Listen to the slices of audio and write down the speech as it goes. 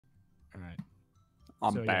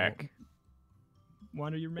I'm back.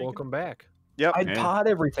 Wander, you're making. Welcome back. Yep. I'd part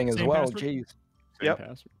everything as Same well. password? Jeez. Same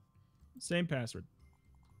password. Same password.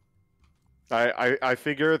 I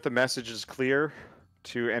figure the message is clear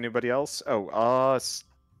to anybody else. Oh,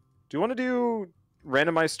 do you want to do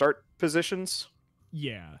randomized start positions?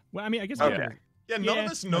 Yeah. Well, I mean, I guess. Okay. Yeah, none Yeah,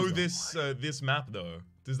 of us know might this this map though.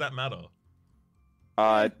 Does that matter?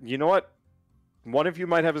 You know what? One of you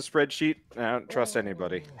might have a spreadsheet. I don't trust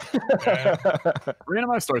anybody.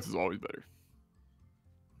 Randomized starts is always better.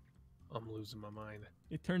 I'm losing my mind.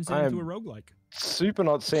 It turns into a roguelike. Super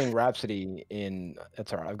not seeing Rhapsody in.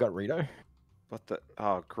 That's alright. I've got Reto. What the?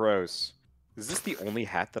 Oh, gross. Is this the only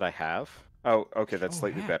hat that I have? Oh, okay, that's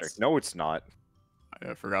slightly better. hats. No, it's not.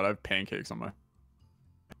 I forgot I have pancakes on my.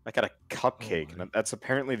 I got a cupcake, and that's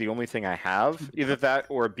apparently the only thing I have. Either that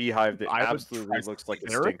or a beehive that I would absolutely trust looks like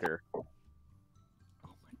a Eric? stinker. Oh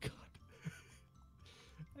my god.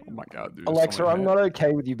 Oh my god, dude. Alexa, I'm not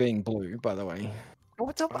okay with you being blue, by the way.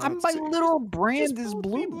 What's up? let's My see. little brand Just is both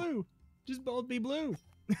blue. Be blue. Just both be blue.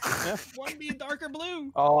 One be a darker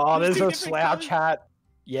blue. Oh, There's there's two a different slouch colors. hat.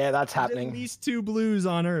 Yeah, that's There's happening. at least 2 blues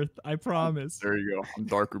on Earth. I promise. There you go. I'm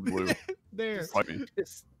darker blue. There. Like me.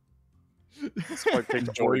 So I picked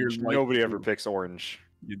Enjoy your orange. light Nobody ever blue. picks orange.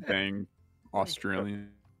 You dang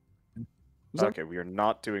Australian. What's up? Okay, we are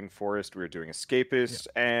not doing forest. We are doing escapist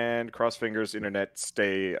and cross fingers. Internet,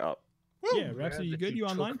 stay up. Woo! Yeah, Rhapsody, you good? You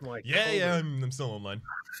online? Yeah, I'm still online.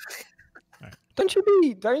 Don't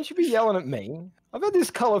you be yelling at me? I've had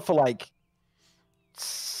this color for like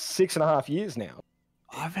 6.5 years now.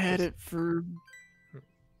 I've had it for.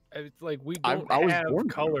 It's like we I don't was have born blue.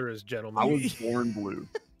 colors, gentlemen. I was born blue.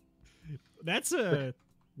 That's a.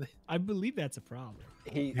 I believe that's a problem.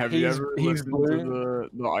 Have you ever he's listened blue. to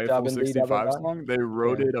the Dub iPhone and dee, 65 dub and song? They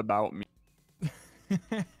wrote Yeah. it about me.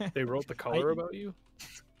 They wrote the color about you.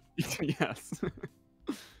 Yes.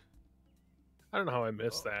 I don't know how I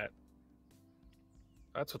missed that.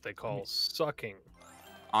 That's what they call sucking.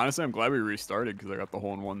 Honestly, I'm glad we restarted because I got the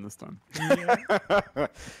hole in one this time. Yeah.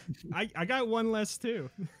 I got one less too.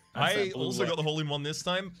 I also got the hole in one this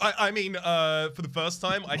time. I mean, for the first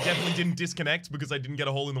time, I definitely didn't disconnect because I didn't get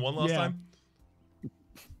a hole in the one last Yeah. time.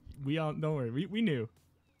 We all don't worry. We knew.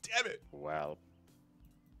 Damn it! Wow.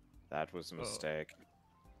 That was a mistake.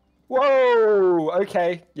 Whoa!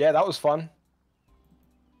 Okay, yeah, that was fun.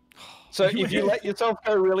 So if you let yourself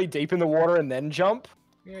go really deep in the water and then jump,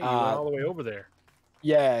 Yeah, you went all the way over there.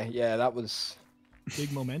 yeah, that was.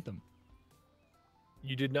 Big momentum.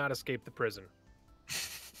 You did not escape the prison.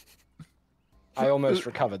 I almost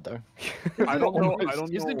recovered though. I don't know. I Almost. don't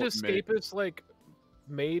know. Isn't what made- Escapist like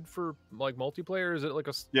made for like multiplayer? Is it like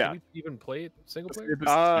a? Yeah. Can you even play it single player?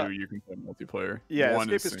 Escapist 2, you can play multiplayer. Yeah, One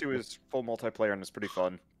Escapist 2 single. is full multiplayer and it's pretty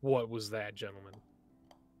fun. What was that, gentlemen?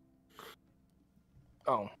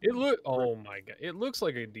 Oh, It look. Oh my god! It looks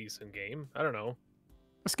like a decent game. I don't know.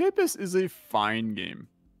 Escapist is a fine game.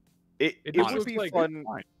 It It just would looks be like- fun.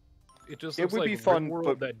 Fine. It just It looks would like be fun, RimWorld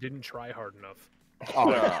but- that didn't try hard enough.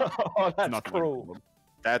 Oh, oh that's nothing cruel. like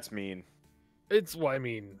That's mean. It's why I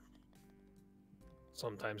mean.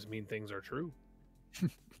 Sometimes mean things are true.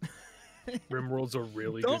 RimWorld's a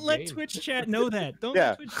really Don't good let game. Twitch chat know that. Don't Yeah.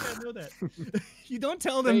 let Twitch chat know that. You don't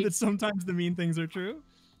tell them Hey. that sometimes the mean things are true.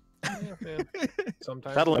 Yeah, man.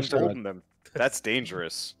 Sometimes That'll Understood. embolden them. That's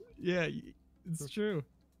dangerous. Yeah, it's true.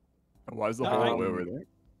 Why is the No, hole I- way over there?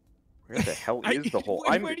 Where the hell is the hole?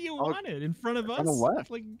 Where do you want it? In front of us? on the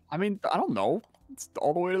left. Like, I mean, I don't know. It's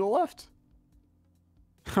all the way to the left.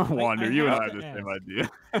 Wander, I you and have I have to the same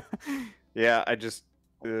ask. idea. Yeah, I just.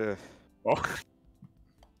 Oh.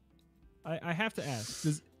 I have to ask.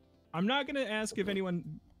 I'm not gonna ask if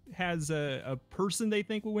anyone has a person they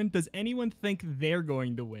think will win. Does anyone think they're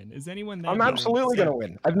going to win? Is anyone? I'm absolutely gonna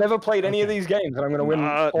win. I've never played any of Okay. these games, and I'm gonna win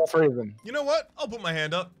all 3 of them. You know what? I'll put my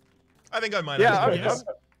hand up. I think I might. Yeah, actually I'm, win. Yes.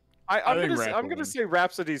 I'm think gonna. Raph I'm will gonna win. say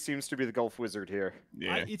Rhapsody seems to be the golf wizard here.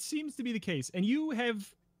 Yeah. It seems to be the case, and you have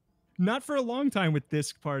not for a long time with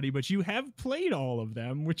Disc Party, but you have played all of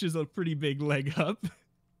them, which is a pretty big leg up.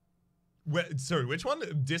 Sorry, which one?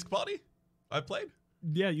 Disc Party? I played.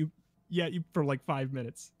 You for like 5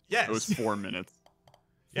 minutes. Yes. It was 4 minutes.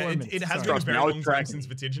 Yeah, 4 it minutes, has sorry. been a Trust me, very I was long time tracking since you.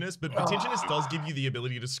 Vertiginous, but Vertiginous does give you the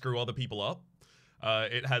ability to screw other people up.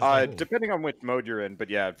 It has. Depending on which mode you're in, but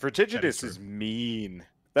yeah, Vertiginous true. is mean.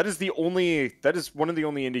 That is one of the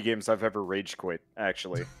only indie games I've ever rage quit,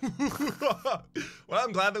 actually. Well,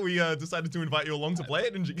 I'm glad that we decided to invite you along to play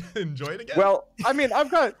it and enjoy it again. Well, I mean, I've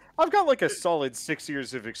got like a solid 6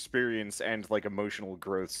 years of experience and like emotional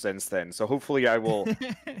growth since then. So hopefully I will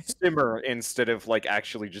simmer instead of like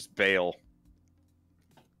actually just bail.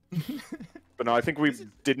 But no, I think we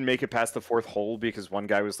didn't make it past the 4th hole because one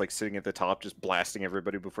guy was like sitting at the top just blasting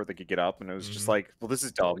everybody before they could get up, and it was just like, well, this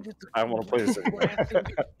is dumb. I don't want to play this anymore.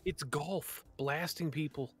 It's golf. Blasting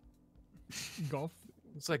people. Golf.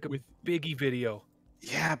 It's like a With- Biggie video.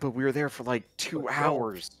 Yeah, but we were there for like 2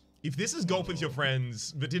 hours. If this is golf with your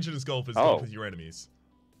friends, Vertiginous golf is golf with your enemies.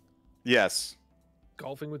 Yes.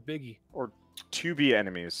 Golfing with Biggie. Or to be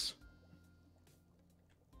enemies.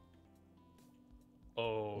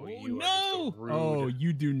 Oh, Oh, you no! are just a rude... Oh,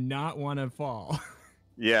 you do not want to fall.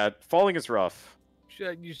 Yeah, falling is rough.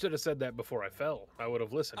 You should have said that before I fell. I would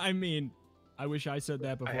have listened. I mean, I wish I said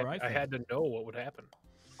that before I I fell. had to know what would happen.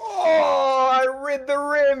 Oh, I rid the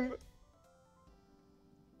rim.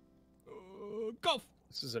 Golf.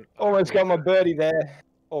 This is an Almost got my birdie there.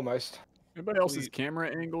 Almost. Anybody else's Please- camera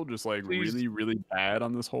angle just like please- really, really bad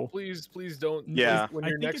on this hole? Please don't. Yeah. When I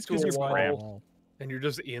you're think next it's to 'cause a you're by a wall wall. and you're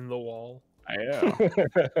just in the wall. Yeah.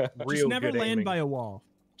 Real Just never good land aiming. by a wall.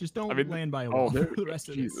 Just don't I mean, land by a oh, wall there for we the go. rest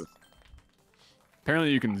of Jesus. this.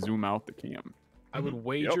 Apparently, you can zoom out the cam. I would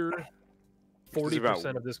wager It's about-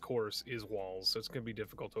 40% of this course is walls, so it's gonna be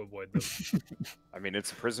difficult to avoid them. I mean,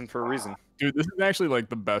 it's a prison for a reason. Dude, this is actually like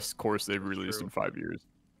the best course they've released True. in 5 years.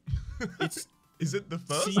 It's Is it the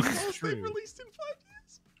first Seems course true. they've released in 5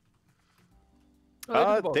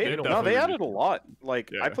 years? They definitely added a lot.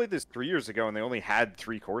 Like, I Yeah. played this 3 years ago, and they only had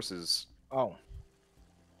 3 courses. Oh.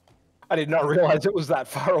 I did not realize it was that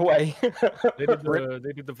far away. They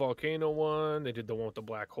did the volcano one. They did the one with the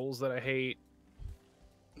black holes that I hate.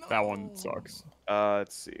 That one sucks.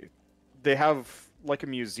 Let's see. They have like a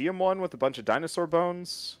museum one with a bunch of dinosaur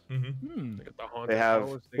bones. Hmm. They got the haunted They have-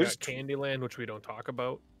 house. They there's got Candyland, which we don't talk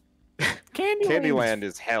about. Candyland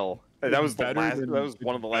is hell. That was the better last. than- That was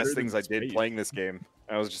one of the last better than things I did space. playing this game.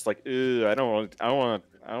 I was just like, "Ugh, I don't want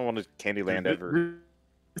a Candyland Dude, ever."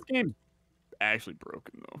 This game's actually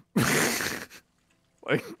broken though.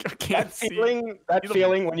 Like I can't that see.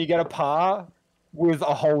 feeling when you get a par with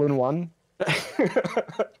a hole in one.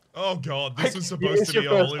 Oh god, this was supposed It's to be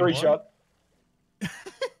your a first hole in three one. shot.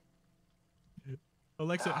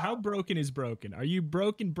 Alexa, how broken is broken? Are you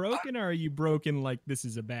broken, or are you broken like this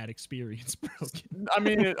is a bad experience broken? I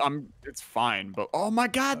mean, it's fine, but oh my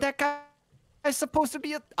god, that guy is supposed to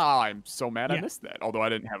be a. Oh, I'm so mad I Yeah. missed that. Although I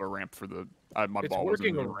didn't have a ramp for the. My It's ball wasn't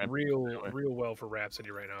working in the ramp. real well for Rhapsody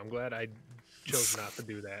right now. I'm glad I chose not to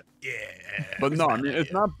do that. Yeah. But no, I mean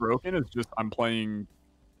it's not broken. It's just I'm playing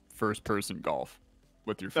first-person golf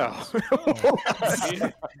with your friends.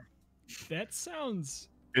 Oh. That sounds.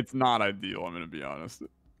 It's not ideal. I'm gonna be honest.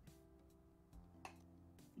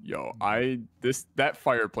 Yo, that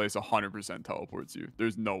fireplace 100% teleports you.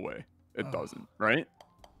 There's no way it Oh. doesn't, right?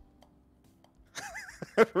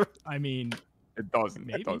 I mean, It doesn't.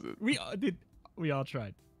 maybe It doesn't. we all did. We all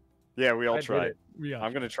tried. Yeah, we all I did tried. it. We all.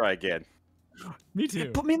 I'm gonna try again. Me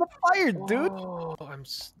too. Put me in the fire, dude. Oh,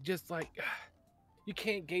 just like you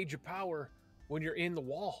can't gauge your power when you're in the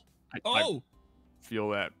wall. I Oh, feel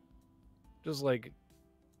that. Just like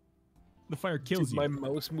the fire kills does you. my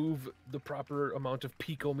mouse move the proper amount of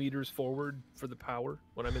picometers forward for the power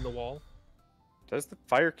when I'm in the wall? Does the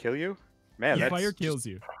fire kill you? Man, The that's fire just- kills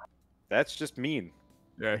you. That's just mean.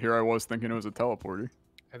 Yeah, here I was thinking it was a teleporter.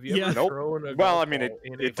 Have you Yeah. ever Nope. thrown a Well, golf I mean, ball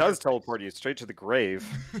in a it does fireplace? teleport you straight to the grave.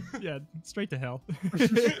 Yeah, straight to hell.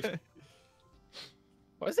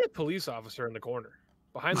 Why is that police officer in the corner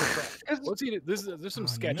behind the truck? What's he? There's some Oh,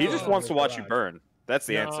 sketch. He no. just wants to watch you burn. That's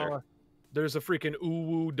the answer. No, there's a freaking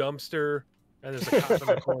ooh dumpster, and there's a cop in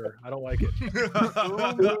the corner. I don't like it.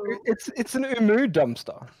 It's an Umu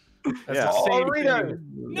dumpster. That's Yeah. the Oh, same Rito. thing.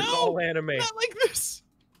 No, It's all anime. Not like this.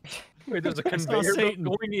 Wait, there's a I saw conveyor belt Satan.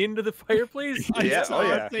 going into the fireplace. I Yeah, saw oh,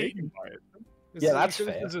 yeah. Satan. This Yeah, is- that's this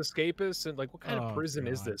fair. is escapists, and like, what kind Oh, of prison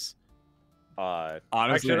is God. this? Honestly,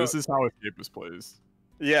 Actually, this is how Escapist plays.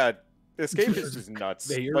 Yeah, Escape is just nuts.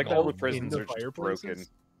 They are Like all the both prisons in are the just fireplaces? broken.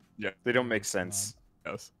 Yeah. They don't make sense.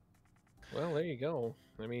 Yes. Well, there you go.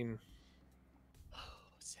 I mean,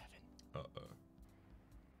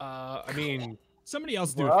 I mean, Somebody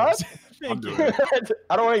else do What? it first. Thank you. doing it.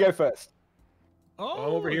 I don't want to go first.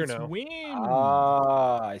 Oh, over here it's now. Wind.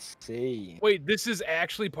 Ah, I see. wait, this is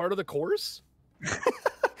actually part of the course?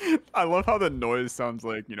 I love how the noise sounds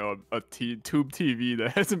like, a tube TV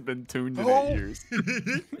that hasn't been tuned in Oh. 8 years.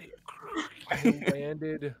 I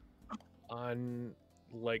landed on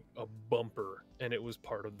like a bumper, and it was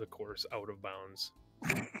part of the course out of bounds.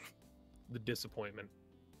 The disappointment.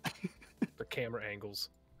 The camera angles.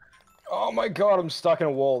 Oh my god, I'm stuck in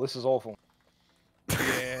a wall. This is awful.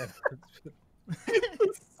 Yeah.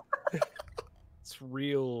 It's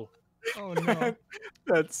real. Oh no.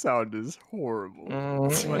 That sound is horrible.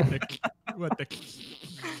 What the?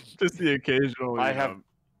 Just the occasional. I have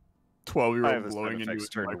 12-year-old this blowing sound into effects his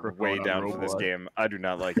turned microphone way on down for this Roblox. game. I do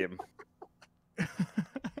not like him.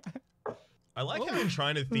 I like how in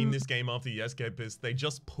trying to theme this game after the Escapist, they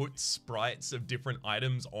just put sprites of different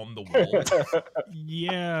items on the wall.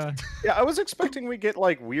 Yeah. Yeah, I was expecting we get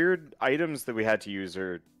like weird items that we had to use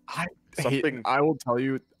or something. I will tell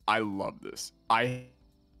you, I love this. I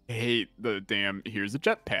hate the damn. Here's a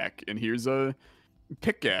jetpack, and here's a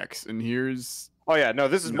pickaxe, and here's. Oh yeah, no,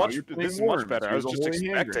 this is No, much. you're This is playing much worms. better. I Here's was a just holy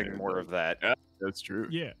hand expecting grenade, more though. of that. Yeah, that's true.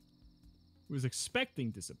 Yeah. Was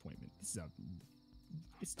expecting disappointment. This is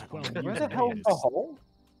it's 12 years Where the of hell's this. the hole?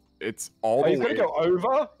 It's all Oh, the he's way. gonna go over?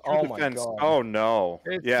 Through Oh the my fence. god. Oh no.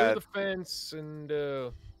 It's Yeah. through the fence and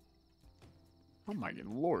Oh my good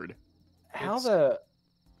lord! How it's- the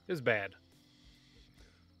it's bad.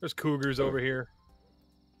 There's cougars over here.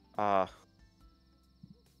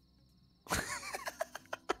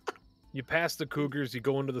 You pass the cougars, you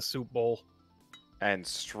go into the soup bowl. And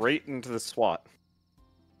straight into the SWAT.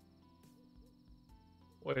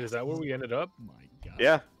 Wait, is that where we ended up? Oh my god.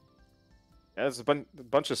 Yeah. Yeah, there's a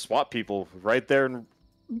bunch of SWAT people right there and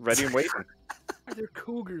ready and waiting. Are there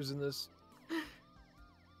cougars in this?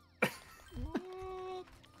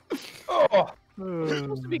 oh They're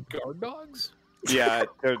supposed to be guard dogs? Yeah,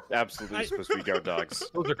 they're absolutely supposed to be guard dogs.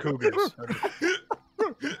 Those are cougars.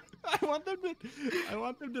 I want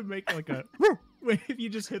them to make like a wait if you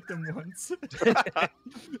just hit them once.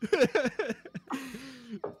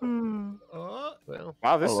 Oh, Well,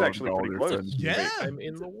 Wow, this I is love actually all pretty their close. friends. Yeah. I'm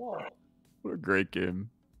in the wall. What a great game!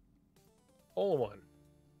 Hole in one.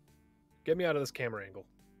 Get me out of this camera angle.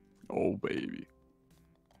 Oh baby.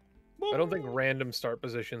 I don't think random start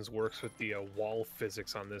positions works with the wall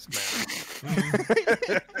physics on this map.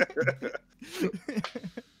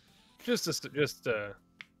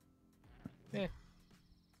 Eh.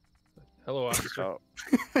 Hello, officer. Oh.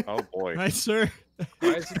 Oh boy. Hi, sir.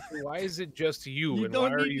 Why is it just you? You and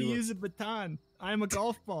don't why are need to you? use a baton. I'm a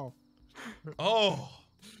golf ball. Oh,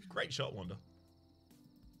 great shot, Wanda.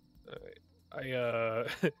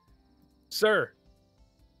 Sir.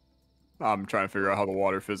 I'm trying to figure out how the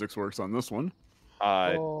water physics works on this one.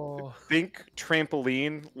 Oh. Think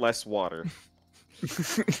trampoline, less water.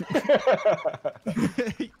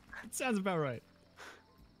 It sounds about right.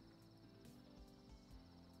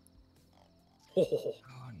 Oh. Oh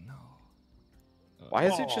no. Why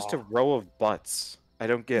is it just a row of butts? I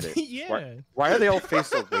don't get it. Yeah. Why are they all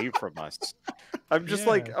faced away from us? I'm just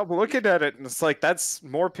like, Yeah. I'm looking at it and it's like, that's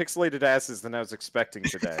more pixelated asses than I was expecting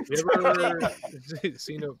today. You ever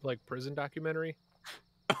seen a prison documentary?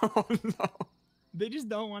 Oh no. They just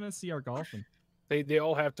don't want to see our golfing. They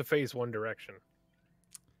all have to face one direction.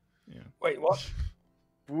 Yeah. wait, what?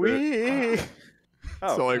 We.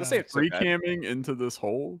 Oh, so like this ain't so free bad. camming into this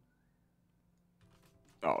hole.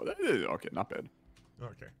 Oh, that is, okay, not bad.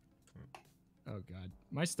 Okay. Oh god.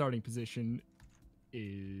 My starting position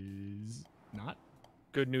is not.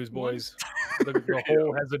 Good news, boys. The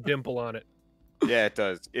hole has a dimple on it. Yeah, it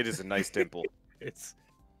does. It is a nice dimple. It's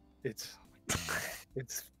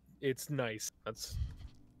nice. That's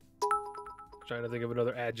trying to think of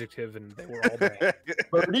another adjective, and they were all bad.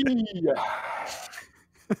 Birdie.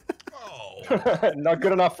 Oh, Not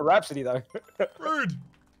good enough for Rhapsody though. rude.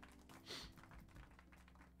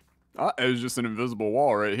 It was just an invisible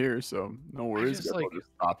wall right here, so no worries. just, I'll like- just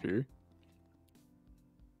stop here.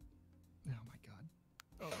 Oh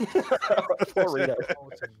my god. Poor Reto. Oh,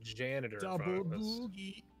 it's a janitor. in front Double of us.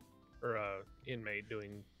 boogie. Or inmate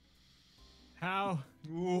doing. How?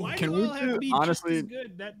 Ooh. Why Can do we all have do- to be honestly- just as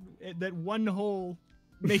good? That one hole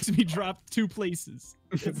makes me drop 2 places.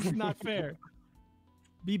 It's not fair.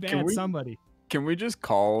 Be bad, we- somebody. Can we just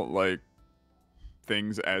call like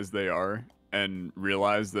things as they are and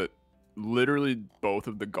realize that literally both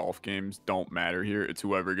of the golf games don't matter here? It's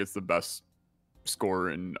whoever gets the best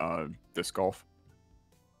score in disc golf.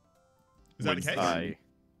 Is that the wins case?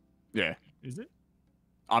 Yeah, Is it?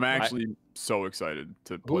 I'm actually so excited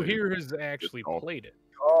to Who play. here has actually golf. played it?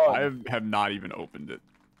 Oh, I have not even opened it.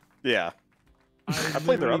 Yeah. I I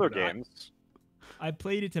played their other literally- games. I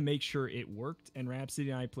played it to make sure it worked, and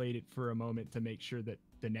Rhapsody and I played it for a moment to make sure that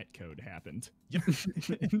the netcode happened. Yep.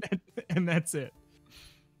 and that's it.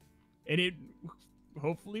 And it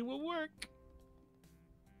hopefully will work.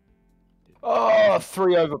 oh,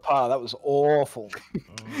 3 over par. That was awful.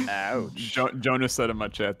 Ouch. Jonas said in my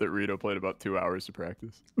chat that Reto played about 2 hours to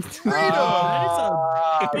practice.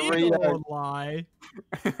 Ah, Big Reto. old lie.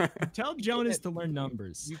 Tell Jonas to learn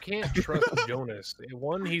numbers. You can't trust Jonas.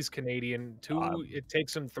 One, he's Canadian. Two, it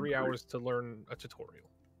takes him 3 hours to learn a tutorial.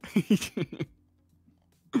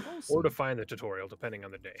 Or to find the tutorial, depending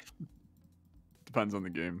on the day. Depends on the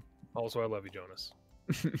game. Also, I love you, Jonas.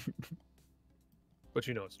 But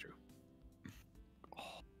you know it's true.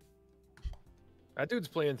 That dude's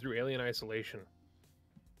playing through Alien Isolation.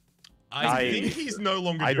 I think he's no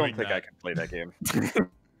longer I doing don't think that. I can play that game.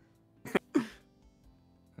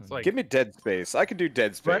 It's like Give me Dead Space. I can do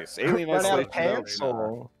Dead Space. Alien Run out of Isolation. pants no.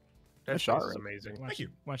 or that shot shot is right. amazing. Watch, Thank you.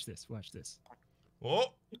 Watch this. Watch this. Oh,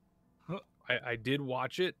 I did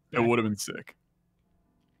watch it. It would have been sick.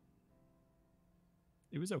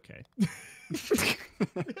 It was okay. It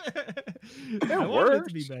I wanted it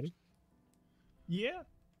to be worked. better. Yeah.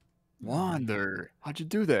 Wander, how'd you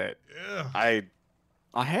do that? yeah.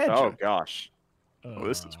 I had Oh you. gosh. Oh,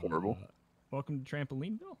 this is horrible. Welcome to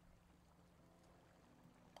Trampolineville.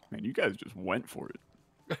 Man, you guys just went for it.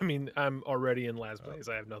 I mean, I'm already in last place.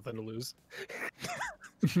 I have nothing to lose.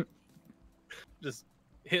 Just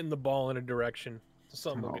hitting the ball in a direction.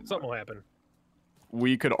 Something will happen.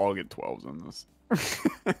 We could all get 12s on this.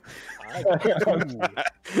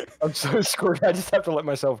 I'm so screwed. I just have to let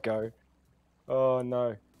myself go. Oh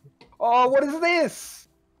no. Oh, what is this?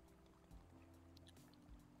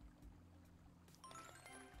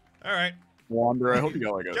 All right. Wander, I hope you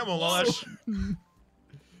got like a. Come on, Lash.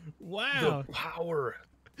 Wow. The power,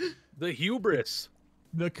 the hubris,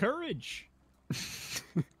 The courage.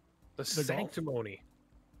 the sanctimony.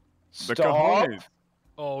 The Stop. cojones.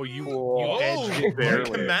 Oh, you Whoa. edged Oh, it you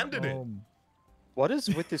barely. commanded it. What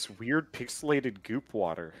is with this weird pixelated goop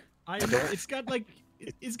water? It's got like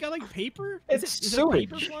paper. Is It's is there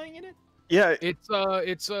paper sewage. flying in it? Yeah. It's oh,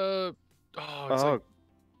 it's Oh like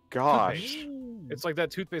gosh. toothpaste. It's like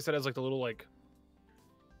that toothpaste that has like the little like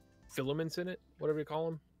filaments in it, whatever you call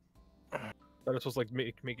them. That are supposed to like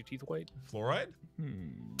make your teeth white. Fluoride?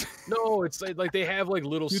 No, it's like they have like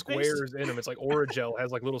little Toothpaste? squares in them. It's like Oragel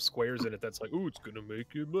has like little squares in it. That's like, ooh, it's gonna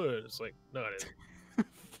make you blood. It's like, no, it isn't.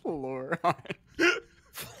 Fluoride.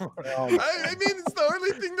 Oh, I mean, it's the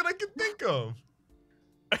only thing that I can think of.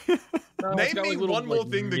 No, it's Name got, me like, little, one more like,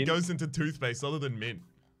 thing that mint goes into toothpaste other than mint.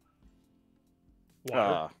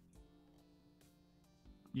 water.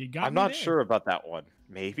 You got I'm me not there. sure about that one.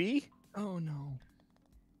 Maybe? Oh no.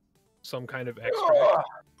 Some kind of extract.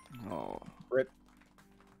 Oh.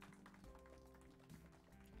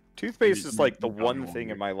 Toothpaste is like the You got one me, thing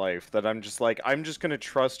Wander. in my life that I'm just like, I'm just gonna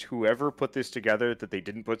trust whoever put this together that they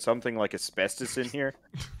didn't put something like asbestos in here.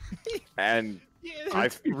 And Yeah.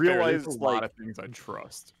 I've To be fair, realized there's a lot like, of things I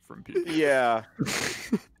trust from people. yeah,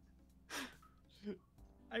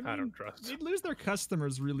 I mean, I don't trust. They lose their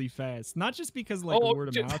customers really fast. Not just because like Oh, word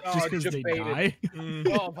of just- mouth, oh, just because they debated.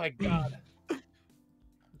 die. Oh my god. I'm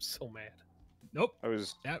so mad. Nope. I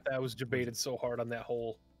was, That was debated so hard on that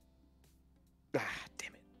whole. damn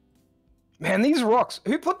it. man, these rocks.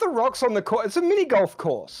 Who put the rocks on the course? It's a mini golf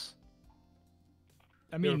course.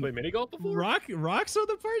 I You ever mean, played mini golf before? rocks are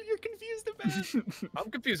the part you're confused about. I'm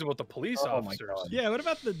confused about the police Oh my officers. God. Yeah. What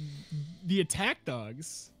about the attack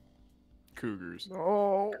dogs? Cougars.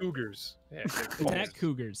 Oh. Cougars. Yeah, Attack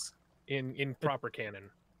cougars. in proper canon.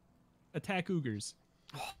 Attack cougars.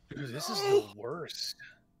 Dude, this is the worst.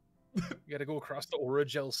 You gotta go across the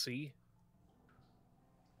Oragel Sea.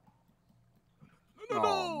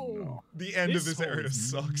 Oh, no. The end of This this area holds-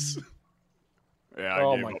 sucks. Yeah, I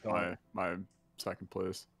Oh gave my up God. my second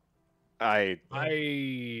place. I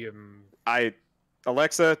am.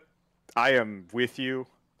 Alexa, I am with you.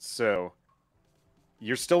 So,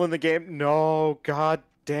 you're still in the game? No, god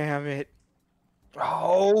damn it.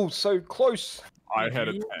 Oh, so close. I if had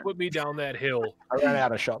a you 10. put me down that hill. I ran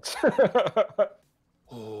out of shots.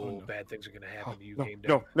 Oh, no. bad things are gonna happen to you. No, Game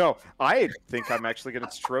down. no, no. I think I'm actually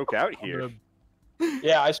gonna stroke out I'm here. gonna-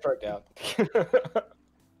 Yeah, I stroked out.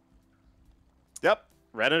 Yep,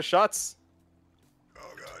 ran out of shots.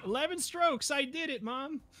 Oh god. 11 strokes. I did it,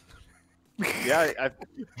 Mom. Yeah, I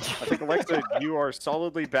think Alexa, you are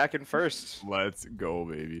solidly back in first. Let's go,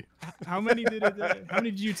 baby. How many did it? How many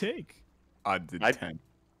did you take? I did I- 10.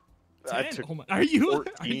 10. took Oh my, are you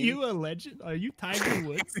 14. a legend? Are you Tiger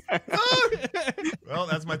Woods? Well,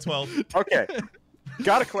 that's my 12. Okay,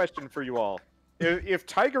 got a question for you all. If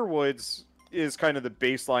Tiger Woods is kind of the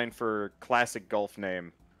baseline for classic golf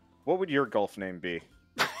name, what would your golf name be?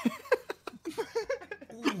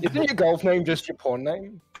 Isn't your golf name just your porn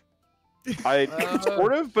name?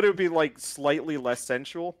 Sort of, but it would be like slightly less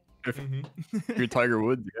sensual. Mhm. If you're Tiger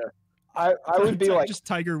Woods, yeah. I would be like. just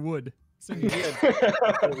Tiger Wood. So- No issue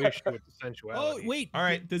with the oh sensuality. wait. All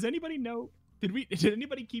right. Does anybody know? Did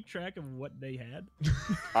anybody keep track of what they had?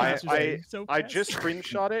 I It's just so I fast. just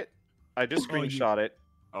screenshot it. I just Oh, you- screenshot it.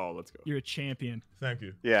 Oh, let's go. You're a champion. Thank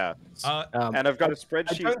you. Yeah, and I've got a I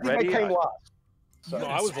spreadsheet don't think ready. I came last. So No, You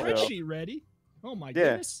I got a was spreadsheet ready. Oh my Yeah.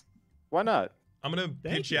 goodness. Why not? I'm gonna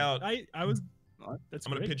Thank pitch you. out. I was. That's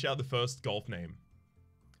I'm gonna great. pitch out the first golf name.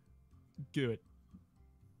 Do it.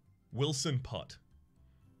 Wilson Putt.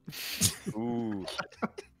 Ooh.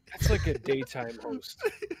 That's like a daytime host.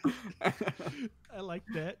 I like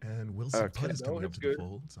that. And Wilson Okay. Putt is No, coming up it's to the good.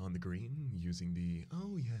 folds on the green using the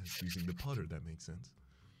using the putter. That makes sense.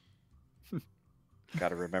 Got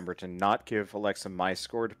to remember to not give Alexa my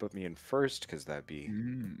score to put me in first, because that'd be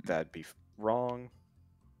wrong.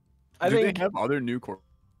 I Do think they have other new courses?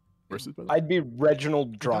 By the way? I'd be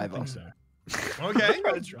Reginald I Driver. don't think so. Okay.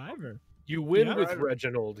 The driver. You win Yeah. with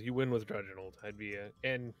Reginald. You win with Reginald. I'd be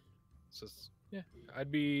and it's just, yeah,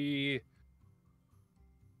 I'd be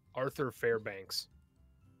Arthur Fairbanks.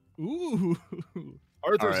 Ooh.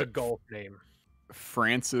 Arthur's a Alright. golf name.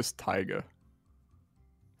 Francis Taiga.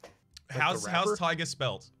 How's rapper? Tiger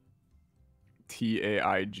spelled?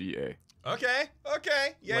 Taiga. Okay.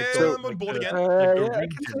 Yeah, Like I'm on board again. Yeah, the I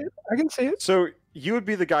can see it. I can see it. So you would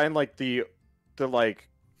be the guy in like the like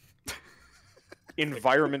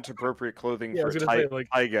environment appropriate clothing Yeah, I for was gonna say, like-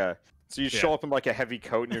 taiga. So you Yeah. show up in like a heavy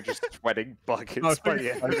coat and you're just sweating buckets No, by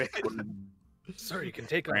the end of it. Sir, you can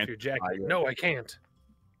take off Grant your jacket. Tiger. No, I can't.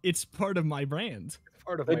 It's part of my brand.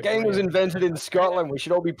 Part of The my game was brand. invented in Scotland. We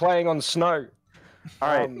should all be playing on snow. All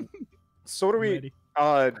right. Um, So what do we Ready.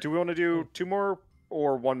 do we want to do 2 more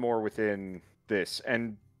or 1 more within this?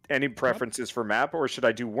 And any preferences for map, or should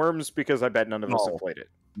I do worms because I bet none of us No. have played it?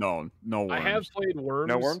 No worms. I have played Worms.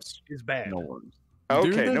 No worms? Is bad. No worms. Okay,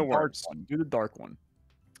 Do the no dark worms. one. Do the dark one.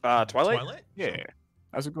 Twilight? Yeah,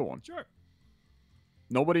 that's a good one. Sure.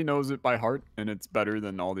 Nobody knows it by heart, and it's better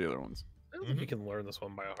than all the other ones. I don't think you can learn this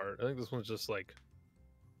one by heart. I think this one's just like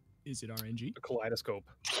Is it RNG? a kaleidoscope.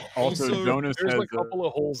 Also, Also, Jonas There's has a couple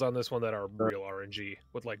of holes on this one that are real RNG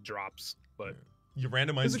with like drops, but Your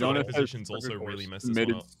randomized Jonas golf has positions a also good really course. messed this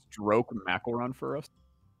submitted one up. stroke McElrun for us.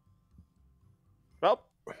 Well,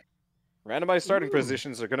 randomized starting Ooh.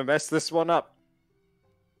 positions are going to mess this one up.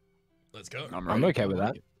 Let's go. I'm ready. okay with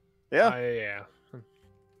that. Yeah. yeah.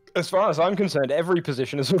 As far as I'm concerned, every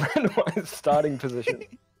position is a randomized starting position.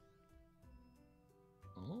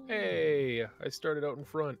 Oh. Hey, I started out in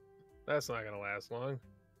front. That's not gonna last long.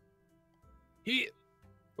 Wait.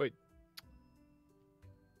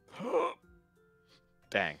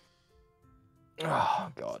 Dang.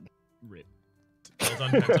 Oh God. Rip. Well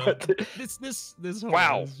done, Penta. This whole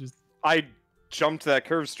Wow. is just. I jumped that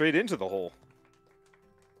curve straight into the hole.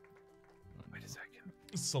 Wait a second.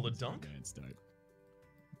 Solid dunk. Bad start.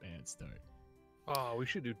 Bad start. Oh, we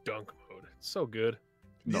should do dunk mode. It's so good.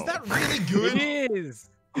 No. Is that really good? It is.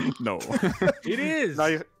 No. It is.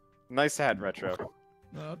 Nice hat, Retro.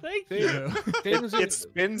 Oh, thank Hey. you. Things It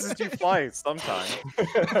spins as you fly sometimes.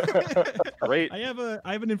 Great. I have an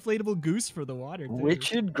inflatable goose for the water. Too.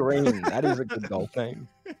 Richard Green. That is a good golf name.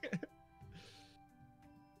 Oh,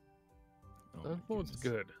 my Dunk mode's goodness.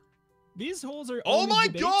 good. These holes are. Oh only my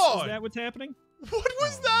debates? God! Is that what's happening? What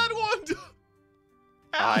was Oh, that one?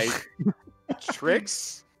 I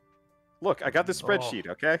tricks. Look, I got the spreadsheet,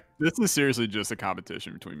 okay? This is seriously just a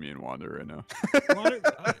competition between me and Wanda right now. Water,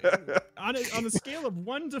 on a scale of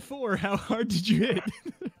 1 to 4, how hard did you hit?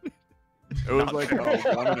 It was like it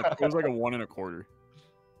was like a 1 1/4.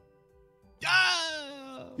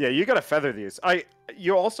 Ah! Yeah, you gotta feather these.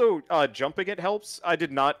 You also jumping it helps. I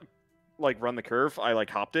did not like run the curve. I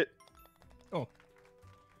like hopped it.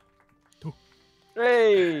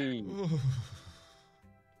 Hey!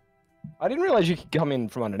 I didn't realize you could come in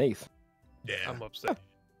from underneath. Yeah. I'm upset.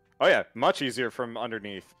 Oh yeah, much easier from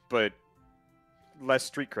underneath, but less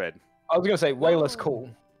street cred. I was gonna say way less cool.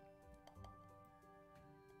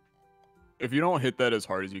 If you don't hit that as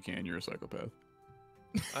hard as you can, you're a psychopath.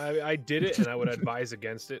 I did it, and I would advise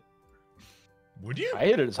against it. Would you? I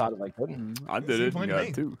hit it as hard as I could. I Seemed did it. fine And to got me.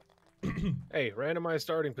 it too. Hey, randomized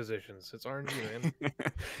starting positions. It's RNG, man.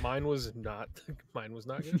 Mine was not. Mine was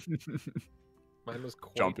not good. Mine was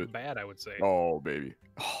quite Jump it. bad, I would say. Oh baby.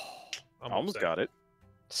 I'm Almost upset. got it.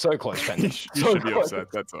 So close, Ben. You So should be close.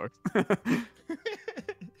 upset. That sucks.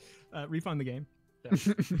 Refund the game. That's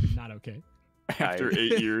not okay. After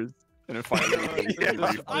 8 years, and it finally.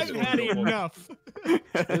 Yeah. I've had enough.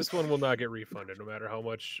 This one will not get refunded, no matter how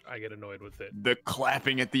much I get annoyed with it. The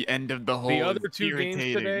clapping at the end of the hole. The other is 2 games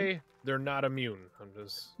irritating. today, they're not immune.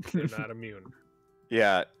 They're not immune.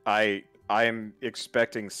 Yeah, I am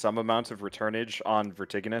expecting some amount of returnage on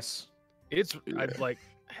Vertiginous. It's I'd like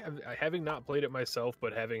having not played it myself,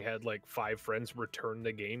 but having had like 5 friends return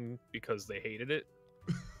the game because they hated it.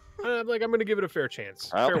 I'm gonna give it a fair chance.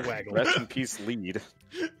 Fair Well, waggle. rest in peace, lead.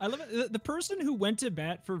 I love it. The person who went to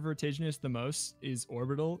bat for Vertiginous the most is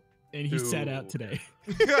Orbital. and he sat out today.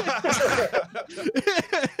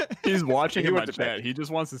 He's watching He in my went to chat. bed. He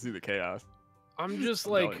just wants to see the chaos. I'm just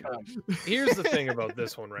I'm like, telling here's the thing about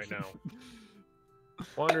this one right now.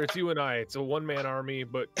 Wander, it's you and I. It's a one-man army,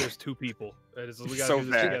 but there's two people. We gotta So do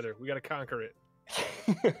this bad. together. We gotta conquer it.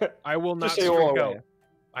 I will not Just so you're all stroke out. aware.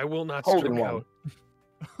 I will not Hold stroke in one. out.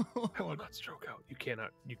 I will not stroke out. You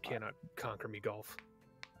cannot conquer me, golf.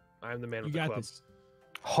 I am the man You with the got club. this.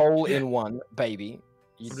 Hole in one, baby.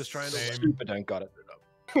 You I'm just trying to- super don't got it.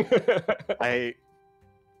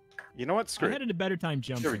 You know what? Screw I it. had a better time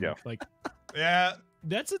jumping. Here we go. Like Yeah.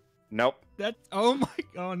 that's a Nope. oh my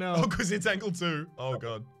oh Oh, no. because it's angle 2. Oh,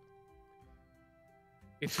 God.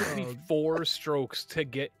 It took me Oh. 4 strokes to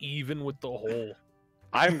get even with the hole.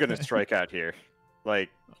 I'm gonna strike out here. Like,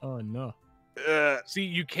 Oh no. See,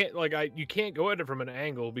 you can't you can't go at it from an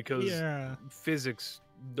angle because Yeah. physics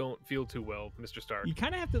don't feel too well, Mr. Stark. You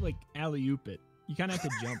kind of have to like alley-oop it. You kind of have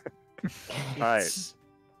to jump. Alright. It's-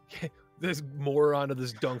 There's more onto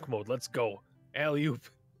this dunk mode. Let's go. Alley-oop.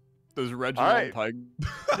 Does Reginald Alright. There,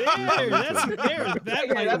 that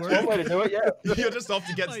Yeah, might that's work. one way to do it. Yeah. You're just off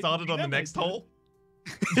to get Like, started on the that might next work. hole.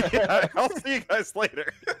 Yeah, I'll see you guys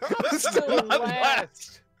later. So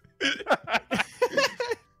last.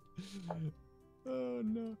 Oh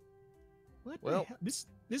no. What Well, the hell?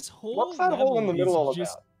 This whole What's that hole in the level middle all is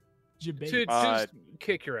just To debate. just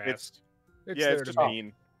kick your ass. it's- It's Yeah, there it's to just be.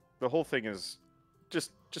 mean. The whole thing is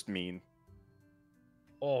just mean.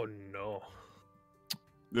 Oh no.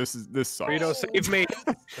 This sucks. Reto, save me.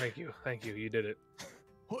 Thank you. Thank you. You did it.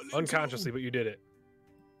 Unconsciously, but you did it.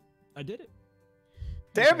 I did it.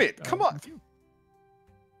 Damn Okay, it! Come on, with you.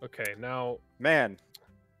 Okay, now man.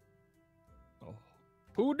 Oh.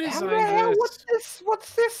 who How the designed hell? this?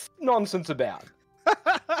 What's this nonsense about?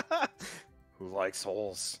 Who likes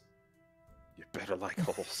holes? You better like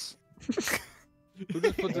holes. Who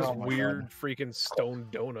just put this Oh my weird freaking stone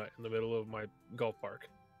donut in the middle of my golf park?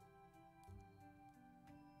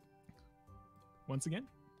 Once again,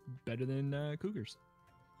 better than Cougars.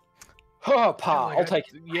 Oh, pa, Like, I'll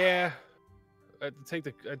take it. Yeah, I'd take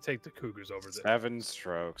the Cougars over this. 7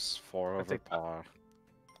 strokes, 4 over think- par.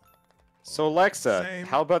 So Alexa, Same.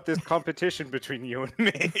 how about this competition between you and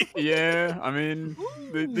me? Yeah, I mean,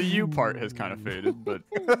 the U part has kind of faded, but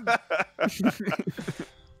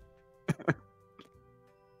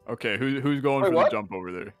okay, who's going Wait, for what? the jump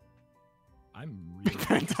over there? I'm really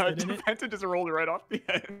interested in it. Penta just rolled right off the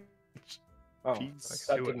edge. Oh, Jeez.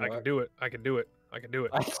 that I didn't can work. do it. I can do it. I can do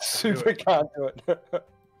it. I super can't do it.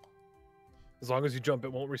 As long as you jump,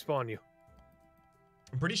 it won't respawn you.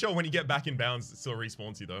 I'm pretty sure when you get back in bounds, it still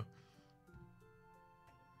respawns you, though.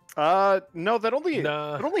 No, that only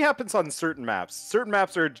Nah. it only happens on certain maps. Certain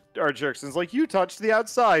maps are jerks. And it's like you touched the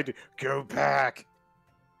outside, go back.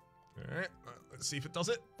 Alright, let's see if it does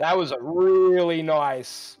it. That was a really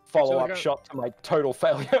nice follow-up like, shot to my total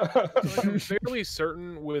failure. Like, I'm fairly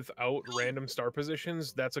certain without random star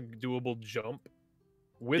positions, that's a doable jump.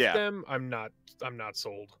 With Yeah. them, I'm not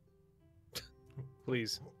sold.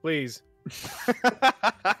 Please.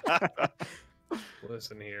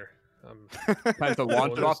 Listen here. Penta,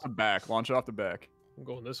 launch it Well, off the back. Launch it off the back. I'm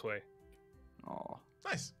going this way. Oh,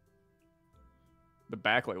 Nice. the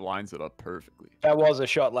back like lines it up perfectly. That was a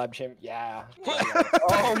shot, Lab Chimp. Yeah.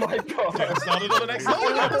 Oh my Getting god. started on the next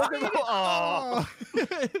hole. Oh,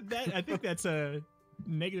 I think that's a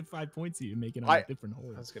 -5 points that you're making on a different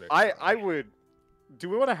hole. That's gonna. I would. Do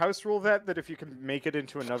we want to house rule that if you can make it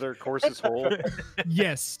into another course's hole?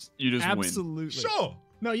 Yes, You just win. absolutely. Sure.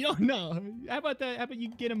 No, you don't know. How about that? How about you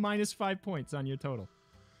get a -5 points on your total?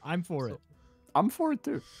 I'm for it. I'm for it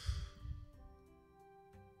too.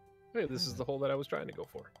 Hey, this is the hole that I was trying to go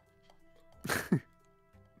for.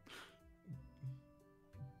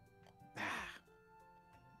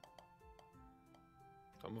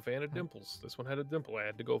 I'm a fan of dimples. This one had a dimple. I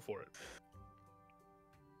had to go for it.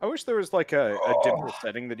 I wish there was like a dimple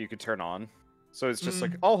setting that you could turn on. So it's just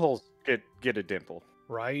like Mm. all holes get a dimple,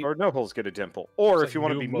 Right? or no holes get a dimple. Or It's if you like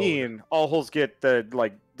want to new be mode. mean, all holes get the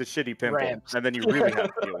shitty pimple, Ramps. and then you really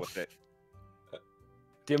have to deal with it.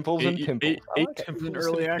 Dimples and pimples. I like it. in Dimples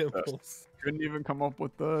early and access. dimples. Couldn't even come up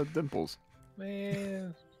with the dimples.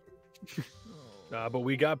 Man. Nah, but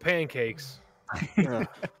we got pancakes. All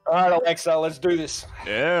right, Alexa, let's do this.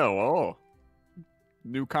 Yeah, whoa.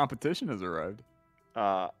 New competition has arrived.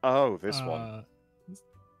 This one. Uh,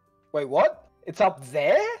 Wait, what? It's up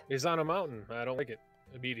there? It's on a mountain. I don't like it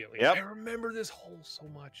immediately. Yep. I remember this hole so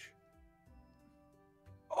much.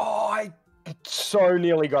 Oh, I so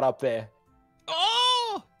nearly got up there.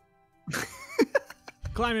 Oh!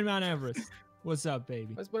 Climbing Mount Everest. What's up,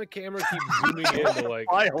 baby? That's when the camera keeps zooming in to like.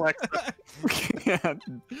 Hi, Alexa.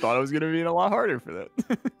 Thought it was gonna be a lot harder for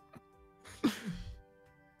that.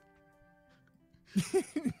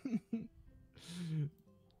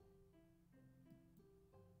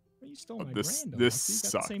 Well, you stole my This- brand. this You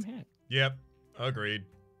got sucked. the same hat. Yep, agreed.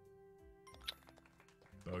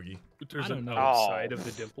 Bogey. There's I don't an know. outside of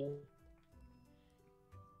the dimple.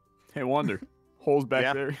 Hey, Wonder, holes back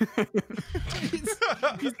Yeah. there. He's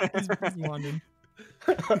wandering.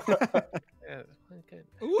 Yeah, okay.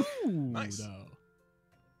 Ooh, Nice. though.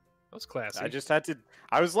 That was classy. I just had to.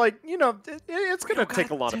 I was like, it's gonna You take a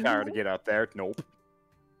got lot of power to two? get out there. Nope.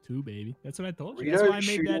 2, baby. That's what I told you. Rito That's why I made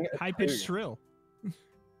shooting that a high pitched two. shrill.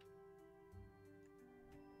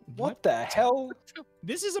 What the hell?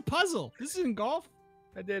 This is a puzzle. This isn't golf.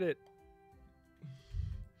 I did it.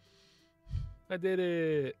 I did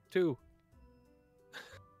it. 2.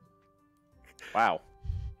 Wow.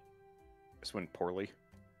 This went poorly.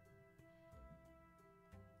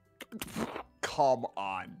 Come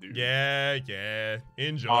on, dude. Yeah.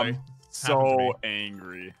 Enjoy. I'm Happened to so me.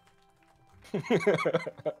 angry.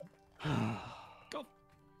 Go.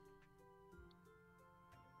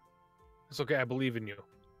 It's okay. I believe in you.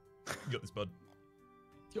 You got this, bud.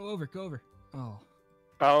 Go over. Go over. Oh.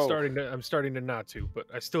 Oh, I'm starting to not to, but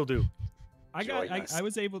I still do. I Join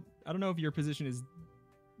was able. I don't know if your position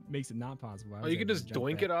makes it not possible. Oh, you can just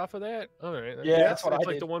doink it off of that. All right. Yeah, that's what I it's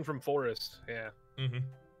like did. the one from Forest. Yeah. Mm-hmm.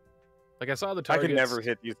 Like I saw the I targets. can never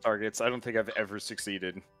hit these targets. I don't think I've ever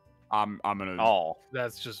succeeded. I'm gonna. Oh,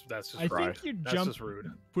 That's just I Right. think your that's jump just rude.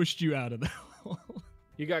 pushed you out of the hole.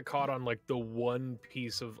 You got caught on like the one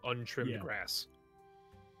piece of untrimmed Yeah. grass.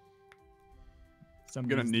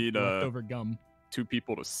 Somebody's need, leftover gum. 2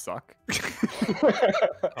 people to suck.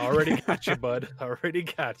 Already got you, bud. Already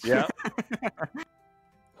got you. yeah. I've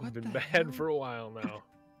What been the bad hell? for a while now.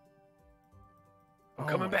 I'm Oh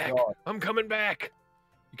coming my back. God. I'm coming back.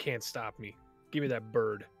 You can't stop me. Give me that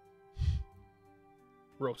bird.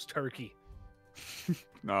 Roast turkey.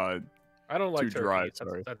 No, I don't like Too turkey. dry, That's-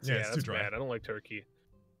 sorry. That's, Yeah, yeah, it's too that's dry. bad. I don't like turkey.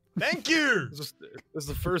 Thank you. This is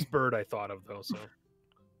the first bird I thought of though. So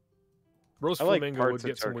roast I like flamingo parts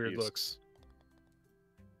would of get some weird turkeys. looks.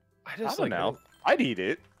 I I just don't like know. I'd eat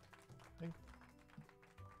it.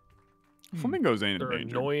 flamingos ain't They're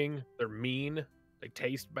endangered. annoying. They're mean. They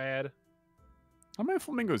taste bad. How many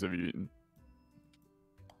flamingos have you eaten?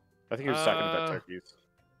 I think he was talking about Uh, turkeys.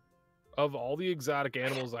 Of all the exotic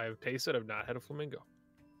animals I have tasted, I've not had a flamingo.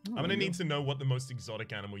 I'm gonna need to know what the most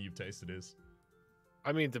exotic animal you've tasted is.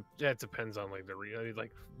 I mean, that depends on like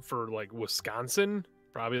like for like Wisconsin,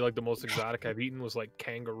 probably like the most exotic I've eaten was like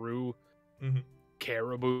kangaroo, Mhm.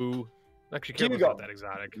 caribou. Actually, Here we caribou's not go. that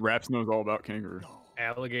exotic. Raps knows all about kangaroo.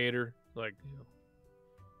 Alligator, like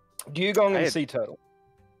Dugong I and had- sea turtle.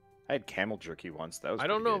 I had camel jerky once. That was. I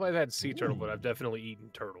don't know pretty if I've had sea turtle, but Ooh. I've definitely eaten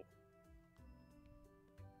turtle.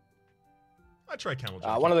 I try camel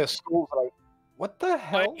jerky. One of the schools that I. What the I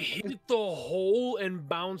hell? hit the hole and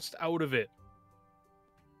bounced out of it.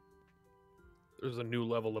 There's a new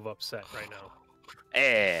level of upset right now. good.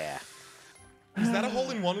 Yeah. Is that a hole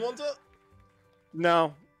in one, Wanda?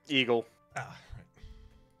 No, eagle. Ah, right.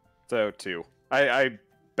 So 2. I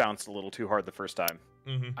bounced a little too hard the first time.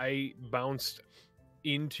 Mm-hmm. I bounced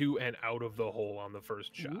into and out of the hole on the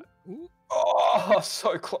first shot. Ooh. Oh,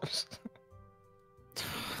 so close.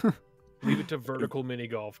 Leave it to vertical mini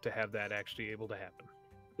golf to have that actually able to happen.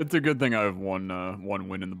 It's a good thing I have one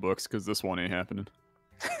win in the books because this one ain't happening.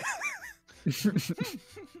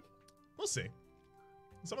 We'll see.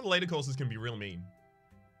 Some of the later courses can be real mean.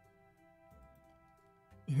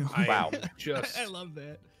 I Wow. just I love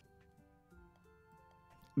that.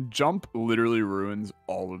 Jump literally ruins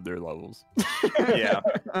all of their levels. Yeah.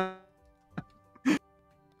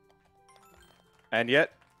 And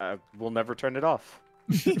yet, we'll never turn it off.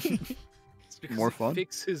 it's because More it fun?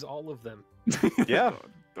 fixes all of them. Yeah.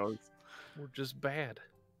 Does. We're just bad.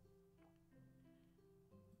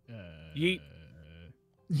 Uh, Yeet.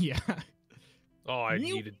 Yeah. Oh, I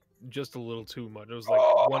You- needed just a little too much. It was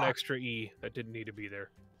like one extra E that didn't need to be there.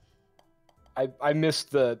 I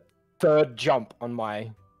missed the third jump on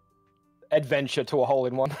my adventure to a hole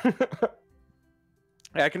in one.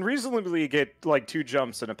 I can reasonably get like 2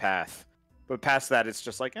 jumps in a path. But past that, it's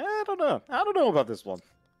just like, I don't know. I don't know about this one.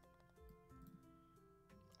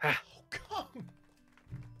 Oh, God.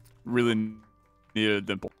 Really needed a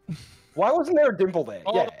dimple. Why wasn't there a dimple there?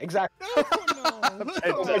 Oh. Yeah, exactly. Oh, no.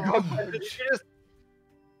 Oh my god.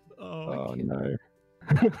 Oh, no.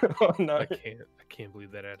 Oh no. I can't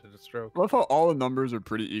believe that added a stroke. I love how all the numbers are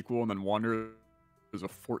pretty equal, and then Wander is a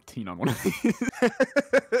 14 on one of these.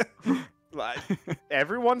 Like,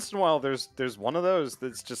 every once in a while, there's one of those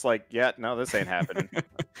that's just like, yeah, no, this ain't happening.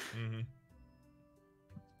 Mm-hmm.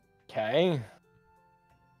 Okay.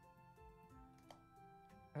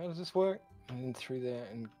 How does this work? And through there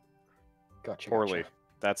and gotcha. Poorly. Gotcha.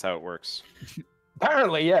 That's how it works.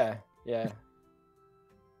 Apparently, yeah. Yeah.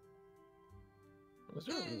 Was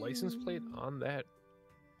there a license plate on that?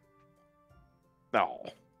 No.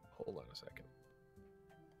 Hold on a second.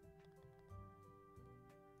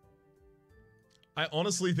 I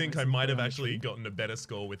honestly think I might have actually gotten a better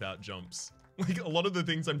score without jumps. Like, a lot of the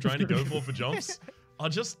things I'm trying to go for jumps are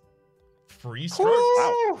just free strokes.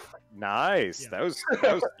 Wow. Nice. Yeah. That was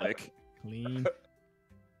slick. Clean.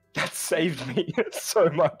 That saved me so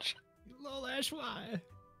much. Lol, Ash, why?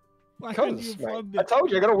 Why couldn't you Because, have mate, flubbed I it?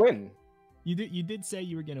 told you I gotta win. You did say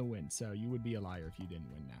you were gonna win, so you would be a liar if you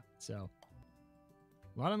didn't win now. So,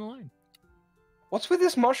 a lot on the line. What's with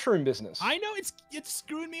this mushroom business? I know it's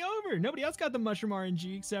screwing me over. Nobody else got the mushroom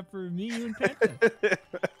RNG except for me, you, and Penta.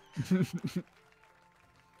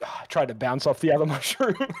 I tried to bounce off the other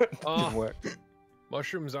mushroom. It Oh. didn't work.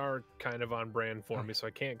 Mushrooms are kind of on brand for me, so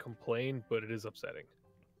I can't complain, but it is upsetting.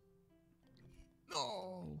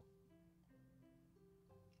 No.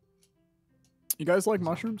 You guys like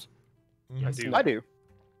mushrooms? I do. I do.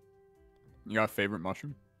 You got a favorite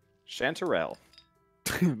mushroom? Chanterelle.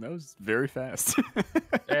 That was very fast.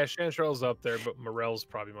 Yeah, Chanterelle's up there, but Morel's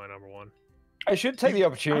probably my number one. I should take the I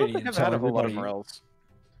don't opportunity think to I've tell had a whole lot of everybody morels.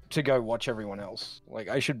 to go watch everyone else. Like,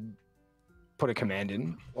 I should put a command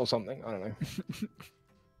in or something. I don't know.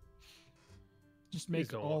 Just make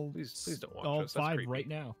don't- all please don't watch all us, that's 5 creepy. right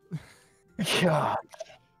now. God.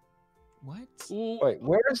 What? Ooh, Wait,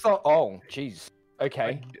 where is the? Oh, jeez. I,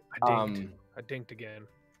 Okay. I dinked. I dinked again.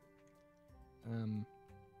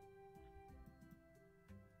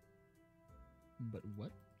 But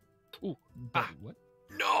what? Ooh, But ah. what?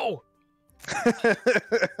 No!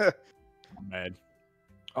 I'm mad.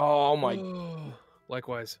 Oh my.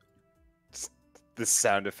 Likewise. The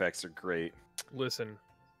sound effects are great. Listen.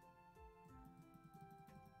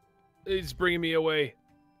 It's bringing me away.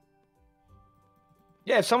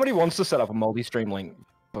 Yeah, if somebody wants to set up a multi-stream link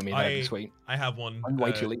for me, that'd be I- sweet. I have one. I'm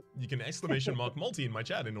way too late. You can exclamation mark multi in my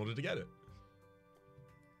chat in order to get it.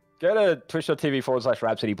 Go to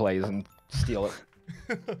twitch.tv/Rhapsody plays and steal it.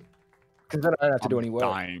 Because then I don't have to do I'm any work.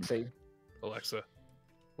 dying. See? Alexa,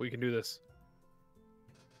 we can do this.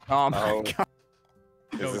 Oh my Oh. god.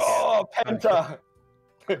 Is No, this- Oh, Penta!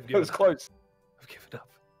 It given was up. close. I've given up.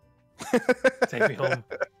 Take me home.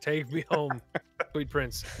 Take me home. Sweet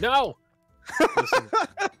prince. No! Listen,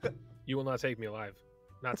 you will not take me alive.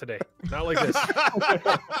 Not today. Not like this.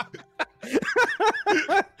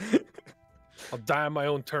 I'll die on my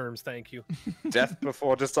own terms, thank you. Death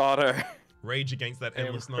before dishonor. Rage against that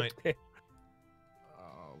endless night. You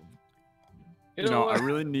You know, I what?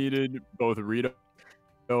 really needed both Reto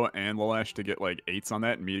and Lalash to get like 8s on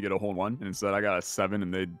that and me to get a whole 1. And instead I got a 7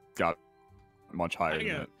 and they got much higher than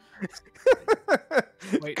Dang that.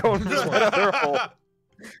 Wait, Going for that other hole.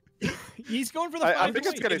 He's going for the I 5 think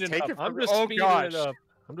it's point. gonna Speeding take up. it I'm from- just oh, speeding gosh. it up.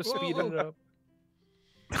 I'm just Whoa. speeding it up.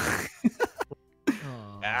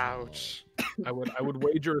 Oh. Ouch. I would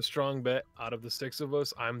wager a strong bet out of the 6 of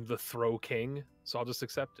us, I'm the throw king, so I'll just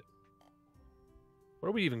accept it. What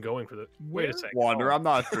are we even going for? Wait Where? a second. Wander, I'm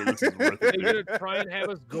not sure this is worth Are it. you dude. gonna try and have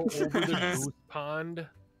us go over the goose pond?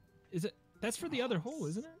 Is it? That's for the other hole,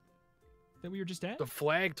 isn't it? That we were just at. The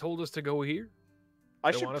flag told us to go here.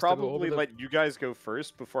 I They should want us to go over probably the- let you guys go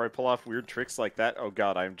first before I pull off weird tricks like that. Oh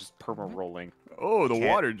god, I'm just perma-rolling. Oh, the Can't-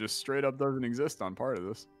 water just straight up doesn't exist on part of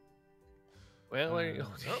this. Well, there you go.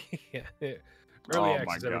 Yeah. Early Oh my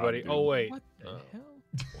access, God, everybody. dude. Oh wait. What the Uh, hell?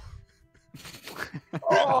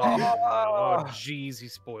 Oh jeez, he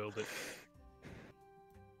spoiled it.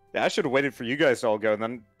 Yeah, I should have waited for you guys to all go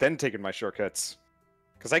and then taken my shortcuts.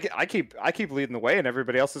 Because I keep leading the way and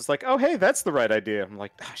everybody else is like, oh hey, that's the right idea. I'm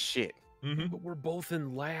like, ah shit. Mm-hmm. But we're both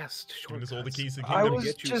in last. Giving us all the keys to the I kingdom. was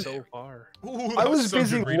get you just- so far. Ooh, I that was so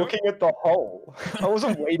busy good, Rito. looking at the hole. I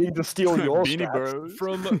wasn't waiting to steal your Beanie strats.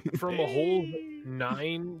 Bros. From a whole Hey.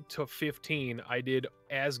 9 to 15, I did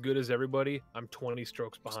as good as everybody. I'm 20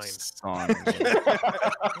 strokes behind. Son of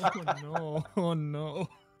a- Oh no! Oh no!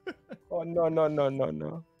 Oh no no no no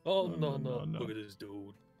no! Oh No, no, no, no, no. look at this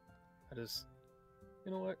dude. I just,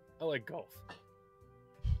 you know what? I like golf.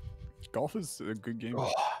 Golf is a good game.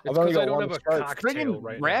 Oh, It's I've only because I got don't one have a stroke. cocktail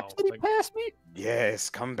right Rhapsody now. Like, past me? Yes,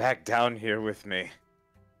 come back down here with me.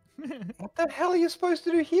 What the hell are you supposed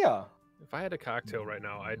to do here? if I had a cocktail right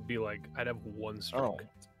now, I'd be like, I'd have one Oh, stroke,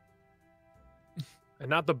 and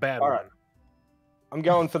not the bad All one. right. I'm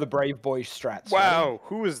going for the brave boy strats. Wow,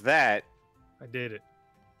 who was that? I did it.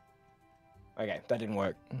 Okay, that didn't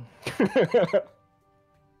work.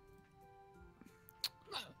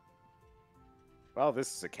 Well,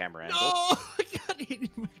 this is a camera angle. No, I got hit in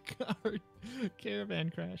my car.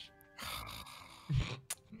 Caravan crash.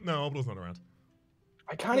 No, Obel's not around.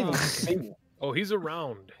 I can't even see. Oh, he's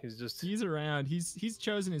around. He's around. He's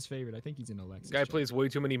chosen his favorite. I think he's in Alexis. Guy chat. plays way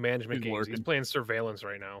too many management He's games. He's lurking. playing surveillance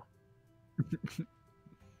right now.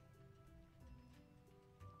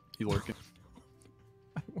 He lurking.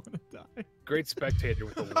 I want to die. Great spectator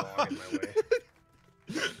with a log in my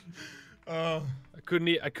way. Oh,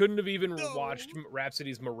 I couldn't have even watched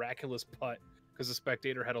Rhapsody's miraculous putt because the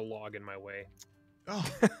spectator had a log in my way. oh,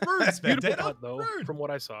 rude spectator. Beautiful putt though, Rude. from what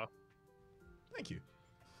I saw. Thank you.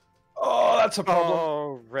 Oh, that's a problem.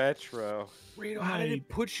 Oh, retro. Reto, how did it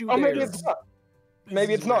put you Oh, there? maybe it's not.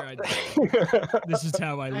 Maybe This it's is not. where This is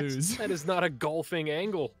how I lose. That is not a golfing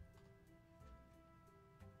angle.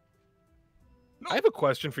 I have a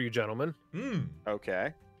question for you, gentlemen. Hmm.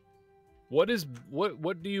 Okay. What is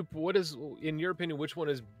in your opinion, which one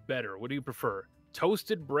is better? What do you prefer?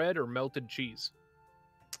 Toasted bread or melted cheese?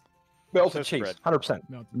 Melted Toast cheese, bread. 100%.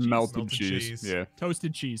 Melted cheese. Melted cheese. Yeah.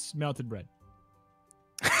 Toasted cheese. Melted bread.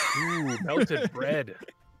 Ooh, melted bread.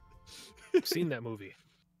 I've seen that movie.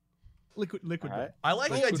 Liquid All right. bread. I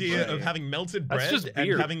like the Liquid idea bread. of having melted That's bread just and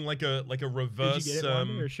beer. having like a Did reverse you get it,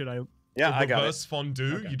 Lonnie, or should I? Yeah, a I got it. reverse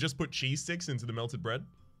fondue. Okay. You just put cheese sticks into the melted bread.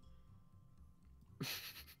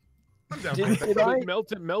 I'm down Did- for it. did I-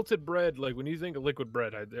 Melted bread. Like when you think of liquid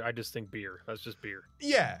bread, I just think beer. That's just beer.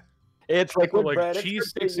 Yeah. It's But liquid like bread. it's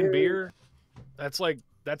cheese good for sticks and you. beer, that's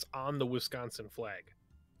on the Wisconsin flag.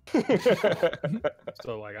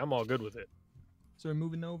 So like I'm all good with it. So we're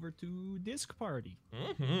moving over to Disc Party.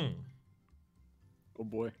 Mm-hmm. Oh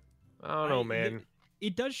boy. I don't know, man.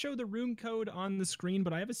 It does show the room code on the screen,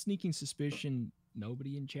 but I have a sneaking suspicion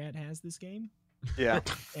nobody in chat has this game, Yeah.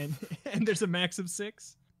 and there's a max of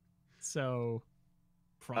 6, so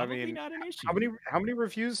probably mean, not an issue. How many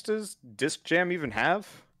reviews does Disc Jam even have?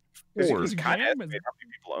 Because Four. you can kind of Jam estimate how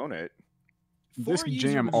many people own it. This 4 user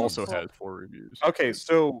jam reviews. also has 4 reviews. Okay,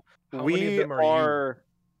 so How many of we them are you?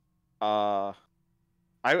 are.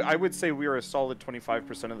 I would say we are a solid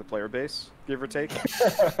 25% of the player base, give or take.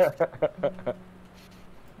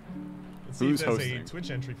 Let's see Who's if there's hosting? a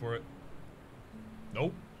Twitch entry for it.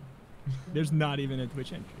 Nope. There's not even a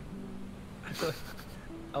Twitch entry.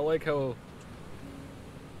 I like how.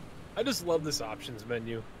 I just love this options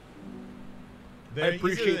menu. There I is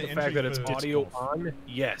appreciate an the fact entry that it's for audio disc golf. on.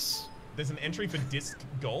 Yes. There's an entry for disc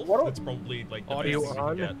golf. What a- That's probably like the Audio best you can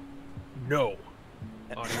on? get. No.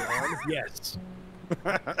 Audio on. Yes.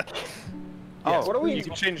 Oh, what do we- you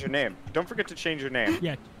can change your name. Don't forget to change your name.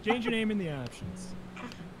 Yeah, change your name in the options,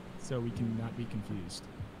 so we can not be confused.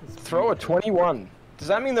 Throw a 21. Does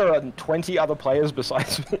that mean there are 20 other players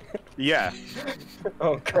besides me? Yeah,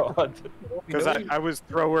 Oh god. because I was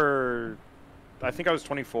thrower. I think I was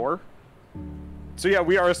 24. So yeah,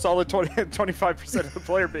 we are a solid 25% of the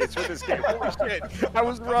player base for this game. Holy shit, I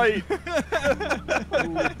was right.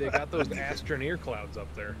 Ooh, they got those Astroneer clouds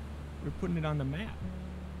up there. We're putting it on the map.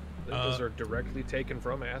 Those are directly taken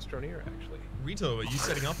from Astroneer, actually. Rito, are you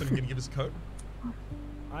setting up and going to give us a code?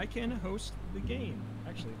 I can host the game.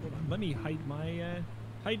 Actually, hold on. Let me hide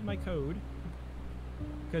my code,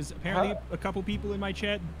 because apparently a couple people in my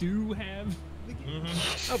chat do have the game.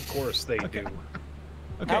 Mm-hmm. Of course they Okay. do.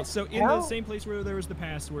 Okay, How- so in how- the same place where there was the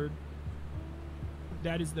password,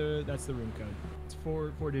 that's the room code. It's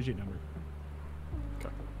 4-digit number,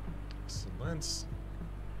 Excellent.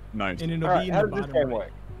 Nice. and it'll Alright, be in how the does this bottom game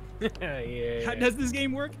right. work? Yeah. How does this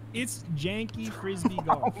game work? It's janky frisbee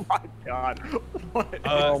golf. Oh my god. What?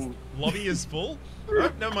 Lobby is full?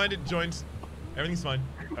 Oh, never mind, it joined. Everything's fine.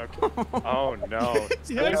 Okay. Oh no.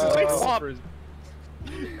 Yeah, This is uh, like Oh, swap.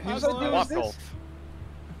 How's that do Swap this? golf.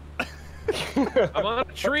 I'm on a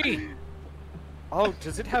tree. Oh,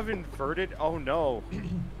 does it have inverted? Oh no.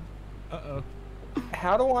 Uh-oh.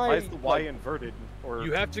 How do I? Why is the Y inverted? Or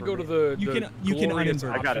You have to for go to me? the You can glorious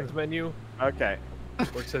uninvert. I got it. options menu Okay.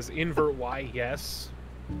 where it says invert Y yes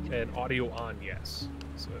and audio on yes.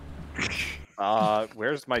 So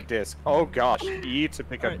Where's my disc? Oh gosh, E to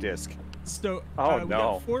pick up Alright. disc. So Oh, we no.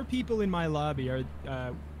 got 4 people in my lobby. Are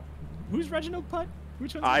who's Reginald Putt?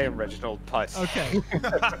 Which one's I am Reginald? Reginald Putt.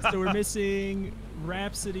 Okay. So we're missing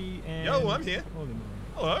Rhapsody and. Yo, I'm here. Hold on.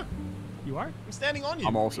 Hello. You are? I'm standing on you.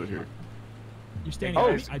 I'm also here. You're standing. Oh,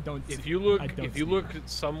 on me? I don't. if see- you look I don't if you see look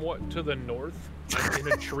somewhat to the north, I'm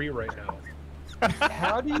in a tree right now.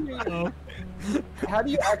 How do you? Oh. How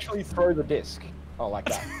do you actually throw the disc? Oh, like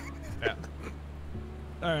that. Yeah.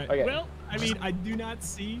 All right. Okay. Well, I mean, I do not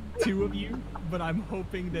see 2 of you, but I'm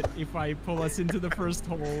hoping that if I pull us into the first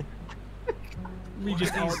hole, we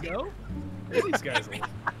just all go. These guys are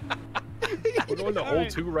We're going to hole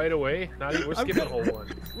 2 right away. Not even, we're I'm skipping good. hole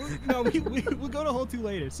 1. No, we'll go to hole 2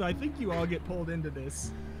 later. So I think you all get pulled into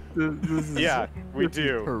this. This is Yeah, we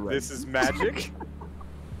do. correct. This is magic.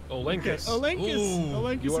 Olenkus. Olenkus. Ooh,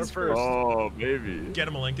 Olenkus you are is first. Oh, baby. Get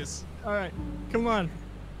him, Alenkus. All right, come on.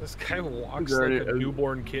 This guy walks Is there like any- a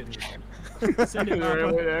newborn kitten. Send Is it, there any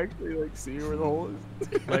Papa. way to actually like see where the hole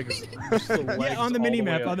is? Legs, just the legs Yeah, on the all mini way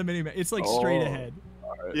map. up. On the mini map. It's like straight Oh. ahead.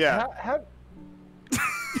 Yeah. How,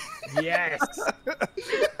 Yes.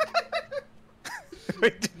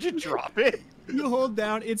 Wait, did you drop it? You hold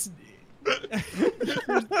down. It's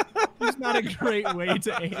there's not a great way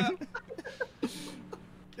to aim.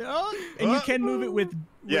 Oh, and you can move it with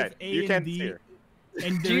Yeah, A you and can D, steer.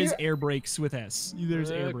 and Do there you- is air brakes with S. There's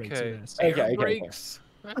air brakes Okay. with S. Okay, Air okay. brakes.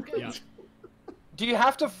 Yeah. do you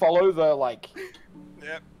have to follow the like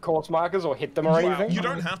Yep. course markers or hit them or anything? You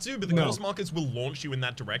don't have to, but the No. course markers will launch you in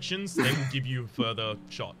that direction, so they will give you a further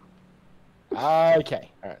shot.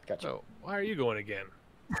 Okay. All right. Gotcha. So, why are you going again?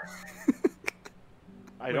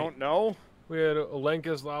 I don't know. We had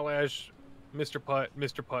Olenkus, Lalash, Mr. Putt,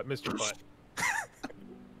 Mr. Putt, Mr. Putt.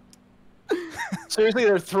 Seriously,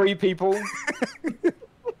 there are 3 people.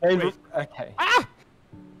 And- Wait. Okay.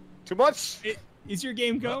 Too much. Is your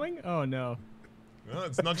game going? Oh no. Well,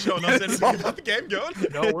 it's not showing us anything about the game going.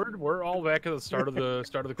 No, we're all back at the start of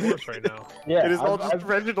the course right now. Yeah. It is all just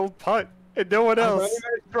Reginald Putt and no one I've only else.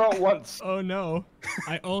 managed to throw it once. Oh no.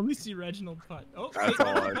 I only see Reginald Putt. Oh, That's wait,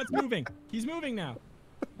 all I Putt's see. moving. He's moving now.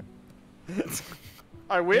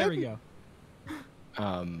 I win. There we go.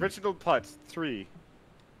 Reginald Putt 3.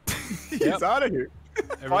 He's out of here.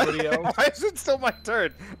 Everybody else. Why is it still my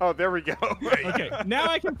turn? Oh, there we go. Okay, now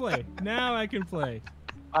I can play. Now I can play.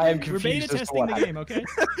 I am We're beta confused as to testing what the happened. game, okay?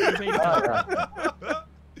 We're beta testing.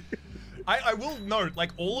 I will note,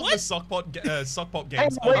 like, all of the Sockpot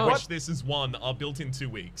games Hey, wait, on what? which this is one are built in 2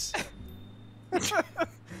 weeks.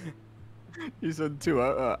 You said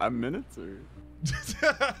 2 minutes or?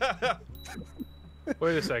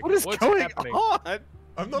 Wait a second. What is What's going happening? on?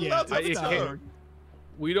 I'm not Yeah, allowed to I- it tell. can't-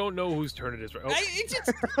 We don't know whose turn it is. Right? Oh, It just,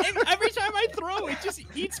 every time I throw, it just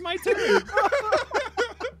eats my turn.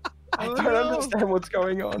 I Oh, don't no. understand what's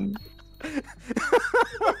going on.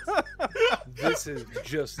 this is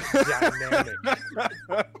just dynamic.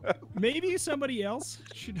 Maybe somebody else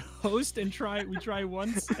should host and try. We try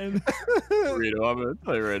once, and Rito, I'm gonna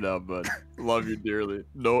tell you right now, bud. Love you dearly.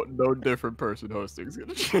 No different person hosting is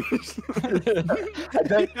gonna change.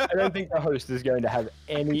 I don't think the host is going to have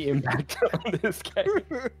any impact on this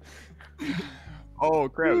game. Oh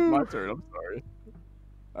crap! It's my turn. I'm sorry.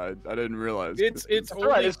 I didn't realize. It's all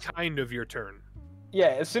right, only it's- kind of your turn. Yeah,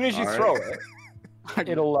 as soon as you All throw right. it,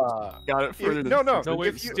 it'll got it further. No, no. No,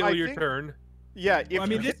 If it's you- still I your think- turn. Yeah, if Well, I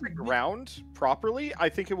mean, you hit this- the ground properly, I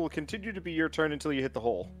think it will continue to be your turn until you hit the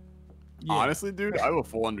hole. yeah. Honestly, dude, I have a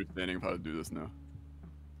full understanding of how to do this now.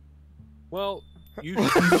 Well, you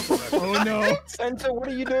should. Oh no! Sensor, what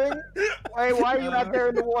are you doing? Why are you out there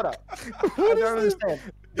in the water? I What don't is this?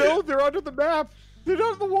 understand. No, they're under the map. They're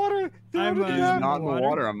not in the water. They're I'm, under the He's Yeah. map. not in the Water?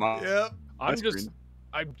 water. I'm out. Yep. I'm That's just. green.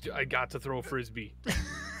 I got to throw a frisbee.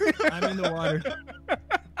 I'm in the water.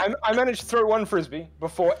 I managed to throw one frisbee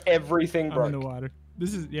before everything I'm in the broke. water.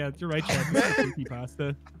 This is you're right, Chad. This is creepy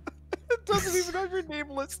pasta. It doesn't even have your name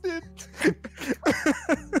listed.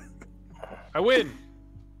 I win.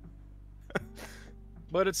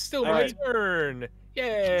 But it's still my Alright. turn.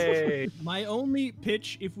 Yay! My only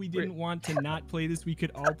pitch, if we didn't want to not play this, we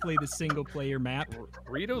could all play the single player map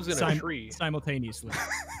Rito's in a Sim- tree. simultaneously.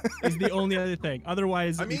 Is the only other thing.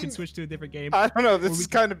 Otherwise, I we can mean- switch to a different game. I don't know. This Or we is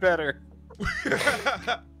kind of better.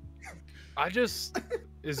 I just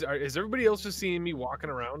is everybody else just seeing me walking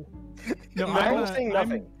around? No, I'm seeing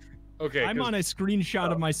nothing. Okay, I'm 'cause on a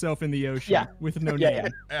screenshot of myself in the ocean Yeah. with no Yeah,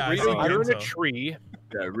 name. Yeah, I Rito, see you're in a Gento. tree.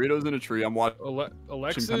 Yeah, Rito's in a tree. I'm watching.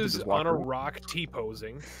 Alexa's just walk on a around. rock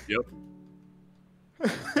T-posing, Yep.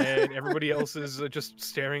 and everybody else is just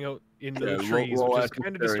staring out into Yeah, the trees, Lowell which is actually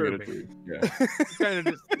kind of staring at a disturbing. tree. Yeah.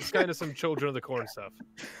 It's kind of some Children of the Corn stuff.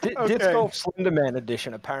 Disc Okay. Golf Slenderman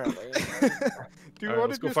edition, apparently. Do you All right, want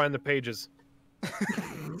let's to go just? find the pages.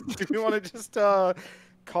 Do we want to just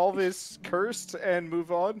call this cursed and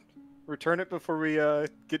move on? Return it before we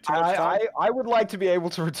get too much time. I would like to be able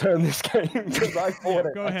to return this game because I bought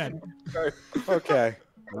it. Go ahead. Okay.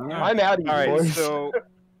 I'm out of All here, right. boys. So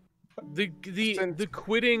The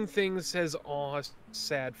quitting thing says, "Aw,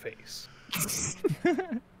 sad face."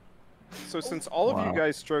 since all of you Wow.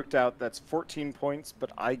 guys stroked out, that's 14 points,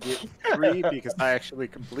 but I get 3 because I actually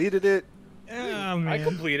completed it. Oh, I man.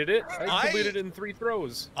 completed it. I I- completed it in 3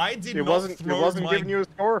 throws. I did It not wasn't. It throw wasn't my. giving you a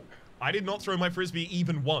score. I did not throw my frisbee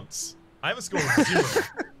even once. I have a score of 0.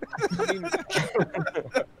 I mean,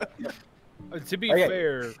 to be Okay.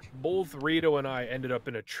 fair, both Reto and I ended up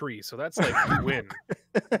in a tree, so that's like a win.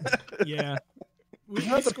 Yeah. We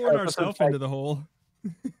Isn't that the scored purpose of, ourselves into the hole.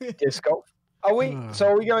 Disc golf. Are we? So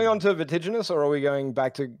are we going on to Vertiginous, or are we going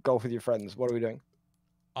back to golf with your friends? What are we doing?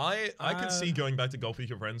 I could see going back to golf with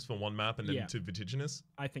your friends for one map and then yeah. to Vertiginous.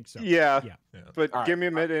 I think so. Yeah, Yeah. but All give me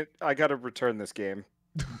a minute. I gotta return this game.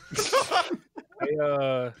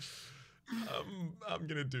 I, I'm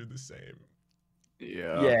gonna do the same.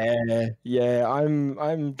 Yeah.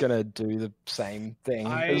 I'm gonna do the same thing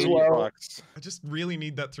as I- well. Bucks. I just really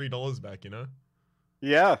need that $3 back, you know?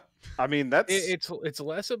 Yeah, I mean that's it's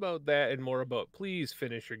less about that and more about please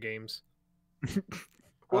finish your games.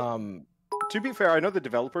 to be fair. I know the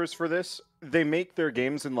developers for this. They make their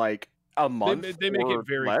games in like a month. They make or it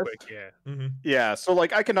very less. quick, yeah. Mm-hmm. Yeah, so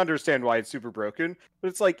like I can understand why it's super broken, but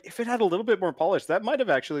it's like if it had a little bit more polish, that might have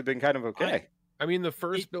actually been kind of okay. I mean, the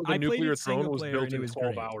first build of I played Nuclear it Throne single was player built and it in was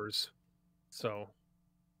 12 great. hours. So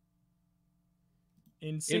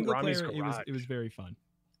In single Ronnie's player, it was garage. very fun.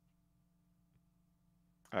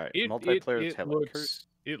 All right, it multiplayer it telekurt.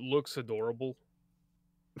 looks adorable,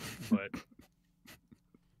 but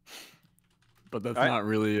But that's I- not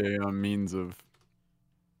really a means of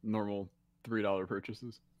normal $3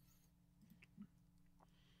 purchases.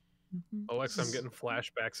 Alexa, I'm getting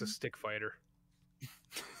flashbacks of Stick Fighter.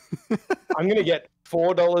 I'm gonna get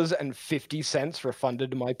 $4.50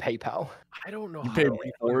 refunded to my PayPal. I don't know You how paid to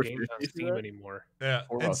refund games on $4.50 for Steam that? anymore. Yeah,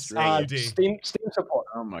 Or it's Australia. AUD. Steam support.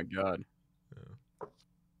 Oh my god. Yeah.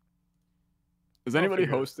 Is anybody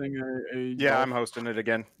figure it out. hosting a Yeah, golf? I'm hosting it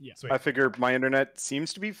again. Yeah. Sweet. I figure my internet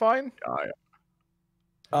seems to be fine.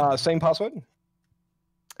 Same password.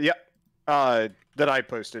 Yeah, that I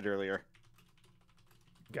posted earlier.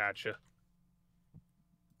 Gotcha.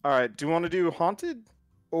 All right, do you want to do haunted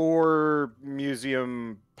or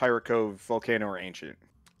museum, Pirate Cove, volcano, or ancient?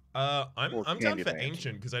 I'm Or down for Candyland.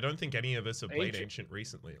 Ancient because I don't think any of us have played Ancient. Ancient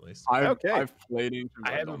recently, at least. Okay. I've played Ancient. I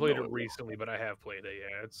but haven't don't played know it well. recently, but I have played it.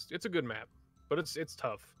 Yeah, it's a good map, but it's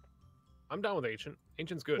tough. I'm down with Ancient.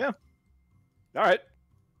 Ancient's good. Yeah. All right,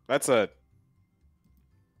 that's a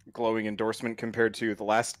glowing endorsement compared to the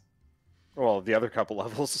last, well, the other couple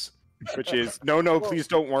levels, which is no, please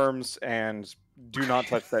don't worms, and do not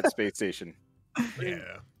touch that space station.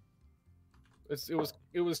 Yeah.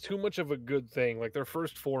 It was too much of a good thing. Like their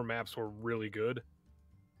first 4 maps were really good,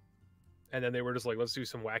 and then they were just like, let's do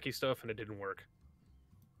some wacky stuff, and it didn't work.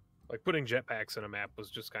 Like putting jetpacks in a map was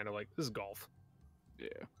just kind of like, this is golf. Yeah.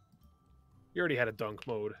 You already had a dunk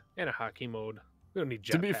mode and a hockey mode. We don't need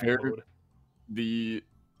jetpack To be fair, mode. The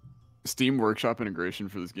Steam Workshop integration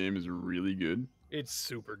for this game is really good. It's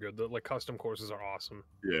super good. The like custom courses are awesome.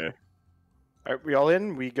 Yeah. All right, we all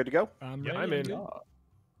in? We good to go? I'm Yeah, ready, I'm in. good.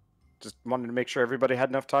 Just wanted to make sure everybody had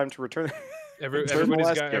enough time to return. Return the Everybody's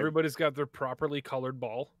last got game. everybody's got their properly colored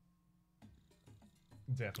ball.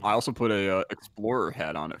 Definitely. I also put a Explorer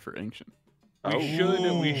hat on it for Ancient. We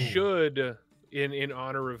Oh. should in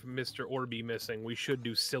honor of Mr. Orby missing, we should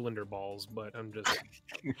do cylinder balls, but I'm just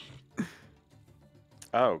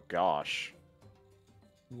Oh gosh.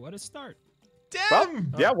 What a start.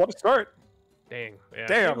 Damn! Yeah, what a start. dang. Yeah,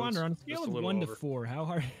 Damn. I it wonder, was on a just scale a of little 1 to over. 4, how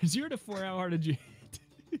hard 0 to 4, how hard did you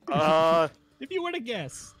hit? If you were to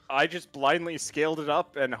guess. I just blindly scaled it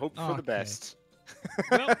up and hoped for the Okay. best.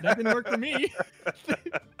 Well, that didn't work for me.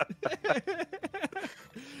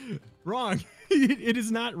 Wrong. It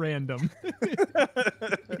is not random.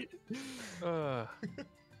 Uh,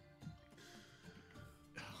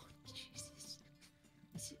 Oh, Jesus.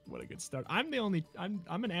 What a good start. I'm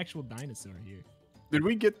an actual dinosaur here. Did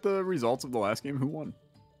we get the results of the last game? Who won?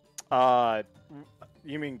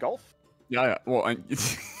 You mean golf? Yeah. Well,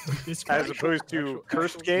 This As opposed to actual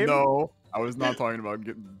cursed game? no, I was not talking about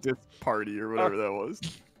Disc Party or whatever that was.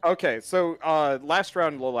 Okay, so last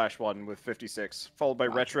round Lolash won with 56, followed by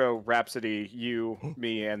Retro, Rhapsody, you,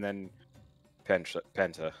 me, and then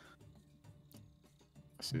Penta.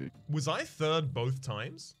 I see. Was I third both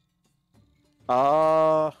times?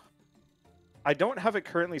 I don't have it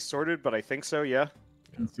currently sorted, but I think so, yeah.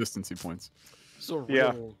 Consistency points. so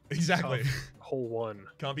Yeah. real Exactly. hole 1.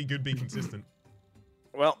 Can't be good, be consistent.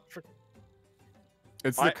 Well,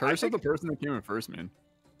 It's I the curse of think- the person that came in first, man.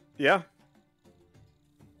 yeah.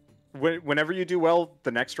 Whenever you do well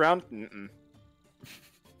the next round,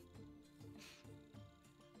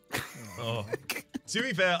 Oh. To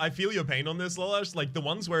be fair, I feel your pain on this, Lolash. Like, the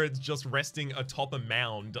ones where it's just resting atop a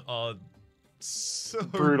mound are so...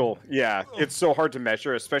 brutal. Yeah, Oh. it's so hard to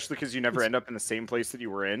measure, especially because you never end up in the same place that you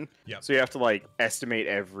were in. Yep. So you have to, like, estimate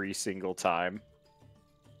every single time.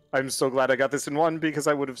 I'm so glad I got this in one, because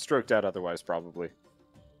I would have stroked out otherwise, probably.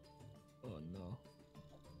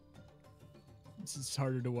 it's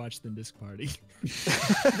harder to watch than Disc Party.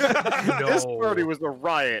 This party was a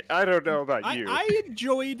riot. I don't know about you. I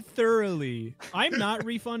enjoyed thoroughly. I'm not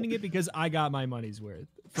refunding it because I got my money's worth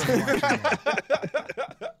from watching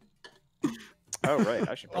that. Oh right,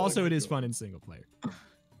 I should. Also, it is fun in single player.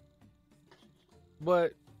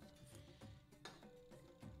 But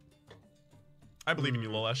I believe in you,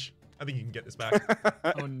 Lolesh. I think you can get this back.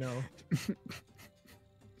 Oh no.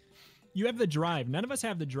 You have the drive. None of us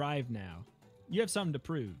have the drive now. You have something to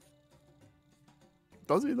prove.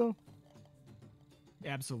 Does he though?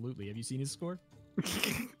 Absolutely. Have you seen his score?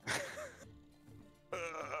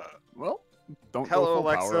 Well, don't Hello, go full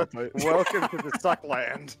power, Alexa. I'll tell you. Welcome to the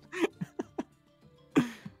Suckland. What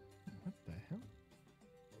the hell?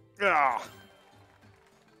 Ah,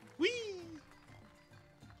 Whee!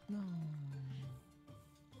 No.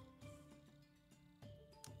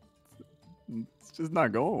 It's just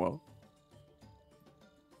not going well.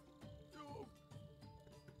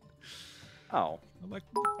 oh, Like,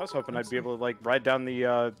 I was hoping I'd be able to like ride down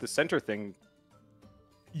the center thing.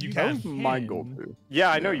 You That can. was my goal too. Yeah,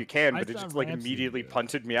 I know Yeah. you can, I but it thought just like Rhapsody immediately did.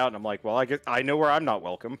 punted me out, and I'm like, well, I guess I know where I'm not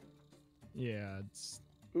welcome. yeah, it's.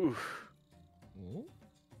 Oof. Oh.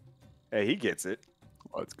 Hey, he gets it.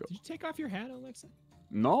 Let's go. Did you take off your hat, Alexa?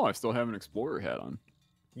 No, I still have an Explorer hat on.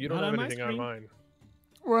 you don't Not have on my anything on screen. mine.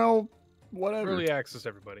 Well, whatever. Early access,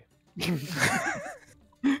 everybody.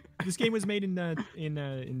 This game was made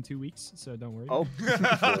in 2 weeks, so don't worry. Oh,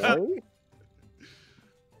 boy.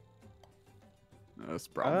 That's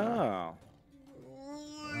the problem.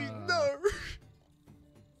 Oh. No.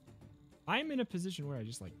 I'm in a position where I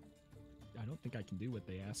just like, I don't think I can do what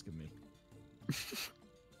they ask of me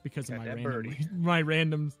because of Got my that random, birdie. my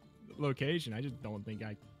random location. I just don't think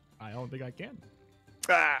I don't think I can.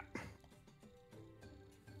 Ah.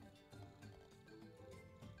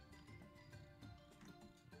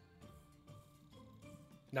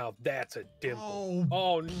 Now that's a dimple.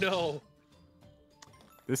 Oh, Oh no.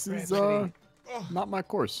 This is Rhapsody. oh, not my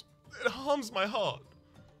course. it harms my heart.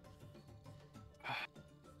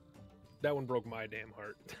 That one broke my damn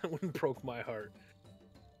heart. That one broke my heart.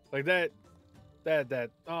 Like that.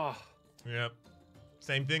 Oh. Yep.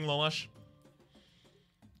 Same thing, Lolesh.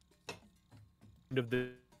 End of the.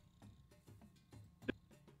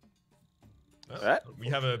 Oh, That- we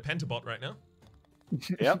have a pentabot right now.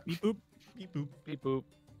 Yep. Beep boop. Beep boop. Beep boop.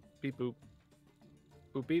 Beep boop.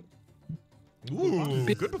 Boop beep. Ooh,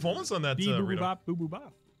 good performance on that, Beep boop Reto. bop boo boo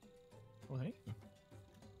bop. Well, hey.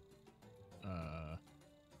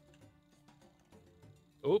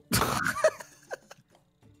 Oop.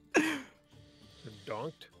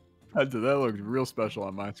 Donked. That looked real special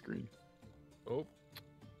on my screen. Oh.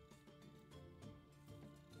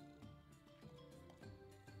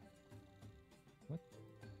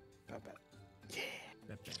 Not bad.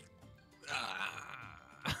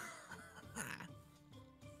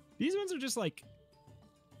 These ones are just like,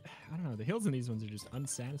 I don't know. The hills in these ones are just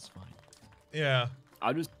unsatisfying. Yeah.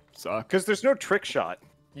 I just suck. Because there's no trick shot.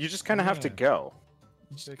 You just kind of have to Yeah. go.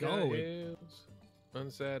 You just Check go. out It, hills.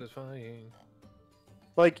 Unsatisfying.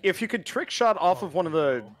 Like, if you could trick shot off of one of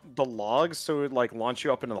no. the logs so it would, like, launch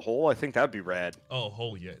you up into the hole, I think that'd be rad. Oh,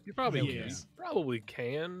 holy yeah. You probably Yeah. probably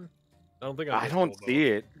can. I don't think on I this don't hole, though. see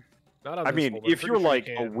it. Not on I this mean, hole, but I'm if pretty you're, sure you like,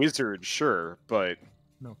 a can. wizard, sure, but...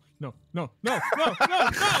 no, no, no, no, no, no,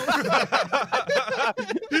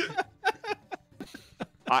 no.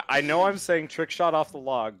 I know I'm saying trick shot off the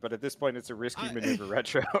log, but at this point it's a risky maneuver,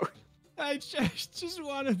 Retro. I just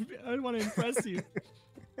want to impress you.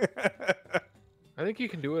 I think you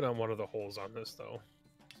can do it on one of the holes on this, though.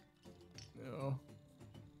 No.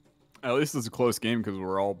 At least it's a close game because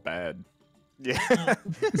we're all bad. Yeah,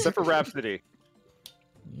 except for Rhapsody.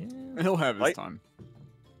 Yeah. He'll have his Like- time.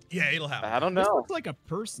 Yeah, it'll happen. I don't This know. looks like a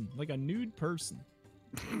person, like a nude person,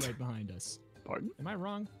 right behind us. Pardon? Am I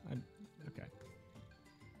wrong? Okay.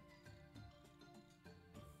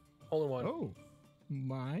 Hole in one. Oh,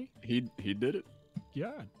 my He did it.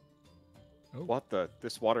 God. Oh, What the?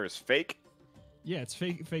 This water is fake? yeah, it's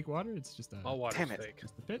fake water. It's just a All water's Damn it. fake.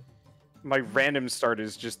 just a pit. My random start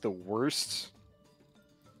is just the worst.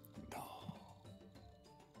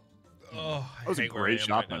 Oh, I That was a hate where I great am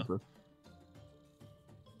shot, right now. Memphis.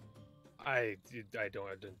 I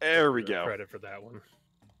didn't There we give her go. credit for that one.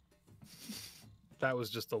 That was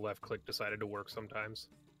just the left click decided to work sometimes.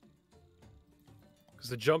 Because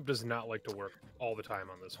the jump does not like to work all the time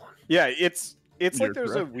on this one. Yeah, it's You're like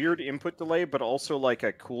there's correct. a weird input delay, but also like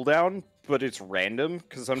a cooldown, but it's random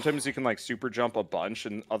because sometimes you can like super jump a bunch,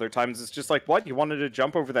 and other times it's just like, what? You wanted to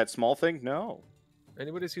jump over that small thing? No.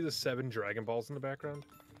 Anybody see the 7 Dragon Balls in the background?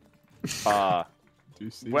 Uh, Do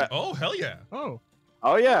you see? Well- Oh, hell yeah. Oh.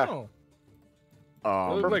 oh yeah. Oh.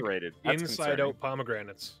 Those look like Perforated. That's inside concerning. out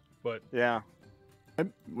pomegranates, but Yeah.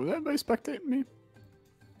 Was anybody spectating me?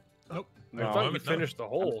 I No, thought you I'm- no. finished the I'm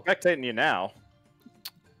hole. spectating you now.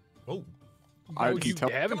 Oh, I Oh, can you tell-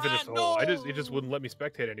 haven't Come finished on, the hole. It no! just wouldn't let me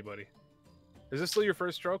spectate anybody. Is this still your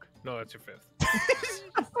first stroke? No, that's your fifth.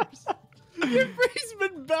 Your brain's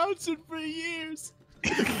been bouncing for years.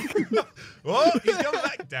 oh, he's coming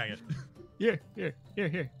back. Dang it.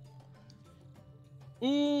 Here.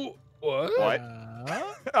 Ooh, what? What?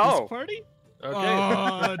 Oh. Party?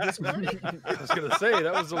 Okay. Discord? I was gonna say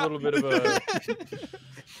that was a little bit of a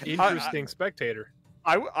interesting spectator.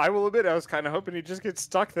 I will admit, I was kind of hoping he'd just get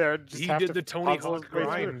stuck there. And just He have did to the Tony puzzle Hawk his way through.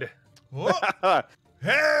 grind. Oh,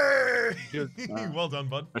 hey! Dude. well done,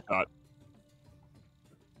 bud. I thought.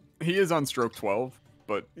 He is on stroke 12,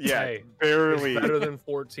 but Yeah, Hey, barely, It's better than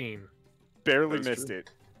 14. barely That's missed true.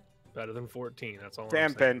 it. Better than 14. That's all.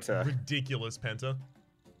 Damn I'm saying. Penta. Ridiculous, Penta.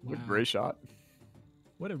 what a Wow. great shot.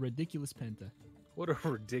 What a ridiculous penta. What a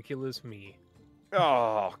ridiculous me.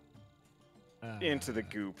 Oh, into the Uh,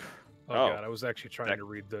 goop. Oh, Oh. god, I was actually trying That- to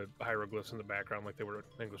read the hieroglyphs in the background like they were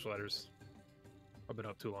English letters. I've been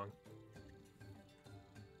up too long.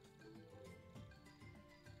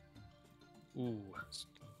 Ooh.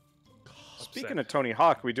 Speaking of Tony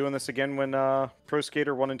Hawk, we doing this again when Pro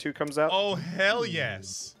Skater 1 and 2 comes out? Oh, hell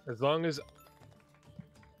yes. As long as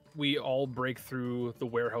we all break through the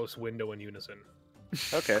warehouse window in unison.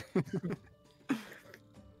 Okay.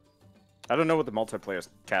 I don't know what the multiplayer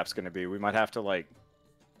cap's going to be. We might have to, like,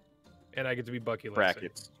 And I get to be Bucky Lansing.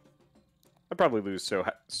 brackets. I'd probably lose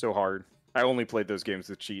so hard. I only played those games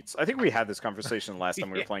with cheats. I think we had this conversation last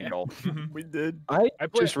time we were playing golf. Mhm. We did. I I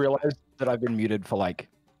play- just realized that I've been muted for like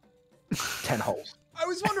 10 holes. I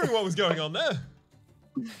was wondering what was going on there.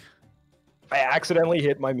 I accidentally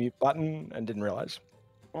hit my mute button and didn't realize.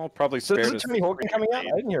 Well, probably So spared is us Tony Hawk coming out?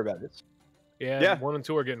 I didn't hear about this. Yeah, Yeah. 1 and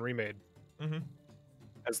 2 are getting remade. Mm-hmm.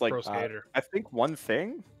 as like Pro Skater. I think one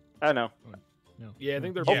thing. I don't know. Yeah, I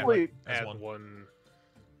think they're Yeah, hopefully like, as add one. one.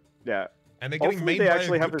 Yeah. And they're getting Hopefully made they by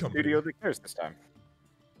actually a have good a company. studio that cares this time.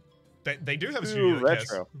 They do have a Ooh, studio that cares.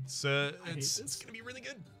 retro. It's I hate it's this. gonna be really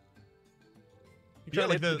good. You Yeah, trying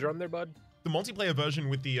like to hit the the drum there, bud? the multiplayer version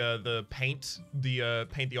with the paint the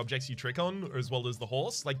objects you trick on, as well as the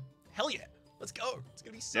horse. Like hell yeah, let's go. It's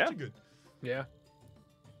gonna be such Yeah. a good. Yeah.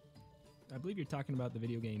 I believe you're talking about the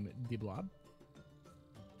video game The Blob.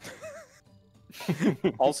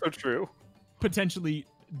 Also true. Potentially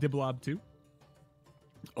The Blob 2.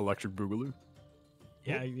 Electric Boogaloo.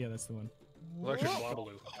 Yeah, that's the one. Electric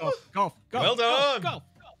Blobaloo. Golf. Well done.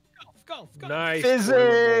 Golf. Nice.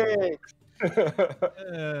 Physics!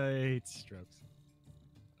 8 strokes.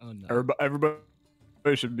 Oh no. Everybody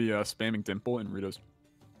should be spamming Dimple and Ritos.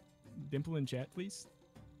 Dimple in chat, please.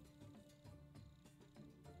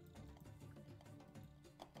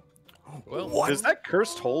 Well, Does that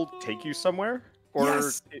cursed hole take you somewhere? Or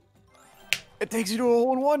Yes! It takes you to a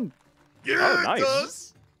hole in one. Yeah, Oh, nice. it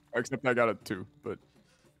does. Except I got a 2, but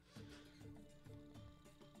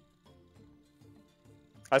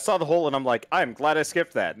I saw the hole and I'm like, I'm glad I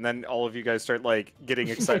skipped that. And then all of you guys start like getting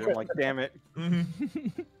excited. I'm like, damn it. Mhm.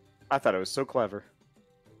 I thought it was so clever.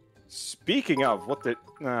 Speaking of what the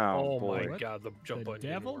oh boy. my god, the jump The button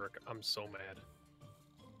devil? didn't work. I'm so mad.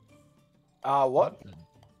 What?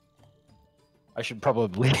 I should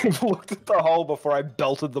probably have looked at the hole before I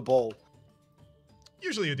belted the ball.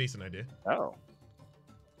 Usually a decent idea. Oh.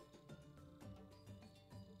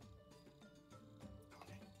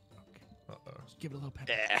 Uh-oh. Give it a little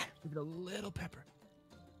pepper. Yeah. Give it a little pepper.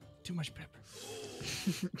 Too much pepper.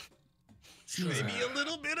 Maybe a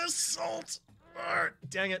little bit of salt.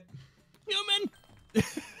 Dang it. Human.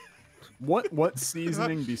 what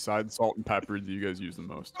seasoning besides salt and pepper do you guys use the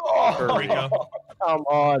most? Paprika. Come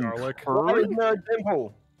on. Garlic. Why is there a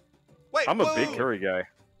dimple? Wait, I'm a whoa. big curry guy.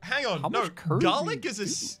 Hang on, How no. much curry Garlic do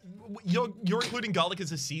is you you're including garlic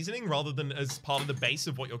as a seasoning rather than as part of the base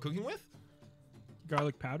of what you're cooking with?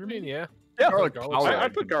 Garlic powder, I mean, maybe? yeah. Yeah, Garlic I, powder, I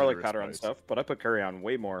I'd put garlic consider a powder on spice. stuff, but I put curry on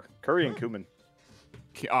way more. Curry and Huh. cumin.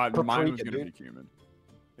 Mine was Paprika, gonna be dude. cumin.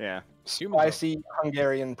 Yeah. Spicy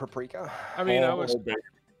Hungarian paprika. I mean, I Oh, was. baby.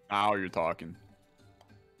 Now you're talking.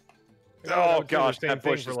 I would Oh say the gosh, same that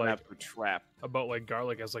thing bush for, is like, an absolute trap. about like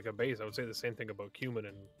garlic as like a base. I would say the same thing about cumin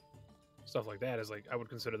and stuff like that. Is like I would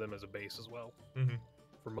consider them as a base as well Mhm.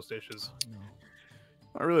 for most dishes. No.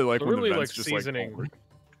 I really like But when really, the like vents just seasoning. like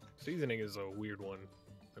Seasoning is a weird one.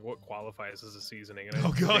 Like what qualifies as a seasoning? And Oh,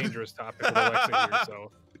 it's a God. dangerous topic with Alexa here.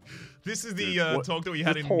 So This is the Dude, what- talk that we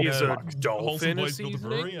had this in whole Is a Wholesome dolphin a Boys Build the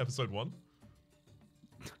seasoning? Brewery, episode 1.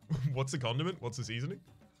 What's the condiment? What's the seasoning?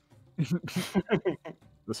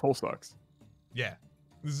 this whole sucks. Yeah.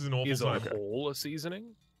 This is an awful Is a time. hole a seasoning?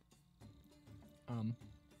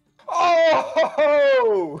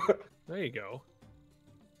 Oh! There you go.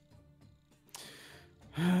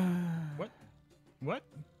 What?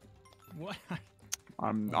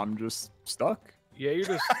 I'm just stuck. Yeah, you're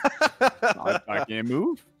just. I can't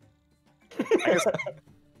move. I guess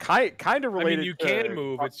kind of I related. mean, you can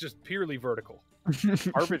move. It's just purely vertical.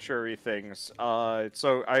 Arbitrary things.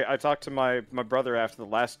 So I talked to my brother after the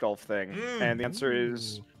last golf thing, and the answer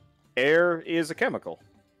is air is a chemical.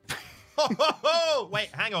 Wait,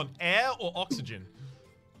 hang on. Air or oxygen?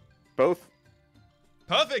 Both.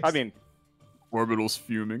 Perfect. I mean, Orbital's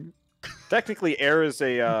fuming. technically, air is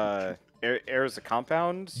a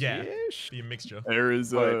compound. yeah, be a mixture. Air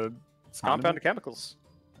is But it's compound of chemicals.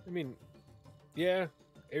 I mean, yeah,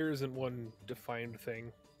 air isn't one defined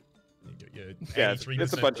thing. Yeah,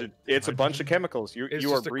 it's a bunch of chemicals. You It's are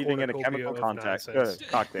just a breathing in a cornucopia chemical of contact nonsense.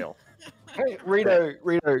 cocktail. Hey,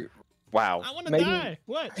 Reto. Wow. I want to Maybe- die.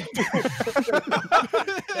 What?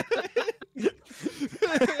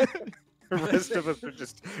 The rest of us are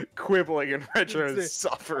just quibbling and Retro It's is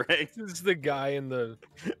suffering. This is the guy in the.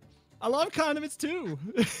 I love condiments too.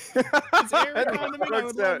 It's air and condiment. I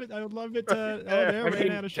would love it. I would love it. Oh, there, I ran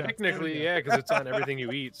mean, out of shots. technically, yeah, because it's on everything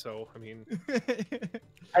you eat. So, I mean,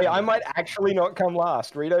 Hey, I might actually not come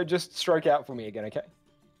last. Reto, just stroke out for me again, okay?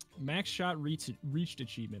 Max shot reached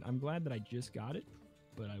achievement. I'm glad that I just got it,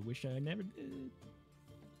 but I wish I never did.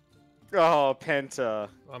 Oh, Penta.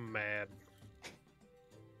 I'm mad.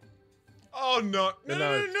 Oh no!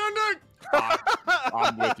 No!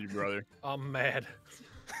 I'm with you, brother. I'm mad.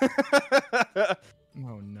 Oh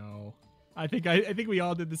no! I think we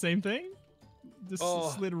all did the same thing. Just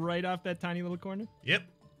slid right off that tiny little corner. Yep.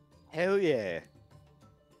 Hell yeah.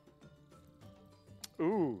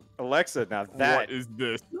 Ooh, Alexa, now that What is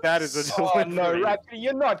this? that is a Oh no, delivery. Rhapsody,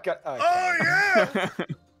 you're not gonna. Okay. Oh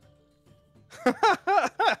yeah!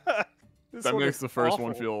 This That one makes is the first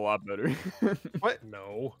one awful. feel a lot better.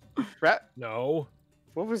 No. No.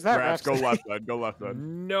 What was that? Raps, go Rhapsody? left side. Go left side.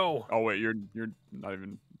 No. Oh wait, you're not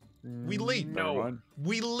even. We leap. Never No. mind.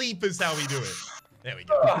 We leap is how we do it. There we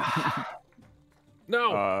go.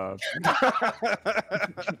 No.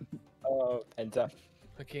 Oh, Penta.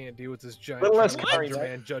 I can't deal with this giant Little less ginger curry,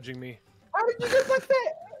 man judging me. How did you get like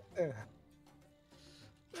that?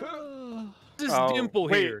 This Oh, dimple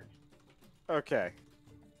wait. here. Okay.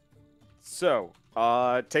 So,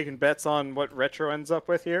 taking bets on what Retro ends up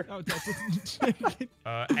with here? Oh, that's 8.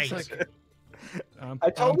 I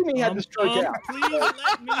told him he had to stroke out. Please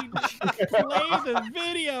let me play the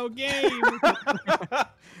video game.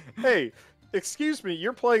 Hey, excuse me,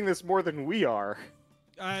 you're playing this more than we are.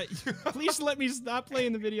 Please let me stop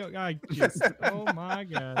playing the video. Oh my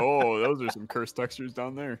god. Oh, those are some cursed textures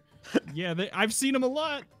down there. Yeah, I've seen them a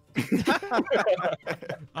lot.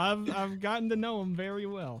 I've gotten to know them very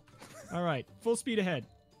well. All right, full speed ahead.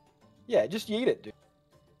 Yeah, just yeet it, dude.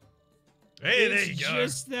 Hey, there It's you go.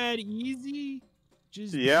 just that easy.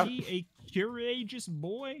 Just Yeah. be a courageous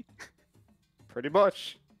boy. Pretty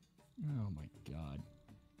much. Oh my god.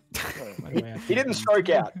 He didn't stroke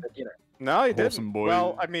out, but you know. No, he Wholesome didn't. boy.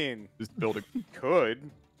 Well, I mean, Just build a.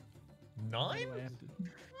 could. 9?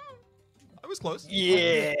 I was close.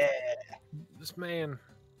 Yeah. This man.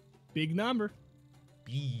 Big number.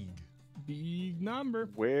 Big. Big number.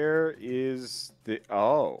 Where is the...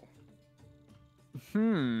 Oh.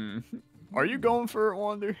 Are you going for it,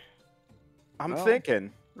 Wander? I'm Well,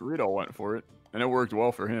 thinking. Rito went for it, and it worked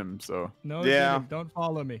well for him. So. No, Yeah. David, don't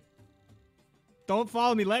follow me. Don't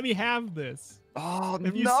follow me. Let me have this. Oh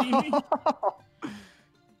Have you seen me?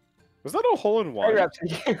 Was that a hole in Hey, one?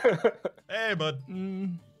 Rhapsody. Hey, bud.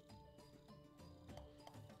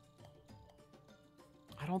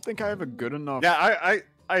 I don't think I have a good enough. Yeah,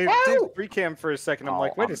 I Whoa! did pre-cam for a second. I'm Oh,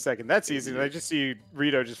 like, wait a I'm- second, that's easy. And I just see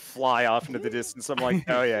Rito just fly off into the distance. I'm like,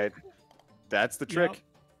 oh yeah, that's the trick.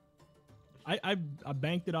 I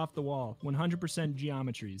banked it off the wall. 100%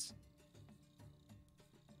 geometries.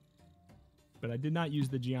 But I did not use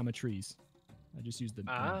the geometries. I just used the.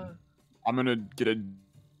 I'm gonna get a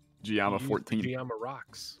Giamma Use the 14. Giamma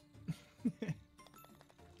rocks.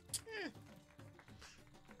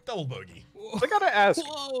 Double bogey. So I gotta ask,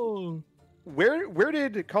 Whoa! where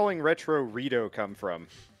did calling Retro Rito come from?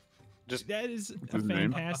 Just That is a His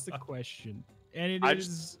name? fantastic question, and it I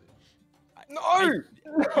is. No!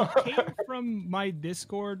 It came from my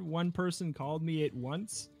Discord. One person called me it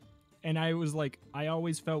once, and I was like, I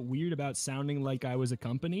always felt weird about sounding like I was a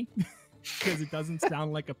company because it doesn't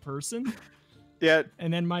sound like a person. yeah,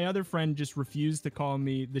 And then my other friend just refused to call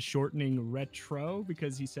me the shortening Retro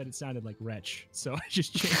because he said it sounded like Wretch. So I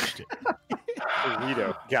just changed it.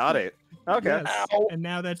 Rito. Got it. Okay. Yes, Ow. and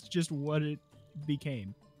now that's just what it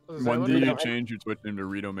became. When do you change your Twitch name to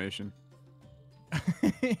Retromation?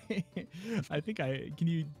 I think can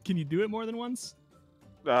you do it more than once?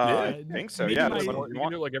 I think so. maybe Yeah. my- that's You what can you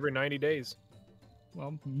want. do it like every 90 days.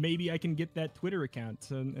 Well, maybe I can get that Twitter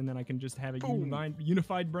account, and then I can just have a Boom.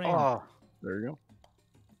 unified brand. Oh, There you go.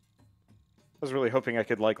 I was really hoping I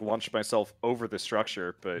could like launch myself over the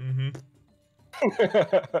structure, but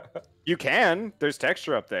you can. There's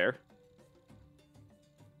texture up there.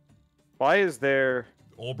 Why is there?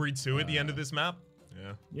 Aubrey 2 at the end of this map.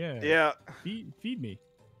 Yeah. Yeah. Yeah. Feed me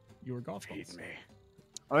your golf Feed balls. me.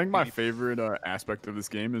 I think my favorite aspect of this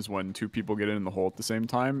game is when two people get in the hole at the same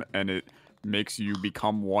time, and it makes you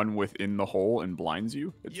become one within the hole and blinds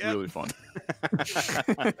you. It's Yep. really fun.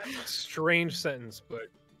 Strange sentence, but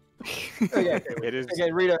Okay, It is.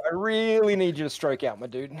 okay, Rita, I really need you to stroke out, my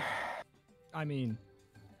dude. I mean,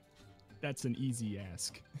 that's an easy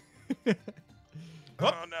ask.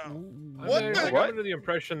 Oh no. I'm What under- the- like, what? I'm under the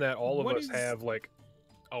impression that all of What us is- have like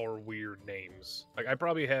our weird names. Like I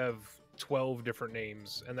probably have 12 different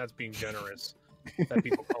names, and that's being generous. That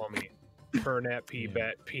people call me Pernat,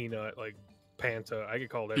 P-Bat, Peanut, like Panta. I get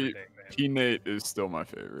called everything, man. P-Nate is still my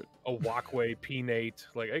favorite. A Walkway, P-Nate.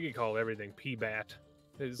 Like I get called everything. P-Bat.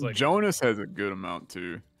 It's like Jonas has a good amount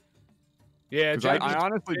too. yeah. 'Cause I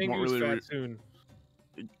honestly don't Jangoose really. Fatsoon.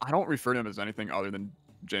 I don't refer to him as anything other than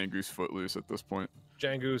Jangoose Footloose at this point.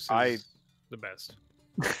 Jangoose is I- the best.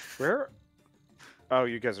 Where? Oh,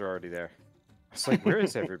 you guys are already there. It's like, where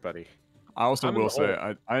is everybody? I also I'm in will the say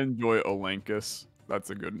hole. I enjoy Olenkus. That's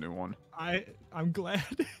a good new one. I'm glad.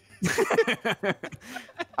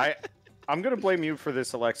 I'm gonna blame you for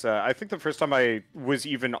this, Alexa. I think the first time I was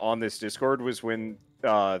even on this Discord was when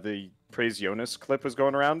the Praise Jonas clip was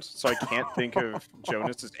going around. So I can't think of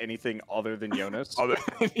Jonas as anything other than Jonas. Other,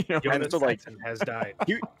 you know, Jonas so, like- Fatsoon has died.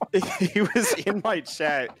 He was in my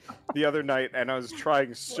chat the other night, and I was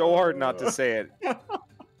trying so hard not to say it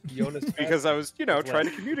Jonas because I was, That's trying to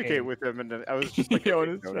left communicate hand. with him, and I was just like,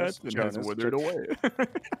 Jonas Jonas, Fatson has withered away.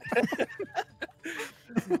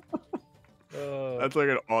 That's like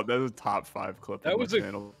that's a top 5 clip That on was my a-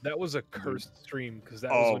 channel. That was a cursed stream because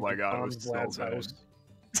that Oh was when my you God, it bombed was so Vlad's bad. house.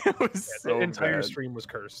 That was Yeah, so the entire bad. stream was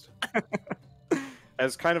cursed.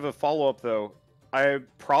 As kind of a follow-up, though, I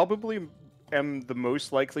probably am the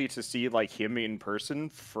most likely to see like him in person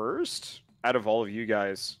first out of all of you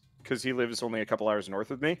guys, because he lives only a couple hours north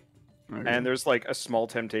of me, Okay. and there's like a small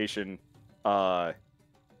temptation.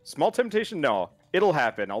 Small temptation? No, it'll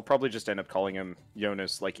happen. I'll probably just end up calling him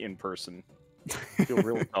Jonas like in person. Feel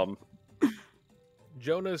real dumb.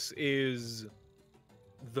 Jonas is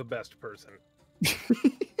the best person,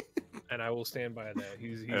 and I will stand by that.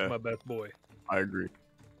 He's Yeah. my best boy. I agree.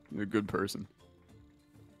 You're a good person.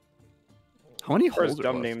 How many As far as holes are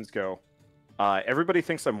dumb left? names go, everybody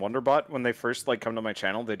thinks I'm Wonderbot when they first like come to my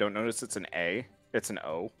channel. They don't notice it's an A. It's an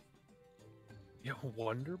O. Yo,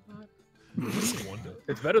 Wonderbot? Wonder.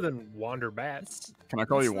 It's better than Wanderbat. Can I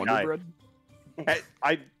call you Wonder Guy. Bread?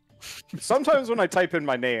 I sometimes when I type in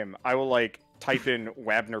my name, I will like type in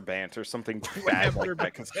Wabner Bant or something bad like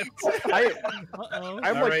that. 'Cause Uh-oh.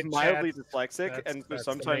 I'm All like right, mildly chat. dyslexic, and so That's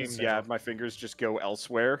the sometimes name yeah, now. my fingers just go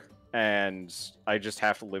elsewhere, and I just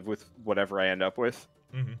have to live with whatever I end up with.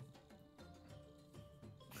 Mhm.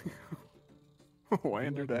 Why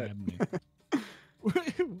under that?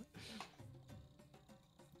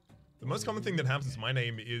 The most common thing that happens to my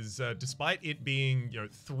name is, despite it being,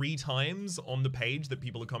 3 times on the page that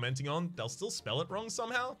people are commenting on, they'll still spell it wrong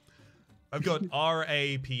somehow. I've got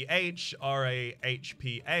R-A-P-H,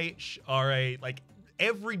 R-A-H-P-H, R-A, like,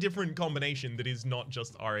 every different combination that is not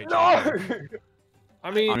just R-H. No! I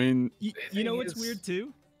mean, I mean, You know what's is- weird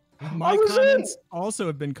too? My was comments also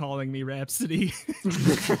have been calling me Rhapsody.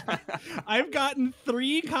 I've gotten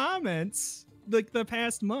 3 comments like the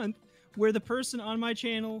past month where the person on my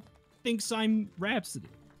channel thinks I'm Rhapsody.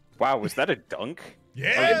 Wow, was that a dunk?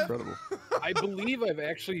 that's Yeah! incredible. I believe I've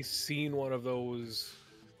actually seen one of those,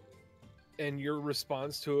 and your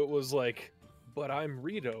response to it was like, "But I'm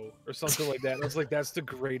Reto" or something like that. And I was like, "That's the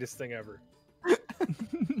greatest thing ever."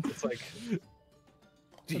 It's like,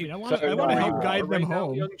 I mean, I So, want to uh, help guide them right now,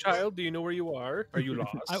 home. young child, do you know where you are? Are you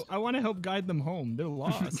lost? I want to help guide them home. They're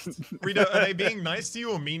lost. Rita, are they being nice to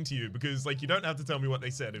you or mean to you? Because, like, you don't have to tell me what they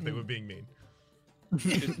said if they were being mean. You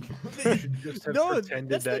should just have No, pretended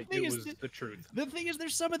that's the that thing it is was that- the truth. The thing is, they're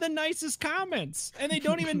some of the nicest comments, and they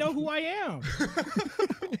don't even know who I am.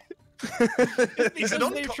 It's Is it because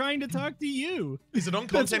on they're co- trying to talk to you. Is it on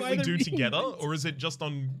That's content why we they're do being together, nice. or is it just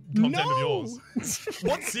on content of yours? No.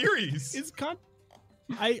 What series? It's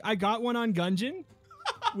I got one on Gungeon.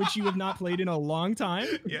 which you have not played in a long time.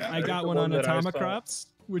 Yeah. I got The one on one that I saw. Atomicrops,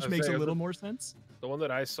 which I was makes a saying, little more sense. The one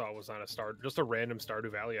that I saw was on just a random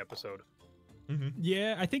Stardew Valley episode.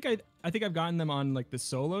 Yeah, I think I've gotten them on like the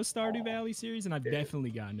solo Stardew Valley series, and I've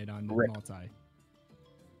definitely gotten it on the Rip. multi.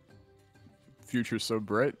 Future's so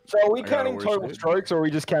bright. So are we I gotta counting wear total shades. strokes or are we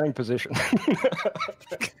just counting position?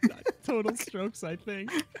 Total strokes, I think.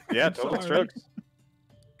 Yeah, I'm total sorry. strokes.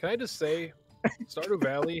 Can I just say, Stardew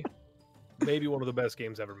Valley, maybe one of the best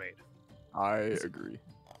games ever made. I agree.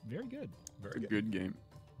 Very good. It's a good game.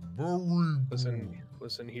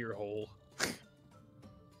 Listen here, Hole.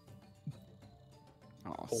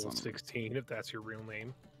 Oh, Hole son of a- 16, if that's your real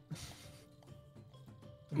name.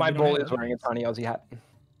 My You don't bull have is that? wearing a tiny Aussie hat.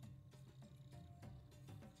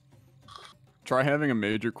 Try having a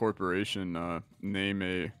major corporation name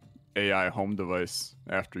a AI home device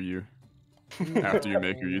after you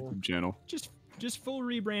make your YouTube channel. Just full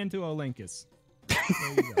rebrand to Olympus. There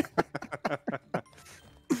you go.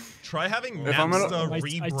 Try having If I'm gonna- Napster I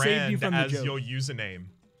saved you rebrand from the as joke. your username.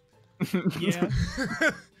 Yeah.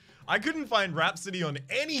 I couldn't find Rhapsody on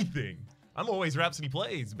anything. I'm always Rhapsody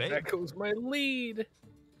Plays, babe. That goes my lead.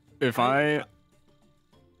 If I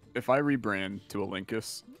rebrand to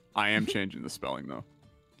Olympus, I am changing the spelling though.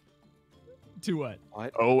 To what?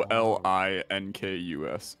 What?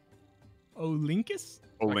 Olinkus. Olympus?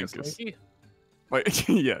 Olympus. Like a slinky? Like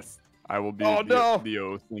yes, I will be Oh, the, no. the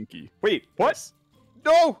Oslinky. Wait, what?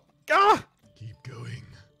 No! Ah! Keep going.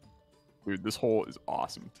 Dude, this hole is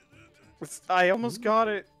awesome. I almost got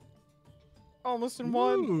it. Almost in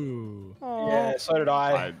one. Ooh. Oh. Yeah, so did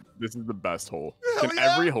I. This is the best hole. Hell Can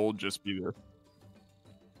yeah. every hole just be this?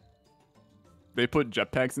 They put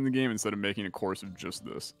jetpacks in the game instead of making a course of just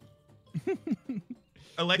this.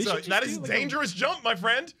 Alexa, just that do is like a- dangerous jump, my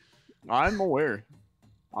friend. I'm aware.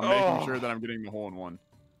 I'm Oh. making sure that I'm getting the hole in one.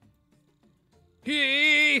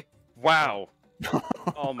 Hee! Wow. I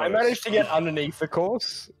Almost. managed to get underneath the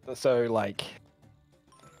course, so like,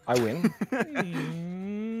 I win.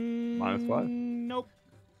 -5? Nope.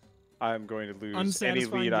 I'm going to lose any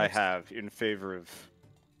Unsatisfying lead I gifts. have in favor of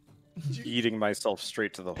eating myself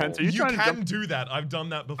straight to the hole. Pence, are you You trying to can jump? do that. I've done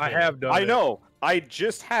that before. I have done I it. know. I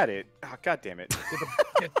just had it. Oh, God damn it.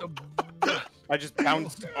 Get the... I just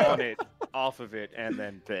bounced on it, off of it, and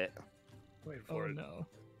then bit. Wait Oh for it. no.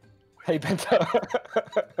 Hey, Bento.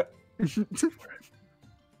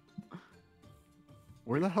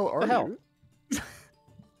 Where the hell are The hell? you?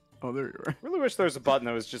 Oh, there you are. Really wish there was a button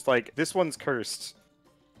that was just like, this one's cursed.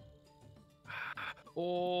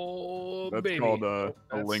 Oh, That's baby. called a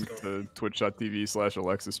That's link so- to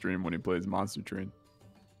twitch.tv/Alexa stream when he plays Monster Train.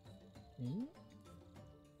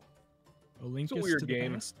 Olympus weird to the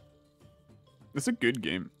game. past? It's a good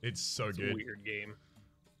game. It's so It's a good. weird game.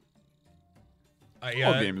 I,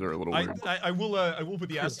 All games are a little weird. I will put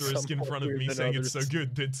the asterisk Some in front of more me weird saying than it's so others.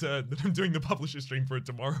 good that I'm doing the publisher stream for it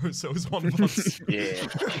tomorrow, so is one of us. Yeah.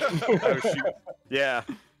 Oh, shoot. Yeah.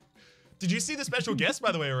 Did you see the special guest,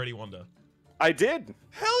 by the way, already, Wanda? I did.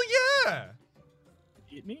 Hell yeah!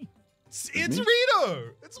 Hit me. It's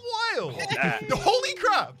Reto! It's wild! Yeah. Holy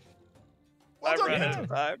crap! Well I done, ran out Penta. of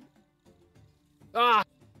time. Ah!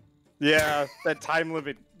 Yeah, that time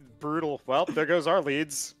limit, brutal. Well, there goes our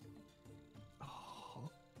leads.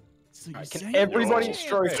 So you're Can saying everybody there's a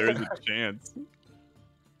stroke? chance? There's a chance.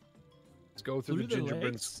 Let's go through the Through the gingerbread,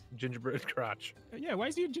 legs? gingerbread crotch. Yeah, why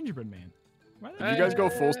is he a gingerbread man? Why Did you guys go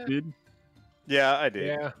full speed? Yeah, I did.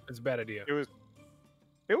 Yeah, it's a bad idea. It was.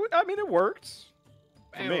 I mean, it worked.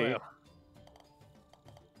 For me. Well,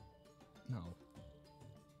 No.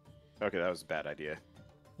 Okay, that was a bad idea.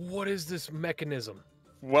 what is this mechanism?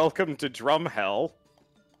 Welcome to Drum Hell.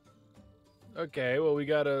 Okay, well, we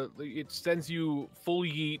gotta. It sends you full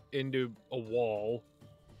yeet into a wall.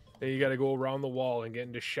 Then you gotta go around the wall and get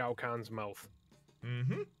into Shao Kahn's mouth.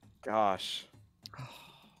 Mm-hmm. Gosh.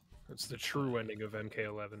 That's the true ending of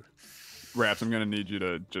MK11. Raps, I'm gonna need you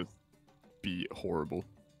to just be horrible.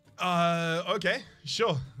 Okay,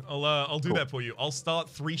 sure. I'll do Cool. that for you. I'll start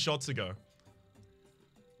 3 shots ago.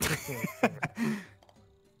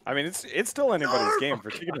 I mean, it's still anybody's game.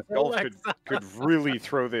 Vertiginous Golf could really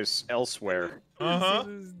throw this elsewhere. Uh-huh.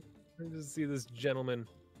 I just see this gentleman.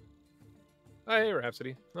 Oh, hey,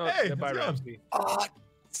 Rhapsody. Oh, Hey, goodbye, how's it going? Rhapsody.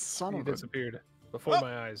 Son He of a... disappeared before Oh.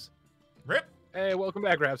 my eyes. Rip. Hey, welcome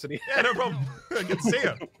back, Rhapsody. Yeah, no problem. Good to see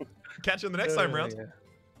you. Catch you on the next time round.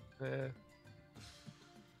 Yeah.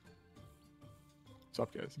 What's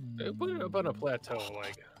up, guys? Put it up on a plateau.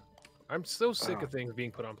 Like, I'm so sick of things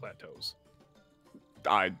being put on plateaus.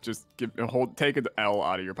 I just take an L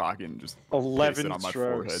out of your pocket and just place 11 it on my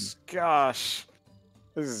strokes. forehead. Gosh.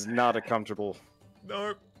 This is not a comfortable.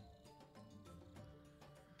 No.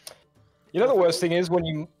 You know the worst thing is when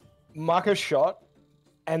you mark a shot,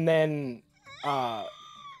 and then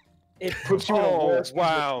it puts you in a Oh worse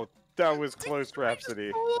wow, that was close,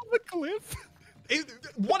 Rhapsody. Fall off the cliff.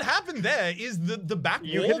 What happened there is the back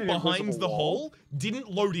You hit wall an behind invisible the wall? hole didn't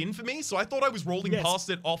load in for me, so I thought I was rolling Yes. past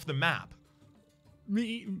it off the map.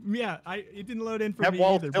 It didn't load in for That me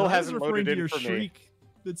wall either. still but I was hasn't referring loaded to in your for me. shriek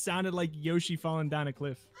that sounded like Yoshi falling down a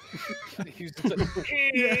cliff. He's just like,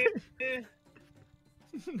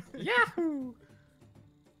 Yahoo!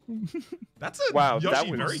 That's a Wow, that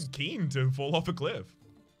Yoshi was- very keen to fall off a cliff.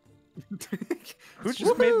 Who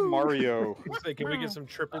just made Mario? say, can we get some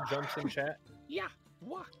triple jumps in chat? Yeah.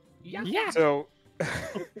 Yeah. So,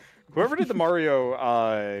 whoever did the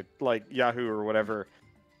Mario, like Yahoo or whatever,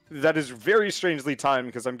 that is very strangely timed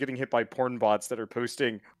because I'm getting hit by porn bots that are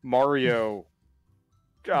posting Mario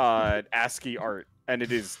ASCII art, and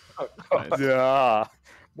it is duh.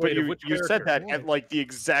 Wait, But of which you said character? that at like the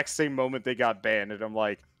exact same moment they got banned, and I'm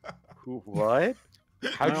like, who? What?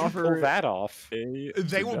 How'd you pull that off?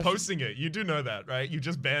 They were posting it. You do know that, right? You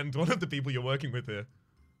just banned one of the people you're working with here.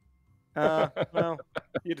 Well,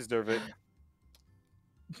 you deserve it,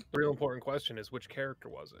 The real important question is which character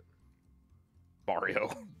was it? Mario.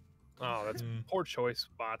 Oh, that's poor choice,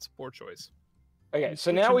 bots. Poor choice. Okay, so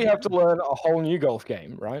now we have to learn a whole new golf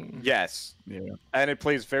game, right? Yes, Yeah. and it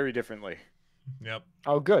plays very differently. Yep.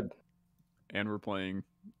 Oh, good. And we're playing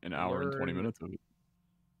an hour and 20 Learn. minutes of it.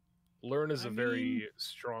 Learn is I a very mean-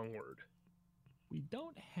 strong word. We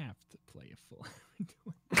don't have to play a full.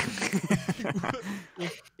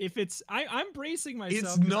 if it's, I'm bracing myself. It's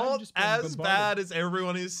 'cause I've not just been as bombarded. bad as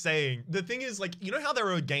everyone is saying. The thing is, like, you know how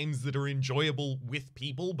there are games that are enjoyable with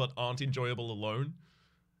people but aren't enjoyable alone?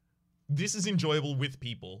 This is enjoyable with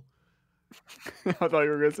people. I thought you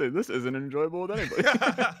were going to say, this isn't enjoyable with anybody.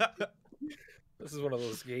 This is one of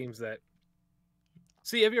those games that.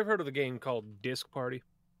 See, have you ever heard of the game called Disc Party?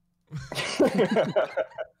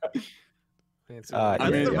 It's I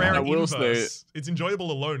That's mean, the yeah, rare I will say inverse. It's enjoyable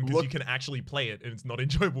alone because Look- you can actually play it, and it's not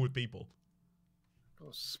enjoyable with people.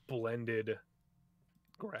 splendid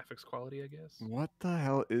graphics quality, I guess. What the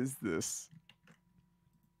hell is this?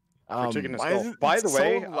 Vertiginous Why is golf. it By the so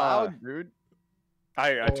way, loud, dude?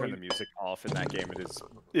 I turned the music off in that game.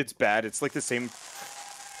 It's bad. It's like the same,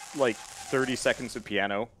 like 30 seconds of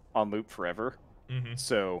piano on loop forever. Mm-hmm.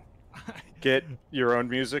 So get your own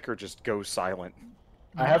music or just go silent.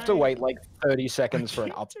 I have to My- wait like 30 seconds for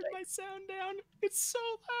an I can't turn update. my sound down. It's so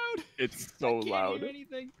loud. It's I so can't loud. hear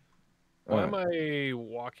anything. Why am I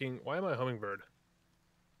walking? Why am I hummingbird?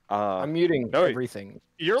 I'm muting no, everything.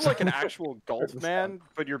 You're like an actual golf man,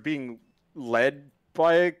 but you're being led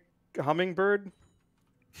by a hummingbird.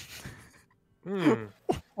 Hmm.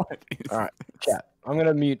 What is All right, chat. I'm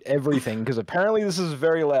gonna mute everything because apparently this is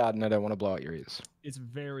very loud and I don't want to blow out your ears. It's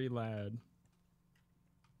very loud.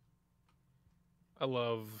 I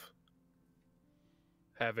love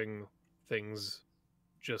having things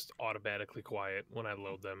just automatically quiet when I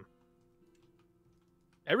load them.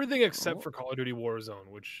 Everything except for Call of Duty Warzone,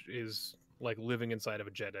 which is like living inside of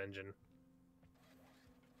a jet engine.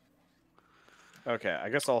 Okay, I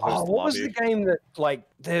guess I'll host Oh, the what was lobby. the game that like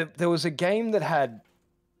there was a game that had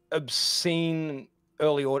obscene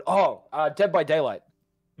early order? Oh, Dead by Daylight.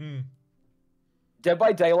 Mm. Dead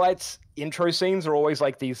by Daylight's intro scenes are always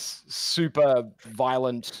like these super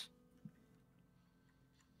violent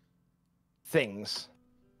things.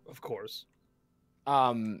 Of course.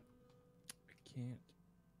 I can't.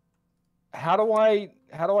 How do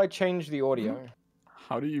I change the audio?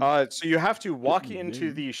 How do you? So you have to walk Good into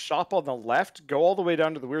name. the shop on the left, go all the way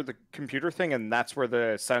down to the weird the computer thing, and that's where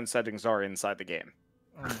the sound settings are inside the game.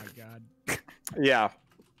 Oh my god. Yeah,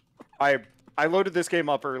 I loaded this game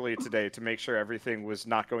up early today to make sure everything was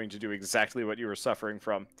not going to do exactly what you were suffering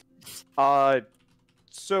from.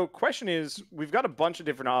 So question is, we've got a bunch of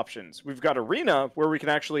different options. We've got arena where we can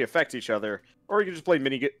actually affect each other, or we can just play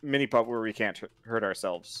mini putt where we can't hurt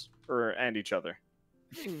ourselves and each other.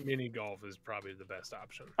 I think mini golf is probably the best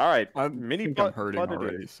option. All right, I mini think I'm putt hurting putt it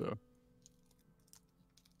already. is. So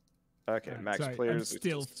Okay, Alright, max sorry, I'm players.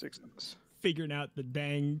 still- 6 of us. Figuring out the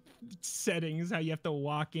dang settings, how you have to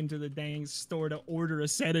walk into the dang store to order a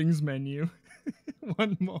settings menu.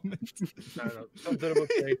 One moment. I don't know. Something about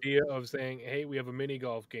the idea of saying, hey, we have a mini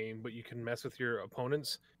golf game, but you can mess with your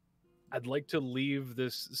opponents. I'd like to leave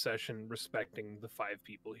this session respecting the 5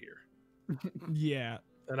 people here. Yeah.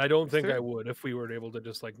 And I don't Is think there- I would if we were able to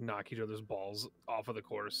just like knock each other's balls off of the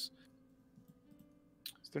course.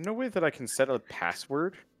 Is there no way that I can set a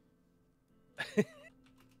password?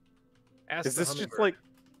 Ask Is the this just hummingbird.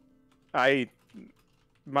 like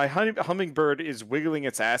my hummingbird is wiggling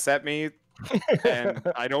its ass at me and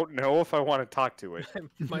I don't know if I want to talk to it.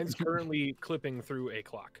 Mine's currently clipping through a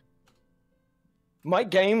clock. My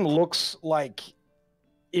game looks like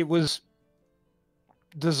it was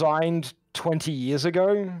designed 20 years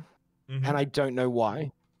ago, Mhm. and I don't know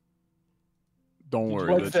why. Don't Like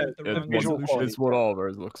worry, the visual quality. it's what all of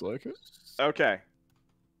ours looks like. Okay.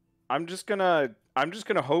 I'm just gonna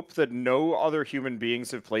hope that no other human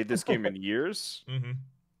beings have played this game in years. Mhm.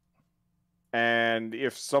 And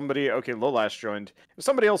if somebody, okay, Lolash joined. If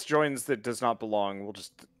somebody else joins that does not belong, we'll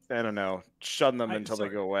just, I don't know, shun them until they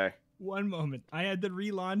go away. One moment. I had to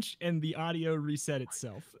relaunch and the audio reset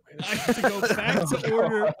itself. I have to go back to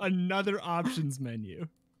order another options menu.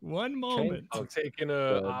 One moment. I'm taking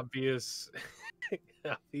a obvious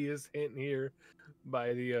obvious hint here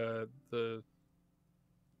by the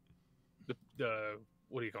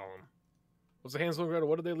what do you call them? What's the Hansel and Gretel?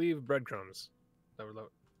 What did they leave? Breadcrumbs.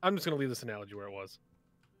 I'm just gonna leave this analogy where it was.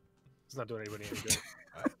 It's not doing anybody any good.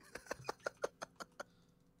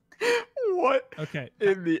 What Okay.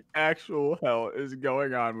 in the actual hell is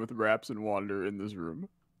going on with Wraps and Wander in this room?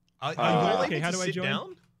 Are you all okay, able how to do I sit join?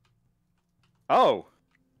 down? Oh,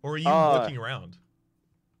 Or are you looking around?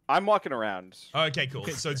 I'm walking around. Oh, okay, cool.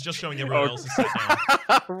 Okay. So it's just showing everyone else is sat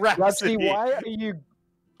down. Rhapsody, why are you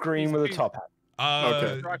green with a top hat?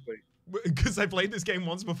 Okay. Exactly. Because I played this game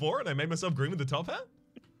once before and I made myself green with the top hat?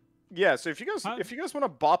 Yeah, so if you guys Huh? want to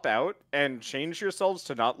bop out and change yourselves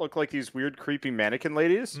to not look like these weird creepy mannequin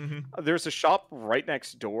ladies, Mhm. there's a shop right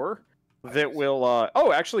next door that will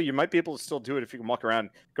oh, actually you might be able to still do it if you can walk around.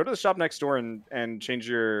 Go to the shop next door and change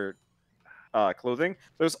your clothing.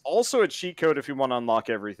 There's also a cheat code if you want to unlock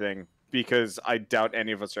everything, because I doubt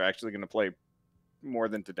any of us are actually going to play more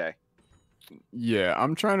than today. Yeah,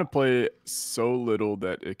 I'm trying to play so little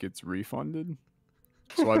that it gets refunded.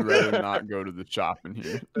 So I'd rather not go to the shop in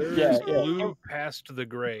here. There's Yeah. blue past the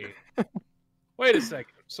gray. Wait a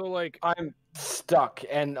second. So like I'm stuck,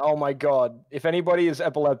 and oh my god, if anybody is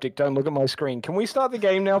epileptic, don't look at my screen. Can we start the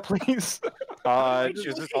game now, please?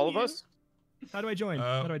 Is this all of us? How do I join?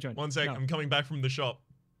 How do I join? One sec, No. I'm coming back from the shop.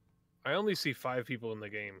 I only see 5 people in the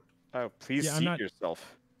game. Oh, please Yeah, I'm seat not-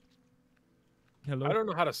 yourself. Hello. I don't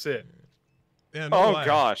know how to sit. Yeah, no Oh way.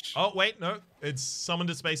 gosh. Oh, wait, no. It's summoned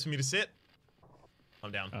a space for me to sit.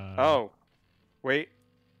 I'm down. Oh, wait.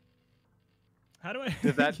 How do I?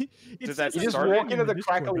 Did that- It did says that I'm You just start? joining walk into in the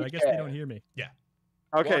Discord, but crackly I guess they chair. don't hear me.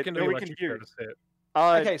 Okay, Walk into no, the we can electric hear chair you. to sit.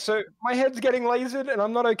 Okay, so my head's getting lasered, and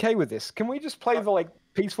I'm not okay with this. Can we just play the like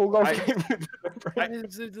peaceful golf I- game? What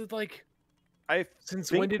is it like? I Since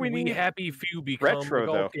think when did we we need Happy Few become retro, a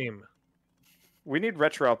golf though. game? We need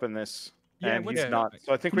Retro up in this, Yeah, and what's- he's not.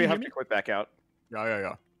 So I think Can we you have hear to me? quit back out.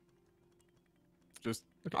 Yeah. Just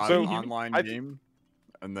Okay, on so an you hear me? online I- game,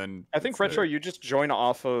 and then I think it's Retro, there. you just join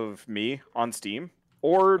off of me on Steam,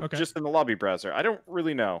 or Okay. just in the lobby browser. I don't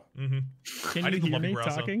really know. Mm-hmm. Can I you did the hear lobby me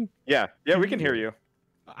browser. talking? Yeah, we Can can you- hear you.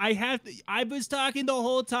 I was talking the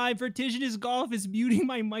whole time. Vertiginous Golf is muting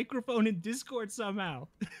my microphone in Discord somehow.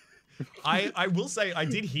 I will say, I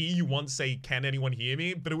did hear you once say, "Can anyone hear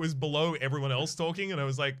me?" But it was below everyone else talking, and I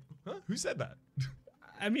was like, huh? Who said that?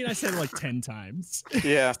 I mean, I said it like 10 times.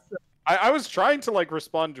 Yeah, I was trying to like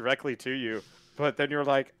respond directly to you, but then you're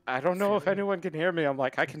like, I don't know if anyone can hear me. I'm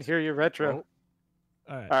like, I can hear you, Retro.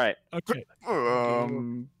 All right. All right. Okay.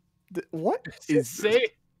 What Does is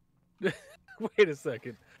it say? Wait a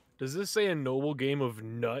second. Does this say a noble game of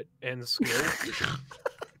nut and skill?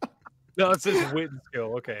 No, it says wit and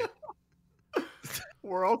skill. Okay.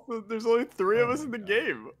 We're also there's only 3 of us in the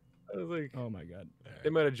game. I was like, Oh my god. they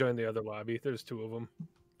might have joined the other lobby. There's 2 of them.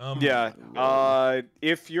 Yeah.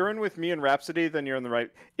 If you're in with me and Rhapsody, then you're in the right.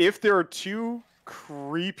 If there are 2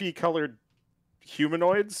 creepy colored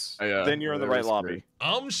humanoids, Yeah, then you're in the that right is lobby.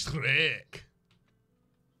 I'm Shrek.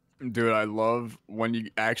 Dude, I love when you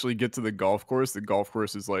actually get to the golf course. The golf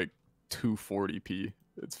course is like 240p.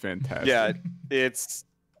 It's fantastic. Yeah, it's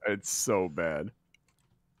It's so bad.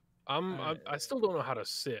 I still don't know how to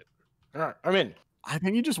sit. All right, I'm in. I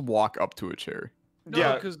think you just walk up to a chair. No,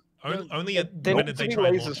 Yeah. because Only at They when need they to be try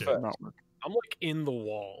and lasers launch it. first. Not work. I'm like in the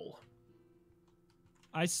wall.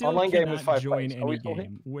 I still Online game with cannot 5 join players. Are we any still here?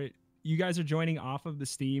 game. Wait, you guys are joining off of the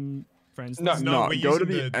Steam friends No, list? No, we're go to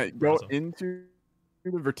using the the go browser. into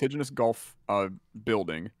the Vertiginous Golf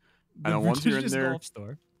building. The And then once you're in Vertiginous there, Golf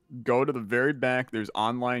Store. go to the very back. There's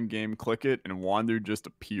online game. Click it, and Wander just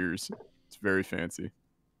appears. It's very fancy.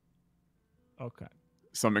 Okay.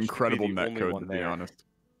 Some be incredible the only netcode, one to be there. honest.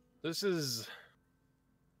 This is.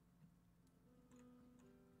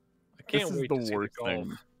 I This can't is wait the to see the worst golf.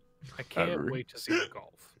 thing I can't ever. wait to see the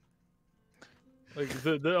golf. Like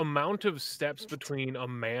the amount of steps between a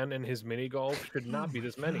man and his mini golf should not be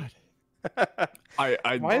this many. God. Why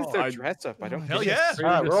is there I- dress up? I don't. Hell get it. yeah. Ready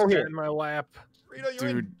Alright, to we're all sit here. in my lap. Rito, you're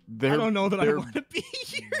in. Dude, their I don't know that I their, want to be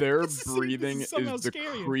here. their This breathing is somehow the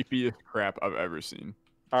scarier. creepiest crap I've ever seen.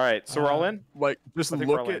 All right, so we're all Uh, in. Like, just I think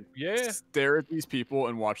we're look all at, in. Yeah. stare at these people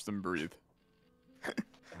and watch them breathe.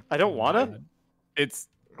 I don't wanna. God. It's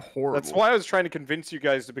horrible. That's why I was trying to convince you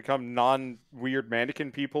guys to become non-weird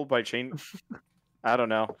mannequin people by change. I don't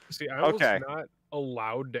know. See, I Okay. was not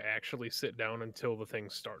allowed to actually sit down until the thing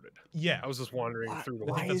started. Yeah. I was just wandering through the I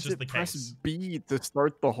think Why that's is just it the press case. B to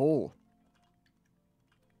start the hole?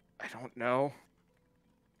 I don't know.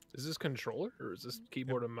 Is this controller or is this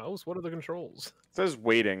keyboard and mouse? What are the controls? It says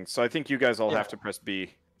waiting, so I think you guys all Yeah. have to press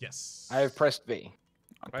B. Yes. I have pressed B.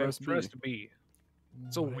 I have pressed B.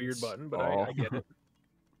 It's a weird What? button, but Oh. I get it.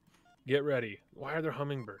 Get ready. Why are there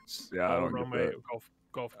hummingbirds? Yeah, I all don't around get my that.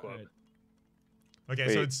 golf club? Alright. Okay,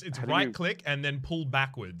 so Wait, it's how do right you- click and then pull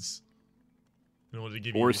backwards in order to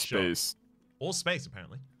give you Or the shot. space. Or space,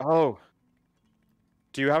 apparently. Oh.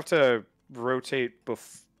 Do you have to rotate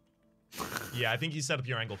Yeah, I think you set up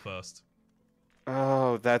your angle first.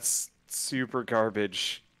 Oh, that's super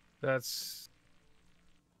garbage. That's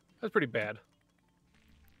pretty bad.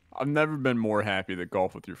 I've never been more happy that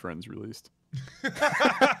Golf with Your Friends released.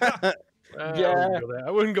 I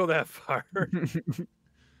wouldn't go that far.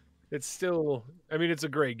 It's still, I mean, it's a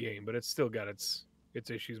great game, but it's still got its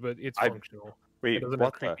issues. But it's I- functional. It Wait, doesn't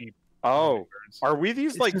what have the? creepy Oh, hummingbirds. are we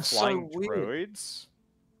these This like is so flying weird. droids?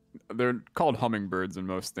 They're called hummingbirds in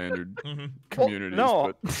most standard hmm communities.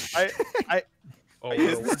 no, but Oh,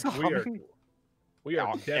 Is well, this a we are. humming- We are.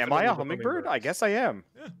 Am I definitely a the hummingbird? I hummingbirds. guess I am.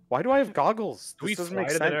 Yeah. Why do I have goggles? Do we This doesn't fly make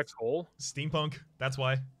to the sense. next hole? Steampunk. That's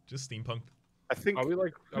why. Just steampunk. I think Are we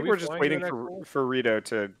like? Are we're just flying to waiting the next hole? for Rito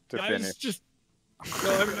to Guys, finish. just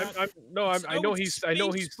No, I know he's. I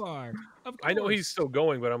know he's. far. I know he's still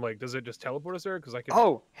going, but I'm like, does it just teleport us there? Because I can.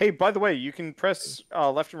 Oh, hey, by the way, you can press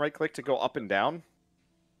left and right click to go up and down.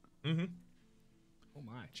 hmm Oh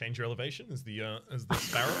my! Change your elevation as the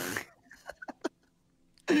sparrow.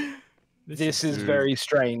 This is Dude. very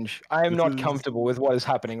strange. I am This not is- comfortable with what is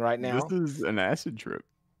happening right now. this is an acid trip.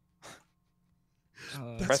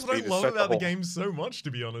 That's Press what I B to love start the about the hole. game so much,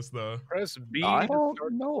 to be honest, though. Press B. I to don't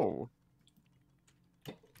start- know.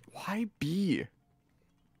 Why B?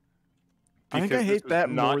 I think I Because hate this was that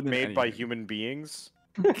not more than made by anything. human beings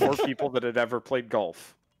or people that had ever played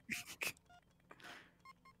golf.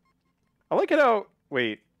 I like it how.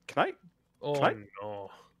 Wait, can I? Oh Can I- no!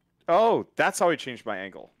 Oh, that's how I changed my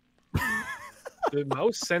angle. The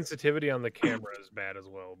mouse sensitivity on the camera is bad as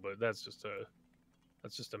well, but that's just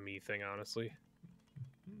a me thing, honestly.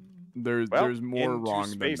 There's Well, more into wrong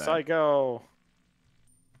space than that. I go.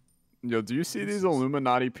 Yo, do you see these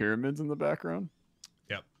Illuminati pyramids in the background?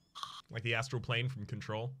 Like the astral plane from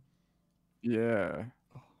Control. Yeah.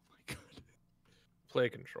 Oh my god! Play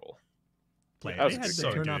control. Play That was it. I had It's to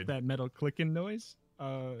so turn off good. that metal clicking noise.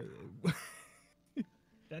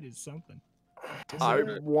 That is something. I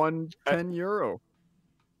won €10.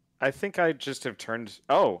 I think I just have turned.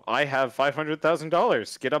 Oh, I have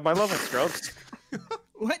 $500,000. Get up my level, scrubs.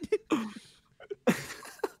 What?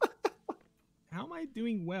 How am I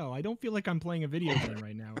doing well? I don't feel like I'm playing a video game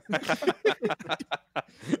right now.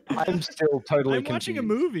 I'm still totally I'm confused. watching a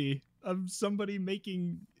movie of somebody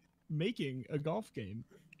making a golf game.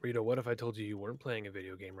 Rita, what if I told you weren't playing a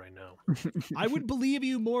video game right now? I would believe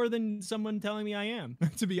you more than someone telling me I am.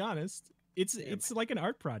 To be honest, it's like an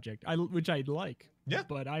art project, which I'd like. Yeah.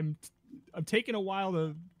 But I'm taking a while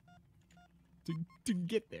to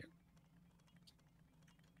get there.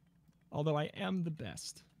 Although I am the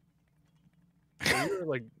best. So you're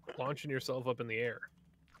like launching yourself up in the air.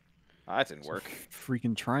 That didn't work.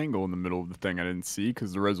 Freaking triangle in the middle of the thing I didn't see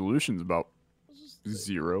because the resolution's about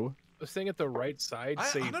 0. The thing at the right side. I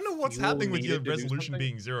say don't know what's fuel happening with your needed to do resolution something?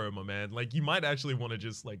 being 0, my man. Like, you might actually want to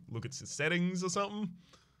just, like, look at the settings or something.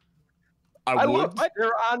 I would. looked.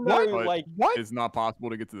 There are no but like. It's not possible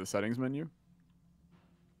to get to the settings menu.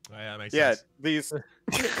 Oh, yeah, that makes Yeah, sense. these.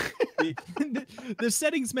 The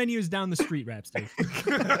settings menu is down the street, Rhapsody. It's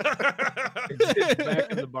back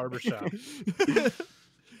in the barbershop.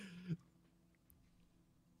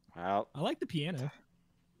 Wow. I like the piano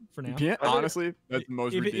for now. Honestly, that's the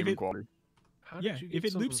most if it- redeeming quality. How did Yeah, you if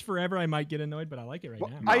get it loops some- forever, I might get annoyed, but I like it right Well,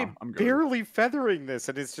 now. Nah, I'm I'm good. barely feathering this,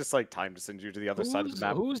 and it's just like time to send you to the other side of the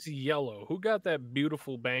map. Who's yellow? Who got that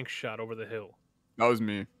beautiful bank shot over the hill? That was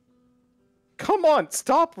me. Come on,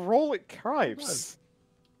 stop rolling cripes.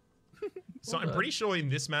 So I'm pretty sure in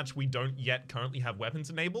this match we don't yet currently have weapons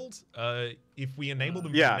enabled. If we enable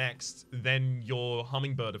them Yeah. next, then your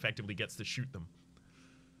hummingbird effectively gets to shoot them.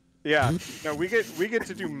 Yeah, no, we get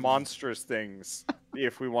to do monstrous things.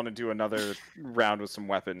 if we want to do another round with some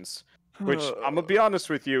weapons. Which, I'm gonna be honest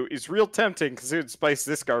with you, is real tempting because it would spice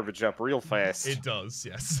this garbage up real fast. It does,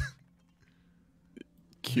 yes.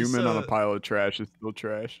 Cumin on a pile of trash is still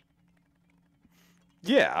trash.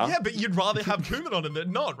 Yeah. Yeah, but you'd rather have cumin on it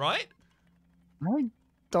than not, right? I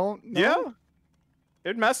don't know. Yeah.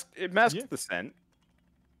 It masks the scent.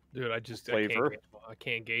 Dude, Flavor. I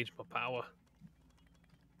can't gauge my power.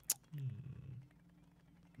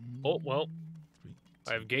 Oh, well.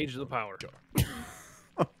 I've gauged the power.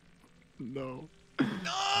 No.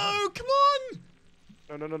 No, come on!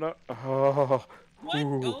 No. Oh. What?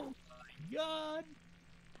 Ooh. Oh my god.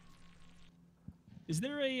 Is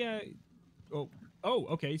there a Oh,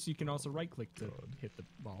 okay, so you can also right click to hit the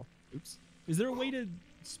ball. Oops. Is there a way to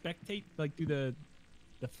spectate, like do the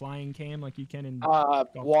flying cam like you can in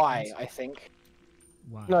Y, games? I think.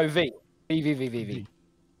 Wow. No, V. V.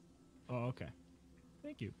 Oh, okay.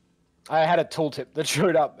 Thank you. I had a tooltip that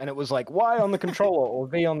showed up, and it was like Y on the controller or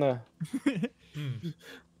V on the.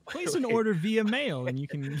 Place an order via mail, and you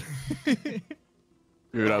can.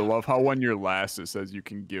 Dude, I love how when you're last, it says you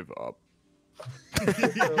can give up.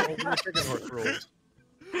 Chicken horse rules.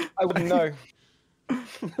 I wouldn't know.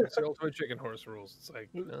 It's the ultimate chicken horse rules. It's like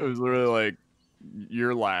It was literally like,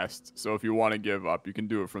 you're last, so if you want to give up, you can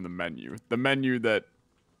do it from the menu. The menu that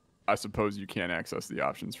I suppose you can't access the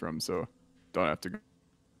options from, so don't have to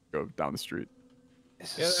go down the street.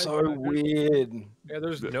 This Yeah, is so weird. yeah,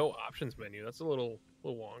 there's no options menu. That's a little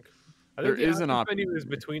wonk. I There think the is an options menu options is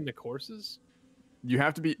menu. between the courses. You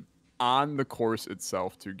have to be on the course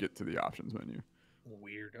itself to get to the options menu.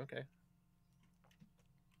 Weird. Okay.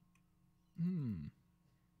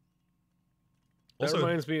 That Also,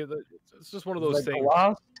 reminds me of it's just one of The those things.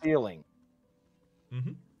 glass ceiling.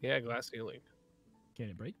 Yeah, glass ceiling. Can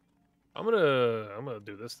it break? I'm gonna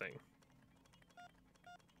do this thing.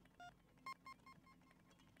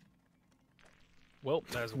 Well,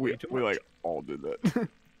 that's way too We much. like all did that.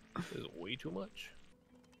 This is way too much.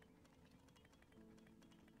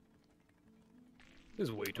 This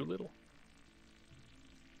is way too little.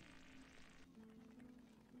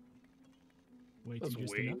 Way That's too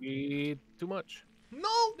just way enough? too much. no!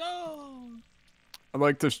 No. I'd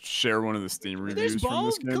like to share one of the Steam There's reviews from ball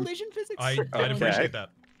this game. collision physics. I'd Okay. appreciate that.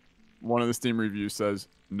 One of the Steam reviews says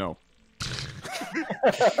no.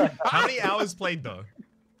 How many hours played though?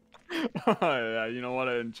 Yeah, you know what?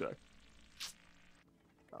 I didn't check.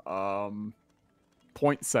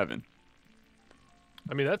 0.7.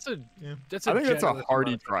 I mean, that's a Yeah. that's I think that's a generous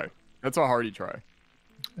hearty amount of- try. That's a hearty try.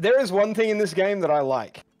 There is one thing in this game that I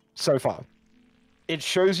like so far. It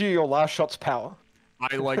shows you your last shot's power.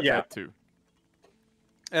 I like Yeah. that too.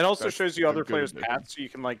 It also That's shows you a other good players' addition. paths, so you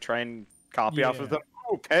can like try and copy off of Yeah. them.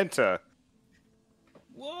 Oh, Penta.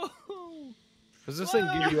 Whoa. Does this thing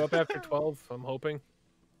give you up after 12? I'm hoping.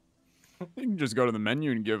 You can just go to the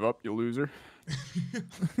menu and give up, you loser.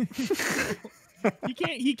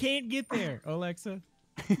 He can't get there, Alexa.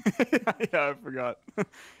 Yeah, I forgot.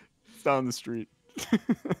 It's down the street.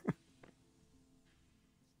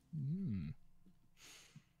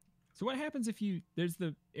 So what happens if there's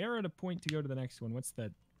the arrow to point to go to the next one? What's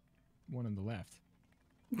that one on the left?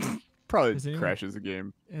 Probably Has anyone- crashes the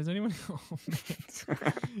game. Has anyone? Oh,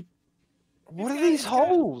 man. What are these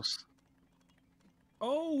holes?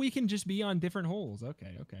 Oh, we can just be on different holes.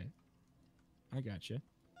 Okay. I gotcha.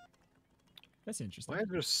 That's interesting. Why is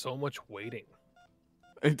there so much waiting?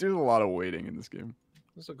 It does a lot of waiting in this game.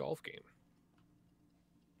 This is a golf game.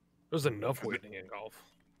 There's enough waiting in golf.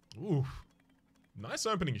 Ooh. Nice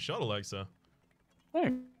opening shot, Alexa.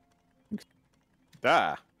 Hey.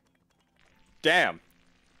 Ah. Damn.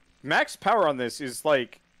 Max power on this is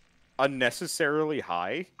like unnecessarily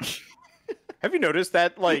high. Have you noticed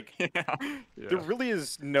that? Like, Yeah. there really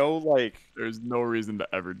is no like. There's no reason to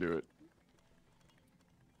ever do it.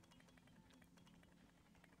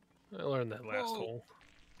 I learned that last Whoa. hole.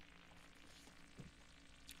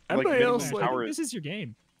 Like, Anybody minimum else like? power This is your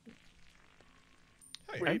game.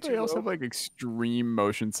 Hey, Way Anybody too else low. have like extreme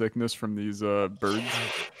motion sickness from these birds?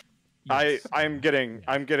 Yes. I'm getting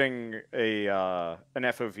a an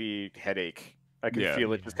FOV headache. I can Yeah.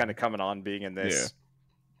 feel it just kind of coming on being in this.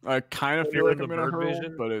 I kind of When feel you're like in I'm the gonna bird hurl,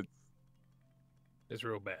 vision. but it's It's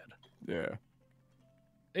real bad. yeah.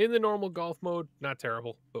 In the normal golf mode, not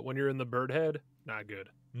terrible. But when you're in the bird head, not good.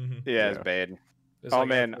 Mhm. Yeah, it's Yeah. bad. It's Oh, like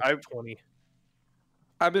man, after 20.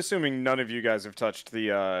 I'm assuming none of you guys have touched the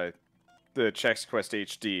Chex Quest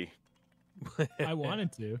HD. I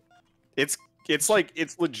wanted to. It's like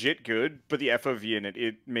it's legit good, but the FOV in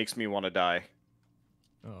it makes me want to die.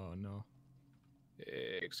 Oh no.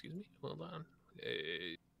 Excuse me. Hold on.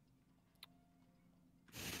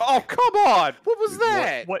 Oh, come on! What was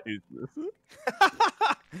that? What is this?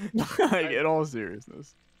 Like, in all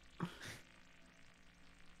seriousness.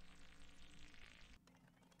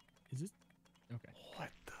 Is this okay? What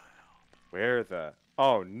the hell? Where the?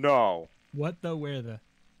 Oh no! What the? Where the?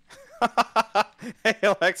 Hey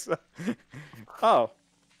Alexa. Oh,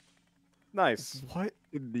 nice. What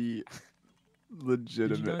in the Did you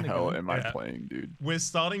legitimate join the hell gun? am I Yeah. playing, dude? We're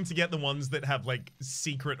starting to get the ones that have like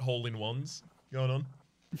secret hole-in-ones going on.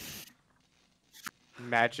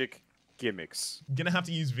 Magic gimmicks. I'm gonna have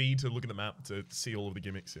to use V to look at the map to see all of the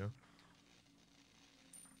gimmicks here.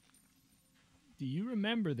 Do you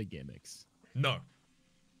remember the gimmicks? No.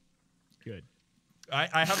 Good.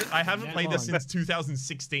 I haven't That played this long. since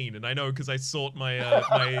 2016, and I know because I sort my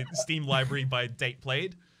my Steam library by date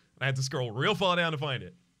played, and I had to scroll real far down to find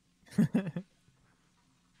it.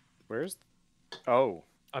 Where's? Oh,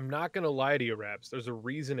 I'm not gonna lie to you, Raps. There's a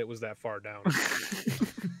reason it was that far down.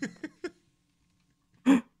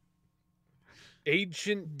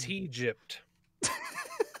 Ancient Egypt.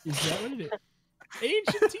 Is that what it is?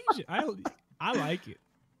 Ancient Egypt. I like it.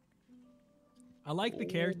 I like the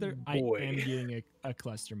character. I boy. am getting a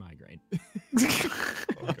cluster migraine.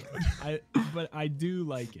 Oh, God. But I do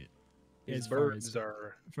like it. These As far birds as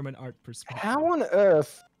are. from an art perspective. How on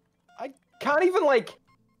earth? I can't even like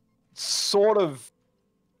sort of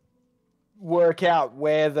work out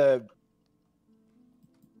where the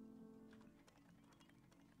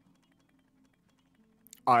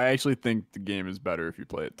I actually think the game is better if you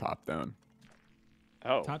play it top down.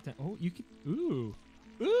 oh. Top 10. Oh, you can. Ooh.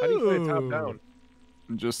 How do you play it top down?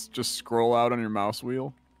 And just scroll out on your mouse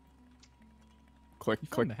wheel. Click, You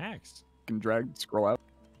click, found the hacks. and drag, scroll out.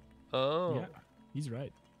 Oh. Yeah, he's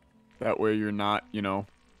right. That way you're not, you know,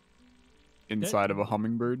 inside of a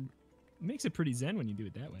hummingbird. It makes it pretty zen when you do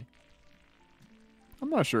it that way. I'm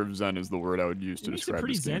not sure if zen is the word I would use It to makes it describe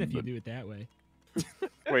pretty this zen game, if you but do it that way.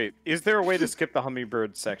 Wait, is there a way to skip the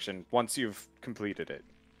hummingbird section once you've completed it?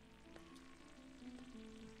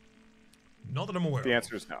 Not that I'm aware The of.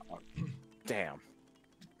 answer is no. Damn.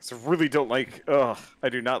 So I really don't like. Ugh, I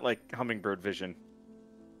do not like hummingbird vision.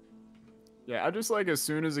 yeah, I just like as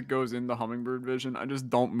soon as it goes into hummingbird vision, I just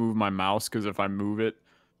don't move my mouse because if I move it,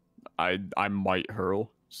 I might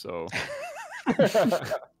hurl. So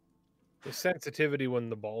The sensitivity when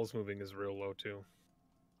the ball's moving is real low too.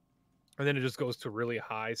 And then it just goes to really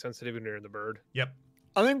high sensitivity near the bird. Yep.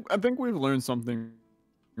 I think we've learned something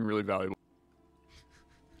really valuable.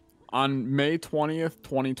 On May 20th,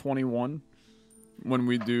 2021, when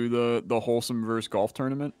we do the Wholesome versus golf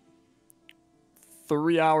tournament,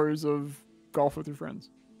 3 hours of golf with your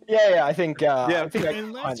friends. yeah. I think Yeah. I think I can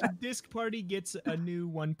Unless find that. Disc Party gets a new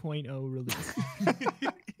 1.0 release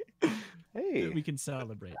Hey, that we can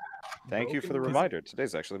celebrate. thank you for the broken- reminder.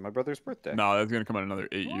 Today's actually my brother's birthday. No, that's gonna come out in another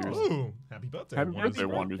 8 years. Ooh, happy birthday. Happy Wanda. birthday,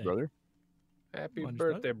 Wander's birthday. brother. Happy Wonder's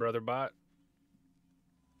birthday, brother bot.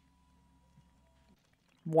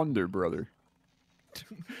 Wonder brother.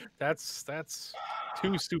 That's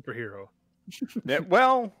too superhero. Yeah,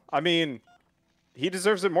 well, I mean, he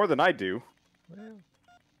deserves it more than I do. Well.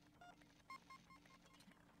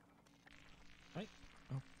 Right.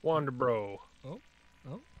 Wander bro. Oh,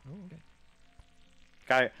 okay.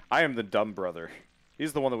 I am the dumb brother.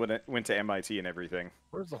 He's the one that went to MIT and everything.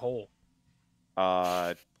 Where's the hole?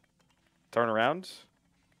 Turn around.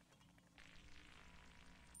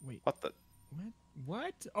 Wait, What the?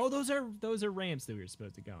 what? Oh, those are ramps that we were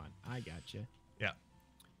supposed to go on. I gotcha.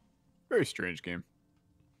 Very strange game.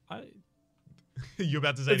 You're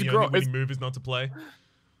about to say It's the grow- only winning move is not to play?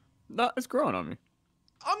 No, it's growing on me.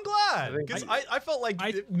 I'm glad I think- because I felt like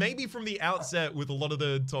maybe from the outset with a lot of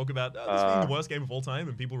the talk about this being the worst game of all time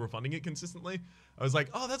and people refunding it consistently, I was like,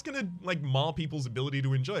 oh, that's gonna like mar people's ability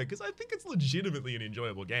to enjoy it because I think it's legitimately an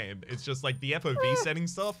enjoyable game. It's just like the FOV setting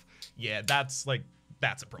stuff. Yeah, that's a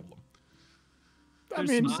problem. I There's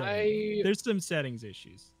mean, some there's some settings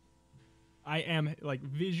issues. I am like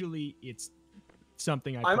visually, it's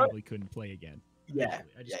something I I'm a- probably couldn't play again. Yeah,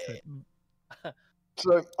 Visually, I just yeah, couldn't.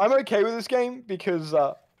 So I'm okay with this game because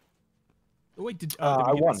Oh, wait, did I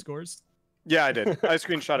we get won. the scores? Yeah, I did. I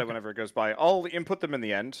screenshot it whenever it goes by. I'll input them in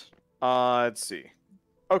the end. Let's see.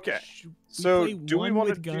 Okay. Should we So, play do we one wanna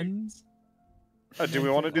with do- guns? Do we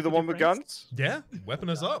want to do the one with guns? Yeah, weapon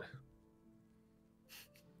us up.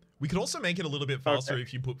 We could also make it a little bit faster Okay.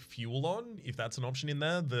 if you put fuel on, if that's an option in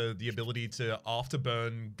there. The ability to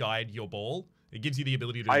afterburn guide your ball. It gives you the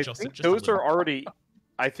ability to I adjust it think just a those little. are already.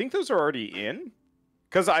 I think those are already in.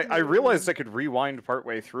 Because I realized I could rewind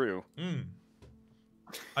partway through. Mm.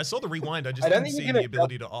 I saw the rewind. I just I don't didn't think see you the can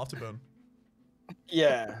ability to afterburn.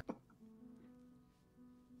 yeah.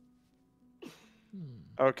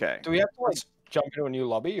 Okay. Do we have to like jump into a new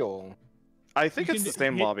lobby or? I think You it's can the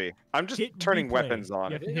same hit- lobby. I'm just hit turning replay. weapons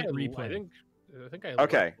on. You I have to think hit I replay. think I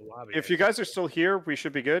Okay. left the lobby, If you guys are still here, we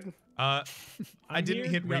should be good. I I'm didn't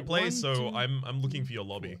here. hit We got replay, one, so two, I'm looking for your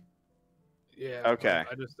lobby. Yeah. Okay.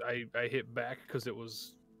 I hit back because it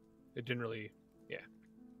didn't really. Yeah.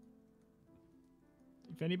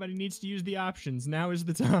 If anybody needs to use the options, now is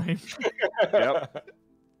the time. Yep.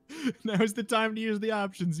 Now is the time to use the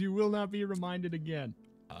options. You will not be reminded again.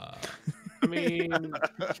 I mean, I'm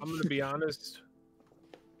gonna be honest.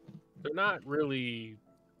 They're not really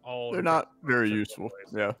all. They're not very in one useful.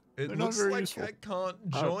 place. Yeah. It They're not looks very like useful. I can't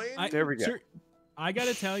join. There we go. Sir, I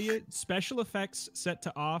gotta tell you, special effects set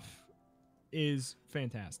to off is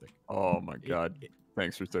fantastic. Oh my It- god. It,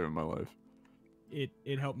 Thanks for saving my life. it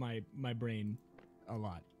helped my brain a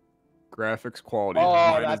lot. Graphics quality. Oh,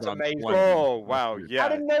 mine that's is on amazing. 20. Oh wow, That's weird. How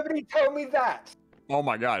yeah. did nobody tell me that? Oh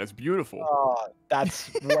my god, it's beautiful. Oh,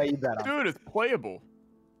 that's way better. Dude, it's playable.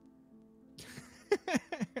 I'm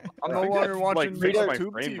I no think longer that, watching like, fixed my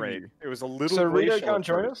YouTube frame TV. rate. It was a little. So Rito glacial can't at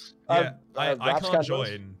join first. us? Yeah, I Raps can't join us?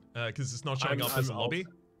 join because it's not showing I'm- up as a I'm lobby.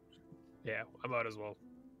 Yeah, I might as well.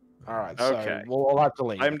 All right, Okay. so we'll have to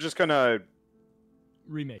leave. I'm just gonna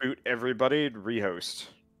Remake. boot everybody to rehost.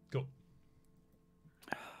 Cool.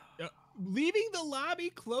 Leaving the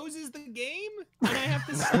lobby closes the game, and I have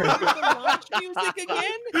to start the launch music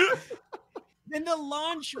again. Then the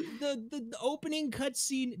launch, the opening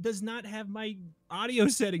cutscene does not have my audio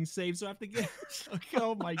settings saved, so I have to get. Okay,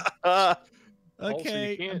 oh my. Uh, Also, you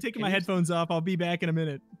Okay, I'm can't- taking can my you- headphones off. I'll be back in a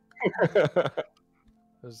minute. I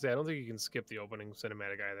don't think you can skip the opening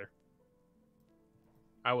cinematic either.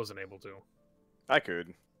 I wasn't able to. I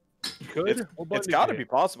could. Could? It's, What button it's did got you to be hit?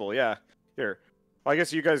 possible. Yeah. Here. Well, I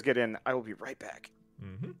guess you guys get in. I will be right back.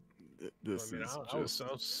 Mm-hmm. This I mean, is I was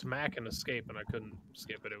just. smacking escape and I couldn't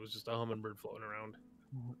skip it. It was just a hummingbird floating around.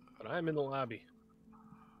 But I'm in the lobby.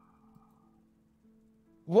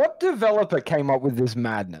 What developer came up with this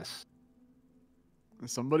madness?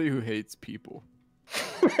 Somebody who hates people.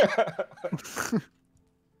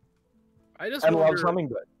 I just And wonder. loves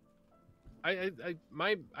hummingbird.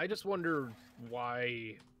 I just wonder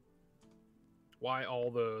why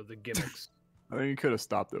all the gimmicks. I think you could have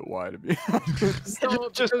stopped at Y, to be honest. No,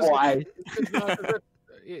 Just because- why? because no,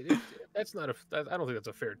 'cause that's not a. I don't think that's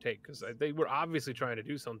a fair take because they were obviously trying to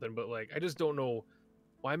do something, but like I just don't know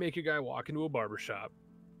why make your guy walk into a barber shop,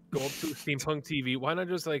 go up to a steampunk TV. Why not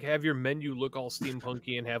just like have your menu look all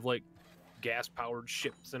steampunky and have like gas powered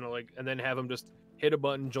ships and like and then have him just hit a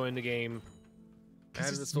button, join the game.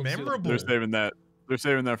 Because And it's still- memorable. They're saving that. They're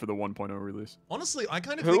saving that for the 1.0 release. Honestly, I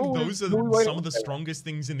kind of Who think are we- those are who are we waiting some of the for? strongest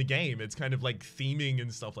things in the game. It's kind of like theming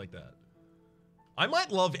and stuff like that. I might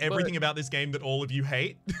love everything about this game that all of you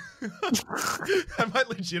hate. I might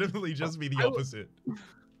legitimately just be the I would- opposite.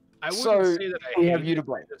 I wouldn't So, say that I we hate have you it, to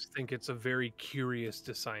blame. I just think it's a very curious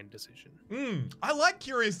design decision. I like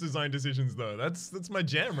curious design decisions though. That's my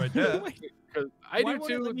jam right there. 'Cause I Why do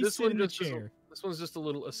won't it too. let me This sit one in the just is a- chair? this one's just a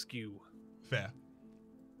little askew. Fair.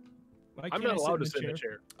 Why I'm can't not I allowed to sit sit in the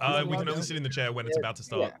chair. We can only sit in the chair when it's about to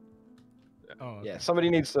start. Oh, okay. Yeah, somebody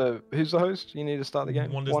needs to. Who's the host? You need to start the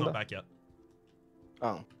game. Wanda's not back yet.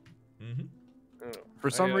 Oh, Mm-hmm. For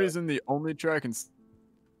some I, reason, the only chair I can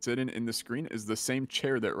sit in the screen is the same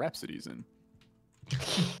chair that Rhapsody's in.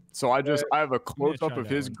 So I have a close up try of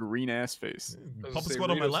that his one. green ass face. Pop a squat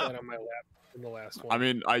on my Rito sat lap. on my lap in the last one. I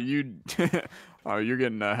mean, you're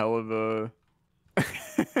getting a hell of a.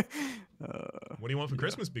 What do you want for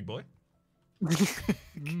Christmas, big boy?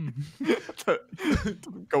 Mm. to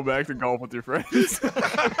go back to golf with your friends.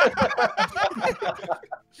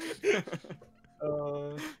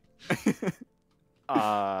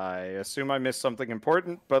 I assume I missed something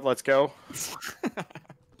important, but let's go.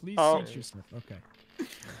 Please Oh. seat yourself. Okay.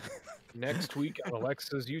 Next week on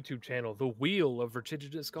Alexa's YouTube channel, The Wheel of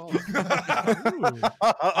Vertiginous Golf.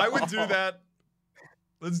 I would do that.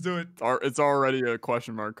 Let's do it. It's already a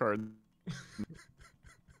question mark card.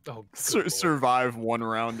 Oh, good lord. Survive one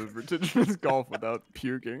round of vertiginous golf without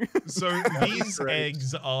puking. So these Great.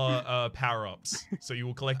 eggs are power-ups. So you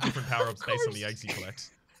will collect different power-ups based on the eggs you collect.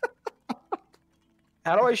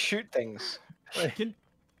 how do I shoot things? Can,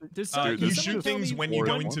 does Dude, can You this someone shoot tell things me when you what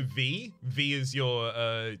go I into V. V is your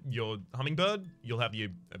hummingbird. You'll have the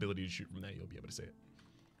ability to shoot from there. You'll be able to see it.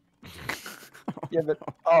 Yeah,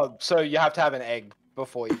 but so you have to have an egg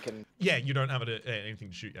before you can. Yeah, you don't have anything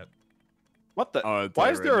to shoot yet. What the? Oh, I'll tell Why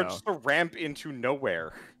you is right there now. just a ramp into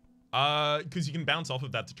nowhere? Because you can bounce off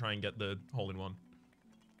of that to try and get the hole-in-one.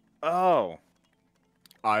 Oh.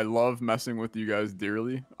 I love messing with you guys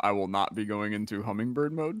dearly. I will not be going into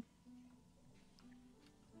hummingbird mode.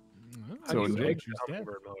 I So just enjoy. don't choose death.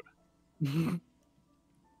 Hummingbird mode.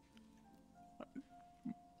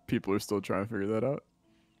 People are still trying to figure that out.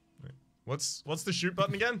 What's the shoot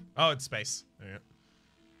button again? Oh, it's space. Yeah.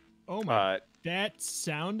 Oh my! That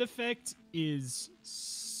sound effect is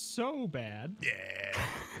so bad. Yeah.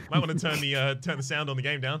 Might want to turn the sound on the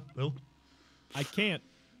game down, Lil. I can't.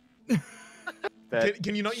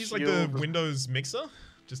 Can you not use like the Windows mixer?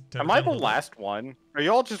 Just turn Am it I down a the little bit? last one? Are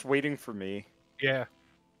y'all just waiting for me? Yeah.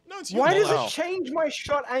 No, it's you. Why does Wow. it change my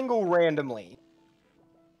shot angle randomly?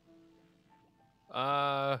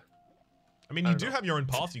 I mean, I you don't do know. have your own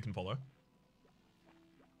path you can follow.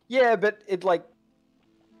 Yeah, but it like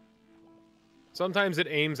Sometimes it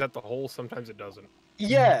aims at the hole, sometimes it doesn't.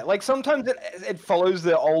 yeah, like sometimes it follows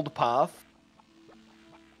the old path.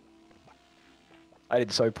 I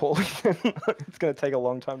did so poorly. It's gonna take a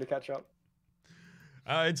long time to catch up.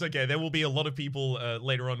 It's okay. There will be a lot of people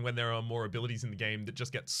later on when there are more abilities in the game that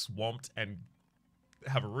just get swamped and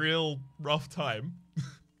have a real rough time.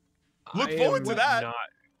 Look I forward am to that. Not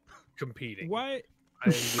competing. Why? I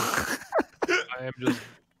am just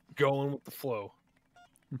going with the flow.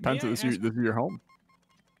 Penta, I this ask- is your home.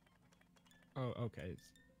 Oh, okay.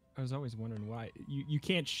 I was always wondering why you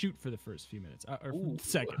can't shoot for the first few minutes or Ooh.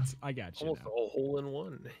 seconds. I got you. Almost a Now. whole hole in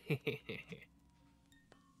one.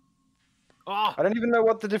 Ah, I don't even know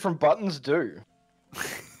what the different buttons do.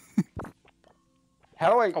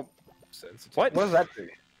 How do I? Oh. sensitive. What? What does that do?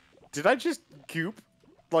 Did I just goop?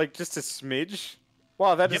 Like, just a smidge?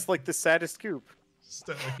 Wow, that is Yep. like the saddest goop. Just,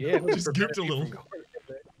 Yeah, just gooped a little.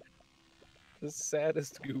 The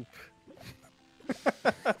saddest goop.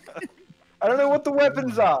 I don't know what the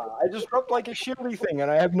weapons are. I just dropped like a shieldy thing, and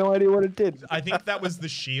I have no idea what it did. I think that was the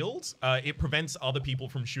shield. It prevents other people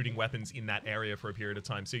from shooting weapons in that area for a period of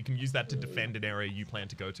time, so you can use that to defend an area you plan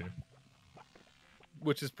to go to.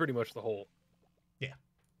 Which is pretty much the hole. Yeah.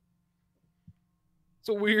 It's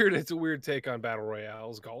a weird take on battle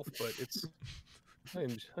royales golf, but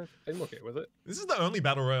I'm okay with it. This is the only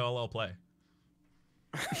battle royale I'll play.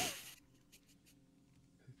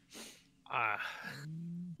 Ah,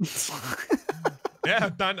 Yeah,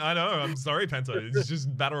 I know. I'm sorry, Penta. It's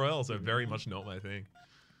just battle royales are very much not my thing.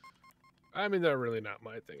 I mean they're really not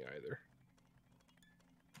my thing either.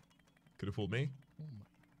 Could have fooled me.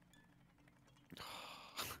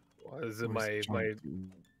 Well, is it my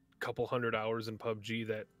couple hundred hours in PUBG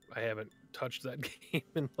that I haven't touched that game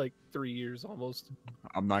in like 3 years almost?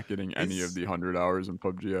 I'm not getting any of the 100 hours in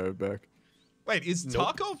PUBG I have back. Wait, is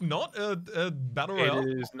Nope. Tarkov not a battle royale?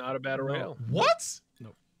 It is not a battle No. royale. What?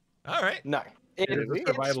 Nope. All right. No, It is a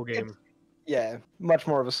survival game. Yeah, much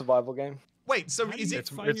more of a survival game. Wait, so How do is you it?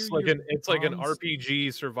 fire It's like your it's like an bombs?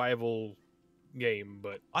 RPG survival game,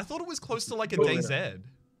 but I thought it was close to like a Totally DayZ.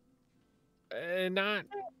 not.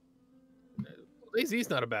 AZ's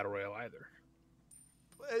not a battle royale either.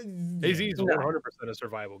 Yeah. AZ's 100% a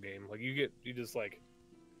survival game. Like you just like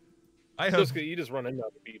I have you just run into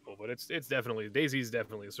other people, but it's definitely DayZ's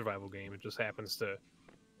definitely a survival game. It just happens to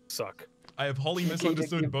suck. I have wholly Can you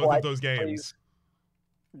misunderstood give both of white, those games. please?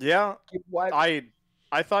 Yeah, Keep white.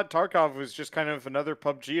 I thought Tarkov was just kind of another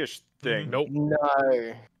PUBG-ish thing. Nope. No,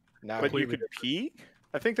 no. But you Completely could pee?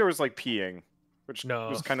 I think there was like peeing, which No.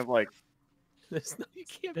 was kind of like, There's no, you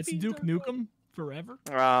can't That's beat Duke Tarkov. Nukem forever.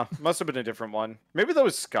 must have been a different one. Maybe that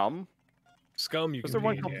was Scum? Scum. You Was can there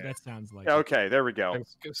one beat, called- yeah. That sounds like. Yeah, okay, there we go. And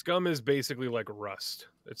Scum is basically like Rust.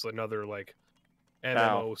 It's another like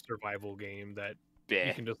MMO survival game that you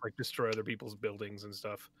Bleh. can just like destroy other people's buildings and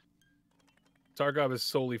stuff. Tarkov is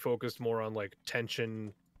solely focused more on like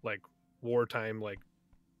tension, like wartime, like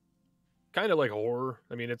kind of like horror.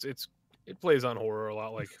 I mean, it plays on horror a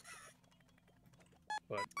lot, like,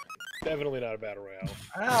 but definitely not a battle royale.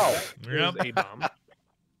 Ow. Yep. It was a bomb.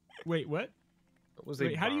 Wait, what? It was a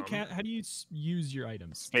Wait, how do you bomb. how do you use your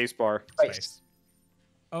items? Spacebar. Space.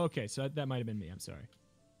 Oh, okay, so that might have been me. I'm sorry.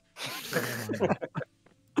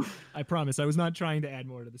 I promise, I was not trying to add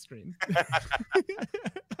more to the screen.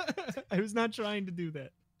 I was not trying to do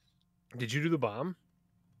that. Did you do the bomb?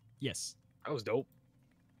 Yes. That was dope.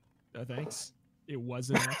 Thanks. It was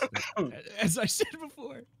an accident, as I said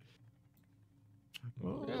before.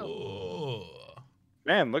 Oh.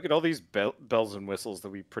 Man, look at all these bells and whistles that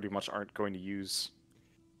we pretty much aren't going to use.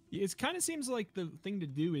 It kind of seems like the thing to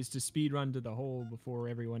do is to speed run to the hole before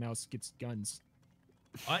everyone else gets guns.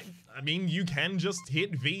 I mean, you can just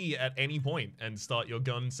hit V at any point and start your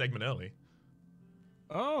gun segment early.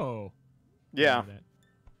 Oh. Yeah,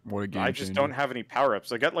 What a game I just changer. don't have any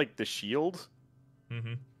power-ups. I got like the shield,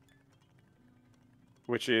 Mm-hmm.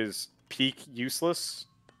 which is peak useless.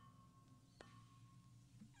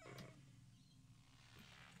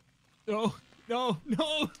 Oh, No,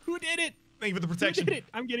 who did it? Thank you for the Who protection. did it?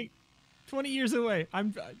 I'm getting 20 years away.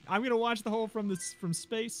 I'm gonna watch the whole from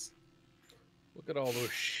space. Look at all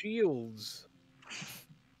those shields.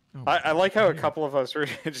 Oh, I like how a yeah. couple of us were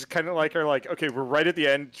just kind of like, okay, we're right at the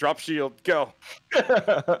end. Drop shield, go.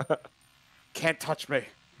 Can't touch me.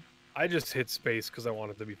 I just hit space because I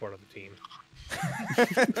wanted to be part of the team.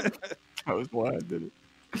 That was why I did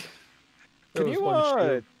it. There was one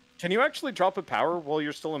shield. Can you actually drop a power while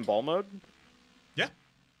you're still in ball mode? Yeah. If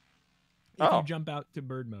Oh. you jump out to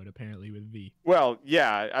bird mode, apparently with V, Well,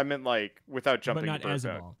 yeah, I meant like without but jumping. not to bird as a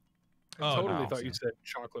mode. ball. I Oh, totally no. thought you said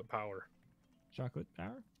chocolate power. Chocolate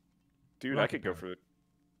power. Dude, I Rocket could go power. for it.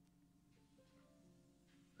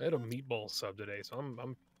 I had a meatball sub today, so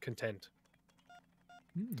I'm content.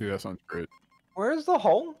 Dude, that sounds great. Where's the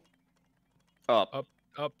hole? Up.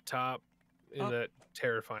 Up top in Up. that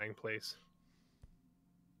terrifying place.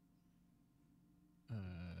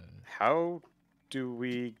 How do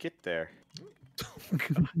we get there?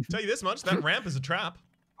 Tell you this much, that ramp is a trap.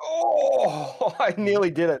 Oh, I nearly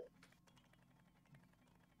did it.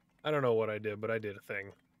 I don't know what I did, but I did a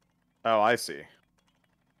thing. Oh, I see.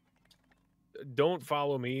 Don't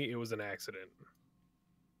follow me. It was an accident.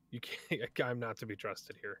 You can't. I'm not to be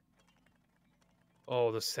trusted here.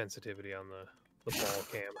 Oh, the sensitivity on the ball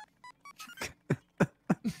cam.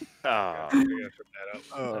 Ah. I gotta turn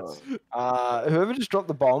that up. That's- Whoever just dropped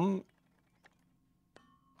the bomb,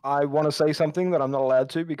 I want to say something that I'm not allowed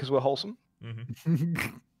to because we're wholesome. yeah.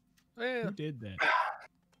 Who did that?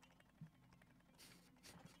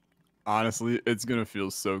 Honestly, it's gonna feel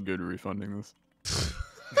so good refunding this.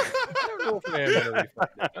 I don't know if I am gonna refund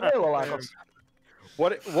it. I don't know if I am.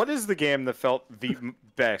 What is the game that felt the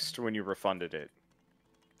best when you refunded it?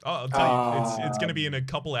 Oh, I'll tell you, it's going to be in a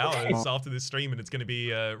couple hours after this stream, and it's going to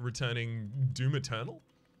be returning Doom Eternal.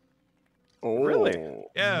 Oh, Really?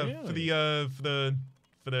 Yeah, Really?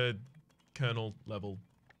 for the kernel level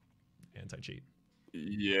anti-cheat.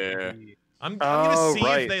 Yeah. I'm gonna see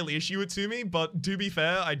right. if they'll issue it to me, but to be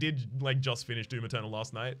fair, I did like just finish Doom Eternal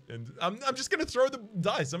last night, and I'm just gonna throw the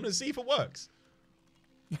dice. I'm gonna see if it works.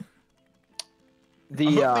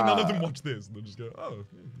 Hopefully none of them watch this. They'll just go, "Oh,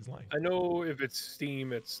 yeah, he's lying." I know if it's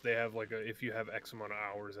Steam, they have like if you have X amount of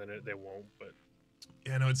hours in it, they won't. But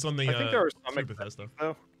Yeah, no, it's on the I think there are some through Bethesda.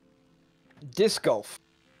 though. Disc golf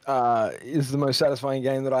is the most satisfying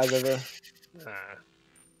game that I've ever.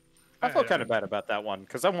 I felt kind of bad about that one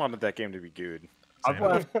because I wanted that game to be good. I've Same.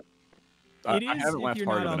 laughed. I It is haven't if laughed you're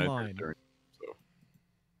harder not than I online. did during.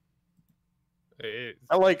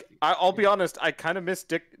 I'll be honest. I kind of miss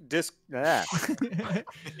disc. Yeah,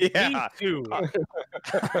 Me too.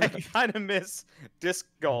 I kind of miss disc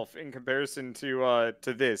golf in comparison to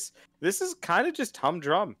this. This is kind of just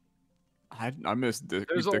humdrum. I miss Dick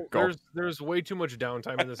There's Golf. there's way too much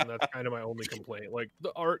downtime in this, and that's kind of my only complaint. Like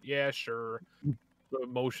the art, yeah, sure. The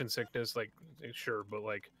motion sickness, like sure, but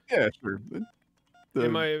like Yeah, sure.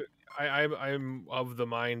 I'm of the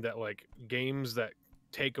mind that like games that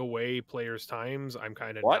take away players' times, I'm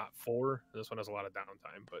kind of What? not for. This one has a lot of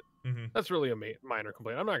downtime, but Mm-hmm. that's really a minor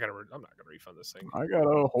complaint. I'm not gonna refund this thing. I got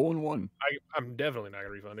a hole in one. I'm definitely not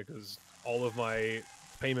gonna refund it because all of my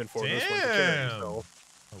payment for this went to charity. Damn. So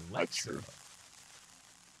Alexa. true.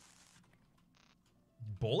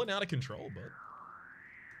 Balling out of control,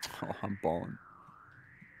 but Oh, I'm balling.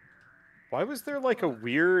 Why was there like a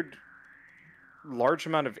weird large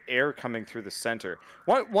amount of air coming through the center?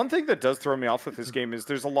 One thing that does throw me off with this game is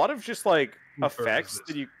there's a lot of just like Who birds effects this?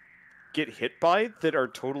 that you get hit by that are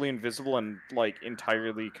totally invisible and like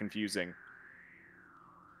entirely confusing.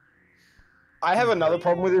 I have another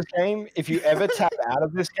problem with this game. If you ever tap out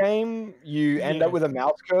of this game, you end Yeah. up with a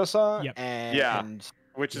mouse cursor, Yep. and Yeah.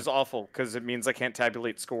 Which is awful because it means I can't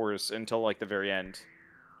tabulate scores until like the very end.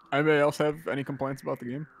 Anybody else have any complaints about the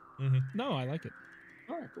game? No, I like it.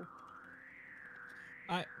 All right, cool.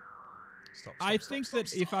 I think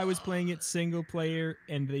that if I was playing it single player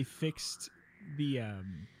and they fixed the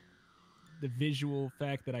visual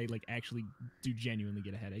fact that I like actually do genuinely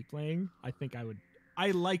get a headache playing, I think I would.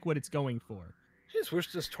 I like what it's going for. I just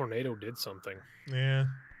wish this tornado did something. yeah.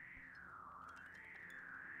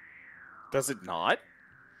 Does it not?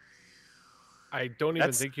 I don't even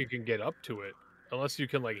That's- think you can get up to it unless you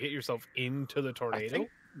can like hit yourself into the I tornado. think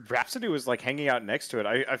Rhapsody was like hanging out next to it.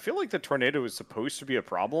 I feel like the tornado was supposed to be a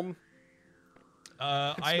problem.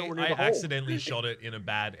 I nowhere near the hole. accidentally shot it in a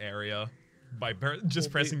bad area by just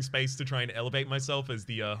pressing space to try and elevate myself as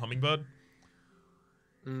the hummingbird.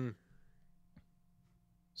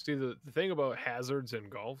 See, the thing about hazards in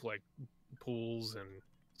golf, like pools and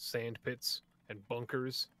sand pits and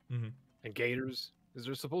bunkers Mhm. and gators, is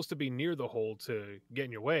they're supposed to be near the hole to get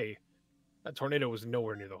in your way. That tornado was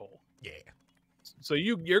nowhere near the hole. Yeah. So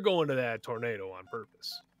you're going to that tornado on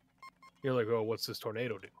purpose. You're like, oh, what's this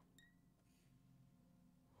tornado do?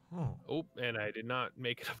 Oh. Oh, and I did not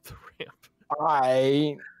make it up the ramp.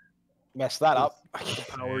 I messed that up. The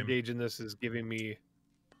power Same. gauge in this is giving me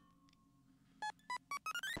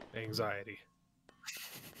anxiety.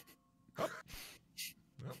 Well,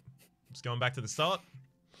 just going back to the start.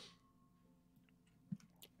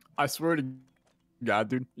 I swear to God,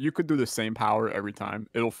 dude, you could do the same power every time.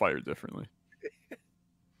 It'll fire differently.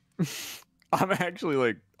 I'm actually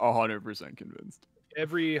like 100% convinced.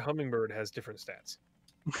 Every hummingbird has different stats.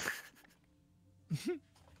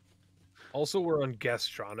 Also, we're on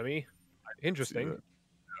gastronomy. Interesting.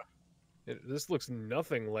 This looks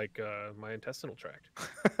nothing like my intestinal tract.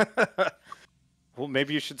 Well,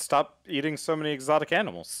 maybe you should stop eating so many exotic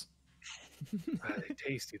animals. They're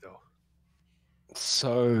tasty, though.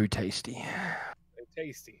 So tasty. They're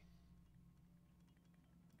tasty.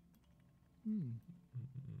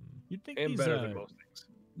 You'd think And these better than most things.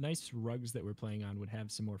 nice rugs that we're playing on would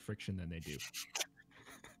have some more friction than they do.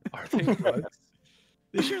 Are they rugs?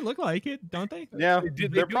 They sure look like it, don't they? Yeah, They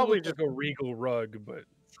they're do probably look just like a regal rug, but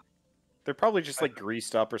they're probably just like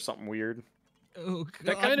greased up or something weird. Oh,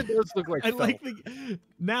 that kind of does look like I felt. like the.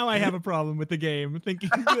 Now I have a problem with the game, thinking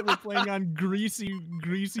that we're playing on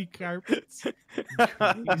greasy carpets.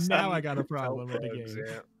 Now I got a problem with the rugs, game.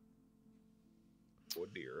 yeah. Oh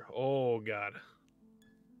dear. Oh god.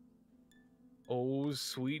 Oh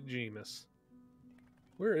sweet Jeemus.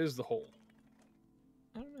 Where is the hole?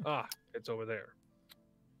 I don't know. Ah, it's over there.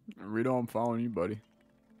 Rito, I'm following you, buddy.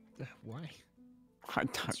 Why? I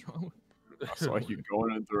What's wrong? I saw you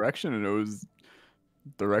going in a direction, and it was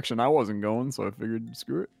direction I wasn't going, so I figured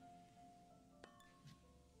screw it.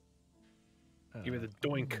 Give me the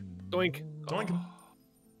doink. Doink. Doink. Oh.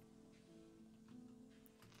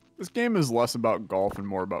 This game is less about golf and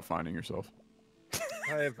more about finding yourself.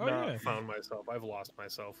 I have Oh, not yeah. found myself. I've lost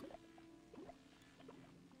myself.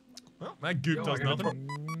 Well, that goop Yo, does I gotta nothing.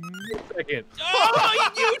 Second. Oh,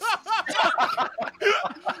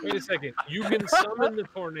 Wait a second. You can summon the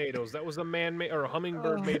tornadoes. That was a man-made or a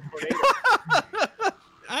hummingbird-made tornado.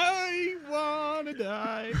 I wanna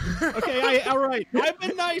die. Okay, all right. I've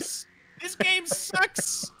been nice. This game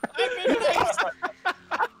sucks. I've been nice.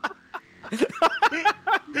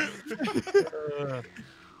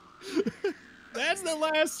 That's the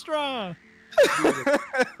last straw.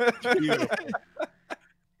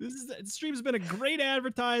 This stream's been a great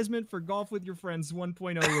advertisement for Golf with Your Friends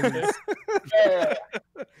 1.0 release. Yeah.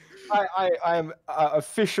 I am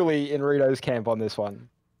officially in Rito's camp on this one.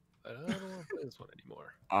 I don't want to play this one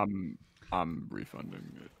anymore. I'm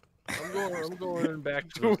refunding it. I'm going back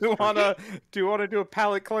to. Do you wanna do a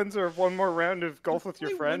palate cleanser of one more round of golf with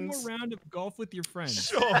your Play friends? One more round of Golf with Your Friends.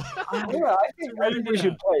 Sure. Yeah, I think we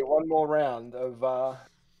should play one more round of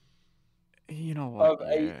You know what?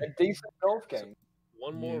 a decent golf game.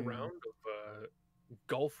 One more Yeah. round of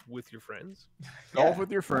golf with your friends. Golf Yeah.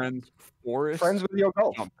 with your friends, forest. Friends with your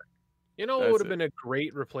golf. Jump. You know what That's would have it. been a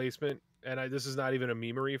great replacement, and this is not even a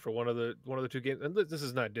memery for one of the two games. And this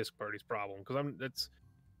is not Disc Party's problem because that's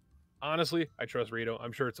honestly I trust Rito.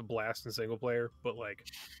 I'm sure it's a blast in single player, but like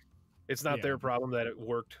it's not Yeah. their problem that it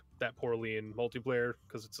worked that poorly in multiplayer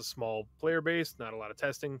because it's a small player base, not a lot of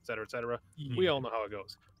testing, et cetera, et cetera. We all know how it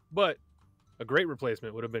goes. But a great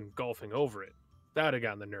replacement would have been golfing over it. That would have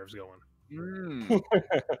gotten the nerves going.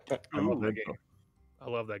 I love that game. I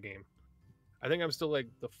love that game. I think I'm still like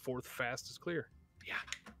the 4th fastest clear. Yeah.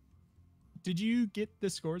 Did you get the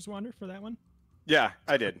scores, Wander, for that one? Yeah,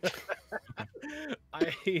 I did.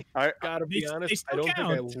 I gotta be They honest. I still don't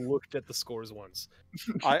count. think I looked at the scores once.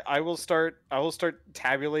 I will start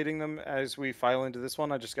tabulating them as we file into this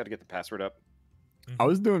one. I just got to get the password up. I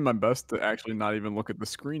was doing my best to actually not even look at the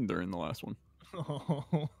screen during the last one.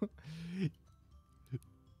 Oh.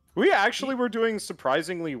 We actually were doing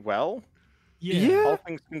surprisingly well, Yeah. all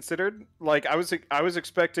things considered. Like I was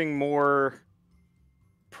expecting more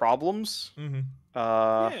problems. Mm-hmm.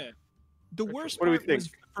 Yeah. The worst what do we part was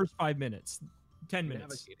think? the first 5 minutes, 10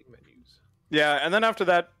 minutes. Navigating menus. Yeah, and then after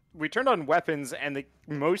that, we turned on weapons, and they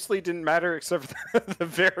mostly didn't matter except for the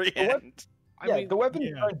very The wep- end. Yeah, I mean, the weapons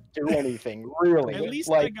yeah. don't do anything really. At least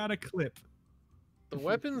like, I got a clip. the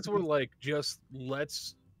weapons were like just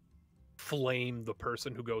let's flame the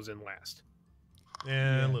person who goes in last,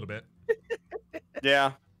 Yeah, a little bit.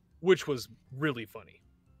 Yeah, which was really funny.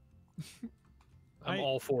 I'm I-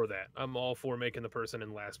 all for that. I'm all for making the person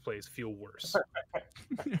in last place feel worse.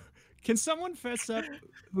 Can someone fess up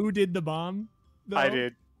who did the bomb? I though?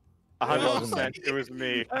 did. 100%. It was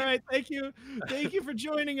me. All right, thank you for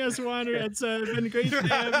joining us, Wander. It's been great to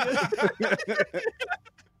have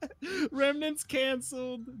you. Remnants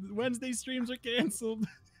canceled. Wednesday streams are canceled.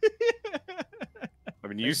 I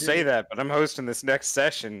mean, you say that, but I'm hosting this next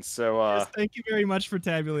session, so Yes, thank you very much for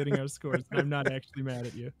tabulating our scores. I'm not actually mad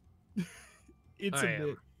at you. It's a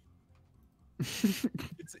bit.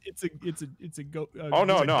 It's a go. Oh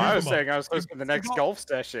no, no! I was goof 'em up. saying I was hosting the next golf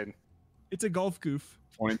session. It's a golf goof.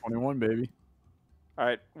 2021, baby. All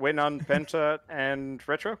right, waiting on Penta and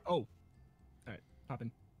Retro. Oh, all right, pop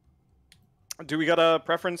in. Do we got a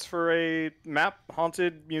preference for a map,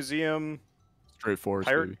 haunted, museum? Straightforward,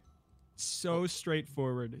 Pirate? baby. So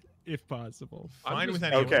straightforward, if possible. Fine with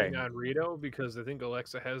any. any. Okay. On Reto because I think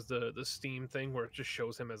Alexa has the Steam thing where it just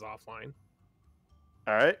shows him as offline.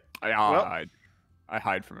 All right. I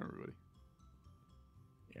hide from everybody.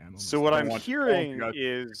 Yeah. I'm So almost what done. I'm want all hearing you guys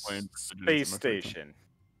is playing Space Vertiginous in my free time. Station.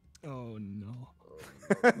 Oh no.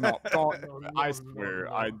 No, don't. No, I no, swear,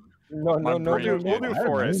 no. I No, My no, no, brain no, is We'll no, do no.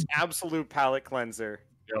 Forest. Absolute palate cleanser.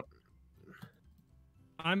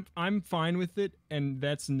 I'm fine with it, and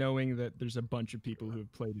that's knowing that there's a bunch of people who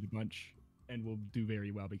have played it a bunch and will do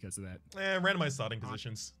very well because of that. Randomized starting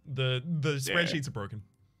positions. The spreadsheets are broken.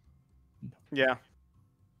 Yeah.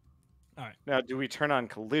 All right. Now, do we turn on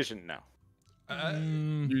collision now?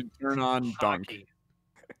 you turn on dunk. Hockey.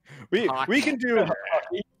 We can do.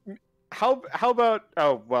 How about?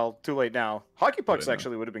 Oh well, too late now. Hockey pucks enough.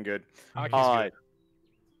 actually would have been good. Hockey's good.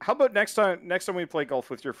 How about next time we play golf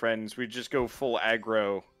with your friends, we just go full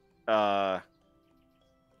aggro. Oh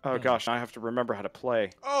gosh, now I have to remember how to play.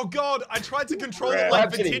 Oh god, I tried to control it like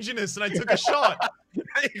Rhapsody. Vertiginous and I took a shot.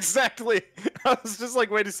 Exactly. I was just like,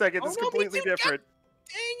 wait a second, it's Oh, no, me completely too. different.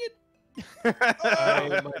 Dang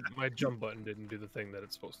it! My jump button didn't do the thing that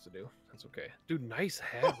it's supposed to do. That's okay. Dude, nice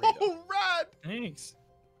hat, Reto. Oh, rad! Thanks.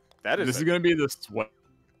 That is. This is gonna be the Dude,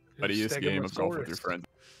 sweatiest game of golf with your Stegosaurus. friends.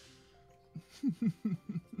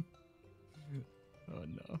 Oh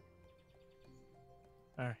no.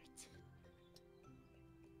 All right.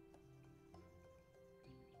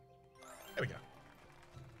 There we go.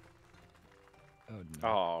 Oh no.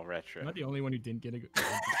 Oh, retro. Am I the only one who didn't get a good?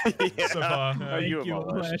 Yeah. So far, Oh, Thank you you, have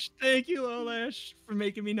all Olash. Thank you, Olash, for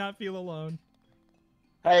making me not feel alone.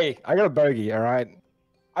 Hey, I got a bogey, all right?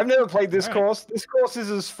 I've never played this All right. course. This course is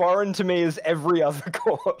as foreign to me as every other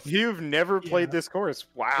course. You've never played Yeah. this course.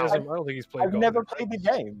 Wow. I don't think he's played I've golf never in his played the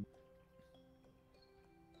life. game.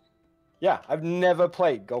 Yeah, I've never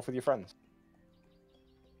played golf with your friends.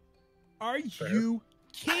 Are Fair. you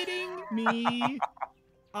kidding me?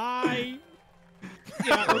 Yeah.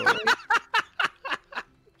 Okay.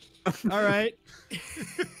 All right.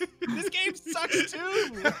 This game sucks too.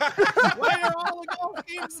 Why are all the golf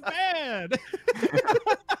games bad?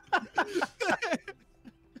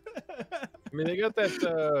 I mean, they got that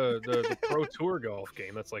the Pro Tour golf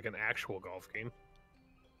game. That's like an actual golf game.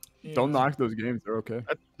 Don't knock those games; they're okay.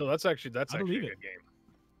 That's actually I a believe good it. game.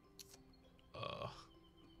 The Oh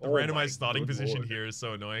my randomized starting good position lord. here is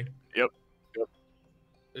so annoying.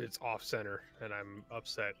 It's off center, and I'm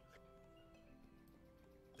upset.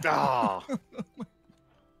 Ah.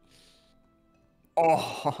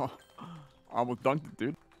 Oh, I almost dunked it,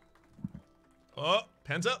 dude. Oh,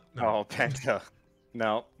 Penta? No. Oh, Penta.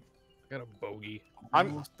 No. I got a bogey. I'm-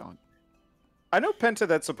 Almost dunked. I know Penta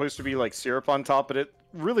that's supposed to be like syrup on top, but it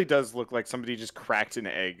really does look like somebody just cracked an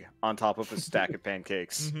egg on top of a stack of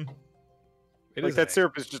pancakes. Mhm. It Like is that an egg.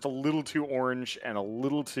 syrup is just a little too orange and a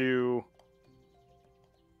little too.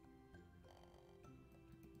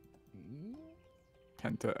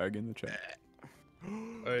 Penta egg in the chat.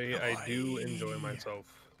 I do enjoy myself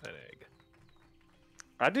an egg.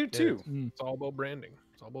 I do too. It's all about branding.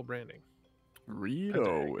 It's all about branding.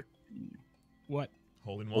 Reto with the What?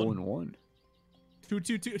 Hole in hole one. in one.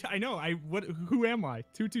 222. I know. Who am I?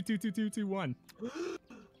 2222221.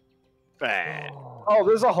 Bah. Oh,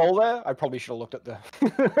 there's a hole there? I probably should have looked at the...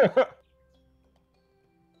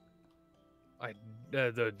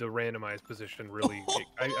 The randomized position really.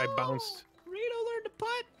 I bounced. Rito learned to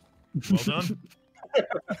putt. Well done.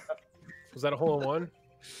 Was that a hole in one?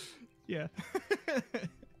 Yeah.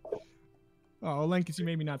 Oh, Lenkus, you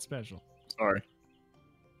made me not special. Sorry.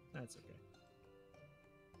 That's okay.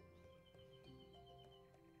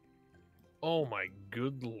 Oh my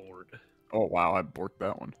good lord! Oh wow, I borked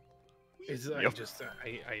that one. I Yep. just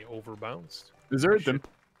I overbounced. Is there a Shit.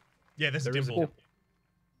 dimple? Yeah, there's a There is a dimple.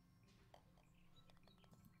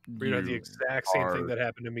 dimple. You know, the You exact same are- thing that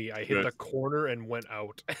happened to me. I hit Good. the corner and went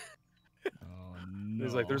out. Oh no.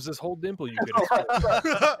 He's like, "There's this whole dimple you could." explore."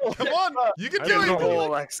 Come on, you can I do don't it. know. Oh,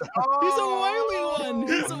 Alexa. He's a wily one.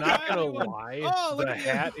 He's I'm not gonna Everyone. lie. Oh, look the at you.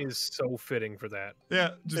 hat is so fitting for that.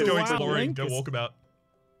 Yeah, just The go wild exploring, go Linkus. walkabout.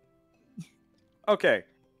 Okay,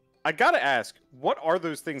 I gotta ask, what are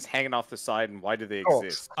those things hanging off the side, and why do they Corks.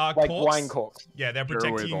 exist? Like Corks? wine corks. Yeah, they're Throw away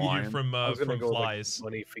protecting the you lion. from I was gonna go flies.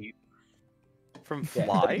 Like 20 feet. From Yeah.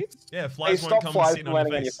 flies? Yeah, They flies won't stop come flies sit from on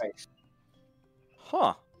landing your on your face. face.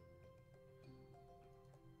 Huh.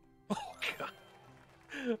 Oh god.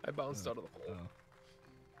 I bounced out of the Oh. hole.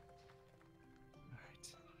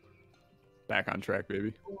 Alright. Back on track,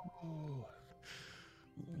 baby. Ooh.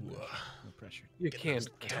 No pressure. You Get can't those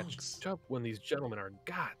catch dunks. up when these gentlemen are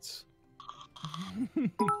gods.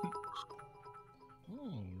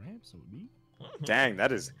 Oh, Rhapsody. Dang,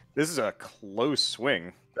 this is a close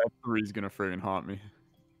swing. That 3's gonna friggin' haunt me.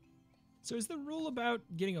 So is the rule about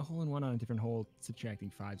getting a hole in one on a different hole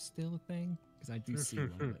subtracting 5 still a thing? Because I do see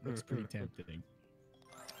one that looks pretty tempting.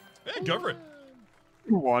 Yeah, go for it.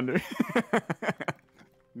 You wonder.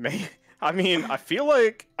 I mean, I feel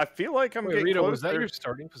like I'm Wait, getting Rito, closer. was that your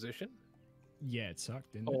starting position? Yeah, it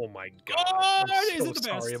sucked, didn't it? Oh my god. Oh, I'm it is so the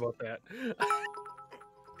sorry best. about that.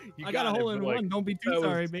 You I got a it, hole in but, like, one. Don't be too that was-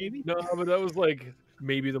 sorry, baby. No, but that was like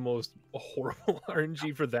maybe the most horrible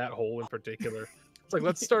RNG for that hole in particular. It's like,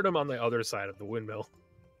 let's start him on the other side of the windmill.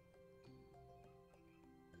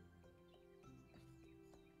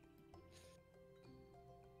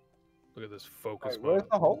 Look at this focus Wait, where's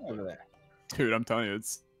mode. the hole over there? Dude, I'm telling you,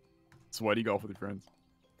 it's sweaty golf with your friends.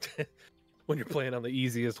 When you're playing on the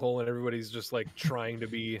easiest hole and everybody's just like trying to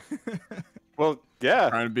be. Well, yeah.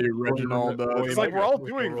 Trying to be Reginald. It's like we're all Roy.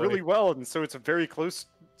 doing really well, and so it's a very close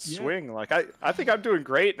Yeah. swing. Like I think I'm doing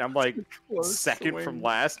great, and I'm like Close second from swing.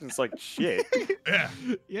 last, and it's like shit. Yeah.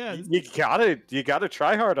 Yeah, this- you gotta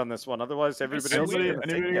try hard on this one, otherwise everybody else is Anybody, gonna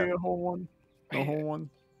take anybody ya. get a hole one? No hole one?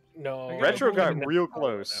 No, I got Retro a hole got in real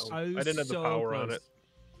close. I was I didn't have the so power on close. it.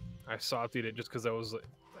 I softied it just because I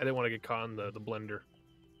didn't want to get caught in the blender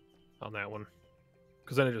on that one.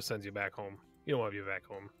 Because then it just sends you back home. You don't want to be back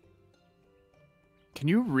home. Can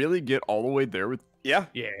you really get all the way there with? Yeah,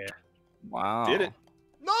 Yeah, Wow. did it.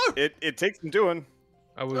 No! It takes some doing.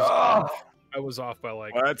 I was Ah! I was off by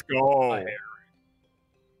like Let's go. a hair.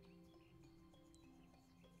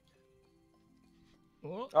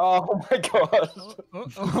 Oh, Oh my god.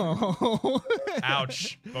 oh.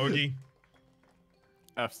 Ouch. Bogey.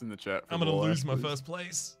 F's in the chat. For I'm gonna the lose last, my please. first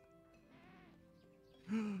place.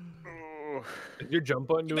 Is your jump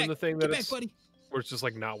button doing Get the thing Get that back, it's buddy. where it's just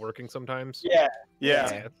like not working sometimes? Yeah. Yeah.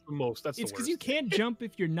 That's the most. That's It's the because worst. you can't jump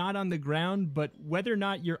if you're not on the ground, but whether or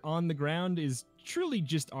not you're on the ground is truly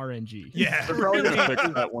just RNG. Yeah. We're probably gonna fix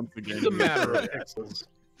that once again. It's a matter of pixels.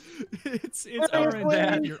 it's What RNG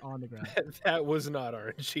that- if you're on the ground. That was not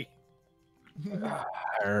RNG.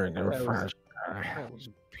 That was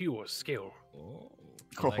pure skill. Oh,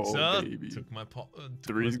 Alexa, baby. took my took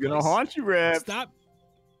Three's first gonna place. haunt you, Rap. stop.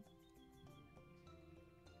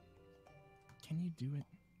 Can you do it?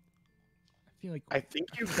 I feel like I think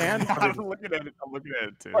you can. but I'm it- looking at it. I'm looking at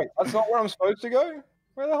it too. Wait, that's not where I'm supposed to go?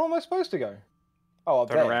 Where the hell am I supposed to go? Oh, up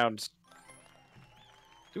Turn there. around.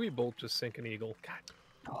 Do we both just sink an eagle? God.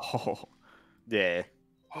 Oh, Yeah.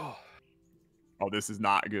 Oh, oh, this is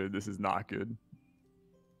not good. This is not good.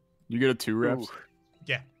 You get a 2 reps. Ooh.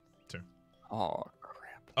 Yeah. 2. Oh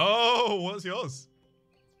crap! Oh, what's yours?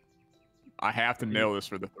 I have to nail this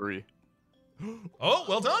for the 3. Oh,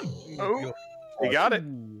 well done. Oh, you got it.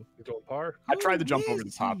 Ooh. you going par? I tried to Who jump over the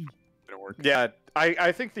is top. he? Didn't work. Yeah,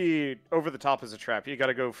 I think the over the top is a trap. You got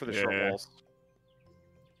to go for the short Yeah. walls.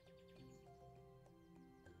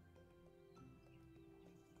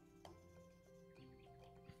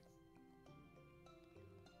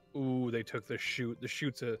 Ooh, they took the shoot. The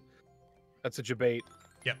shoot's that's a debate.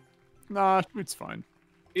 Nah, it's fine.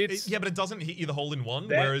 It's Yeah, but it doesn't hit you the hole in one.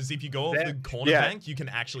 That- Whereas if you go off the that- corner yeah. bank, you can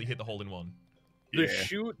actually hit the hole in one. the Yeah.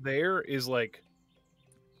 shoot there is like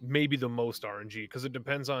maybe the most RNG because it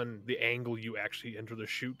depends on the angle you actually enter the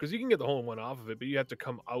shoot. Because you can get the hole in one off of it, but you have to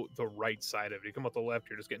come out the right side of it. You come out the left,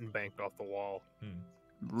 you're just getting banked off the wall. a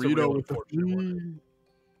Rito real with the unfortunate one. 3.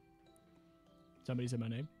 Somebody said my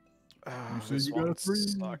name. Ah, said this you got a one 3.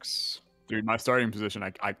 sucks. Dude, my starting position,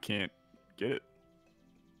 I can't get it.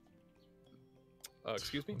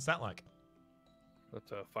 Excuse me. What's that like?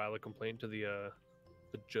 Let's file a complaint to the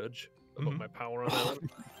judge about Mhm. my power on that one.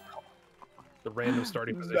 The random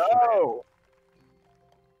starting position. No.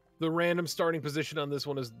 The random starting position on this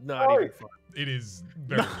one is not Oi. even fun. It is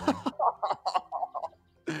very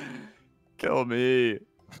weird. Kill me.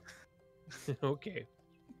 Okay.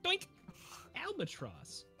 Doink.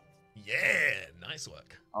 Albatross. Yeah, nice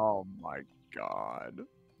work. Oh my god.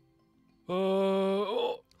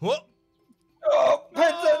 Oh, Whoa! Oh,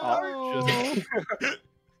 Pencil! Oh.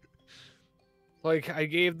 Like, I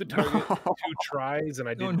gave the target 2 tries, and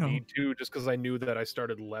I didn't no. need to, just because I knew that I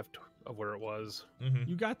started left of where it was. Mhm.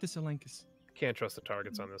 You got this, Elenkus. Can't trust the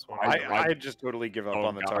targets on this one. I just totally give up Oh,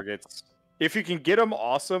 on the God. targets. If you can get them,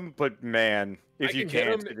 awesome. But man, if I you can get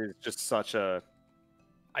can't, 'em- it is just such a.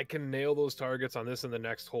 I can nail those targets on this and the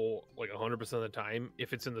next hole like 100% of the time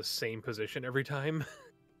if it's in the same position every time.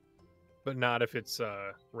 But not if it's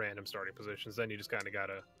random starting positions. Then you just kind of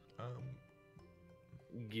gotta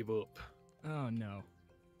give up. Oh no.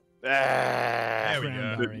 Ah, There we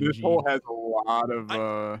Crammed go. RNG. This hole has a lot of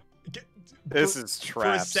Get- this for- is For a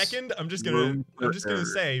traps. second, I'm just Room gonna for error.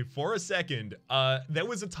 say, for a second, there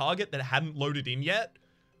was a target that hadn't loaded in yet,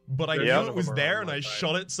 but I Yeah, knew none it of was them are there on and my I side.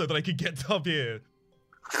 shot it so that I could get up here.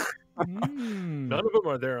 Hmm. None of them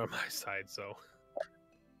are there on my side, so.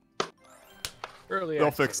 Early they'll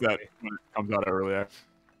access, fix that everybody. when it comes out early.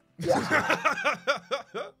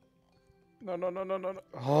 No.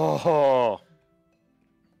 Oh,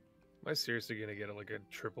 Am I seriously gonna get like a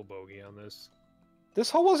triple bogey on this? This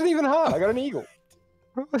hole wasn't even hard. I got an eagle.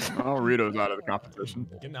 Oh, Rito's out of the competition.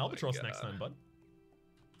 Get an albatross God. next time, bud.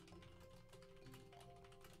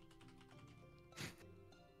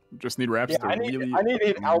 Just need Wraps Yeah, to I need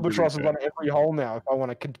really albatrosses really on every hole now if I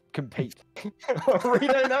want to compete.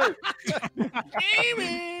 Rito, no.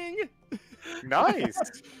 Gaming. nice.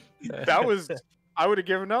 That was. I would have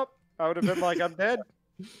given up. I would have been like, I'm dead.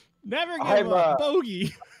 Never give I'm, up.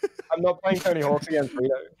 Bogey. I'm not playing Tony Hawk's against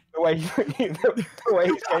Rito. The way the way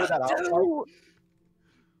he skated that out.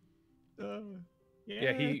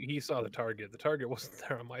 Yeah, he saw the target. The target wasn't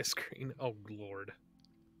there on my screen. Oh lord.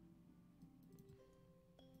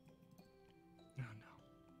 Oh no.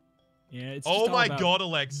 Yeah, it's. Oh just all my about- god,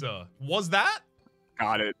 Alexa. Was that?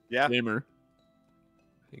 Got it. Yeah. Gamer.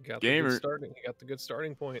 He got Gamer. the good starting. He got the good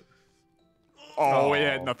starting point. Oh, it Oh.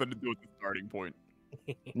 had nothing to do with the starting point.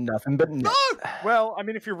 Nothing but net. Well, I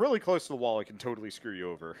mean, if you're really close to the wall, it can totally screw you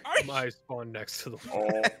over. I spawned next to the Oh,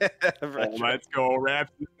 Retro. let's go,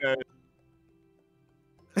 Wraps.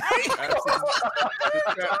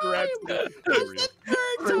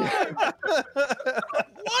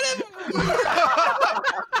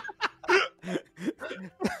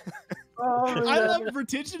 I love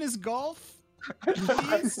vertiginous golf.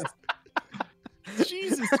 Jeez.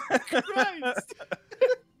 Jesus Christ.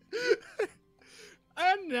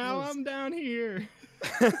 And now I'm down here.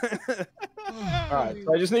 Alright,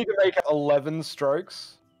 so I just need to make 11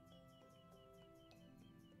 strokes.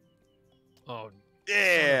 Oh,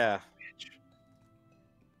 Yeah.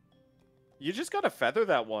 You just gotta feather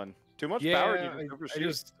that one. Too much power. yeah. And you I overshoot.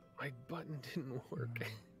 just my button didn't work.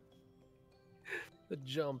 The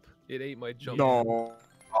jump. It ate my jump. No.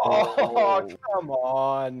 Oh, come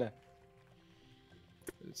on.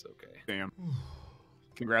 It's okay. Damn.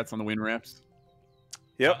 Congrats on the win, Wraps.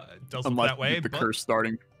 Yep. Does look Unless that way, the but curse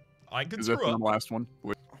starting I could position screw on up. the last one.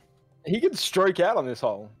 He could stroke out on this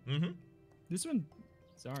hole. Mm-hmm. This one.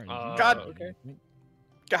 Sorry. God. Okay.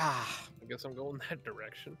 Ah. I guess I'm going that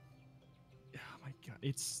direction. Oh my god.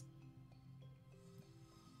 It's.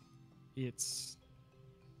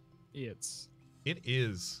 It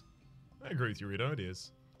is. I agree with you, Rito. It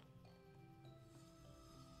is.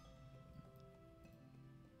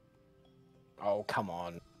 Oh, come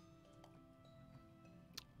on.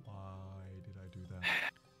 Why did I do that?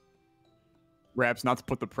 Wraps, not to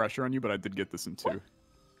put the pressure on you, but I did get this in 2.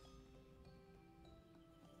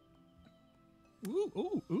 Ooh,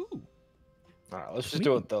 ooh, ooh. Alright, let's just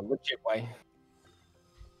do it the legit way.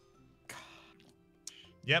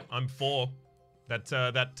 Yep, I'm 4.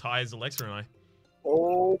 That ties Alexa and I.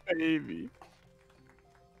 Oh, baby.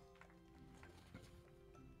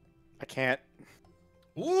 I can't.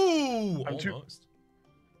 Ooh, I'm too- almost.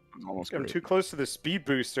 I'm almost I'm great. too close to the speed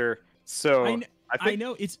booster. So I I think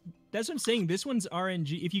know it's that's what I'm saying. This one's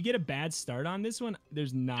RNG. If you get a bad start on this one,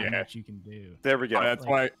 there's not Yeah. much you can do. there we go. That's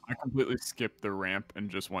why I completely skipped the ramp and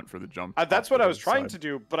just went for the jump. That's off what the I was trying side. to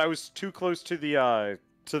do, but I was too close to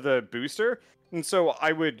the booster, and so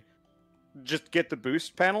I would just get the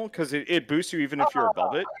boost panel because it boosts you even if you're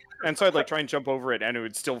above it. And so I'd like try and jump over it, and it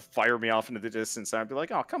would still fire me off into the distance. And I'd be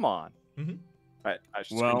like, "Oh, come on!" Mhm. I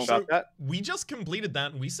should Well- screenshot So- that. We just completed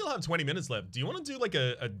that, and we still have 20 minutes left. Do you want to do like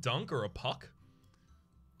a dunk or a puck?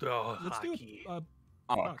 Oh, Let's do hockey. a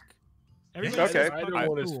Fuck. puck. Everybody Okay. says Either puck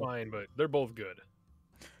one is is cool. fine, but they're both good.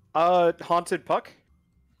 Haunted puck.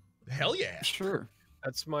 Hell yeah. Sure.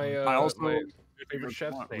 That's my I also my if favorite you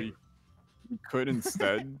chef's want, name. we could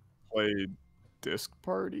instead play Disc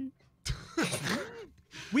Party.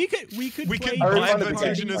 We could We play could I buy refunded the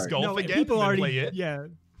Vertiginous game. Golf no, again people and then already play it. yeah.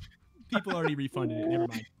 People already refunded it. Never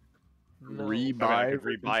mind. No. rebuy. I could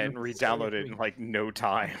rebuy it and re-download it in like no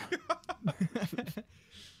time.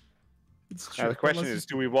 It's Now true. the question Unless is,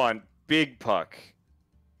 do we want big puck?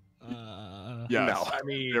 Yes, No. I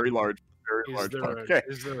mean, very large, very is large. there, puck. Okay.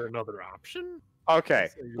 is there another option? Okay,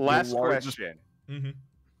 Let's say the last largest- question. Mm-hmm.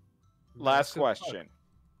 Last Massive puck. question.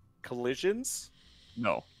 Collisions?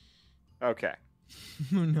 No, Okay.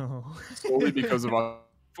 no. solely because of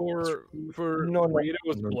For No, no,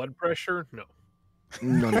 Rito's no. blood pressure? No.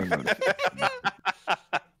 No.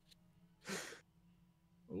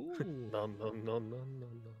 Ooh. No. No.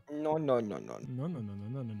 No, no, no, no,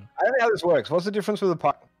 no. I don't know how this works. What's the difference with a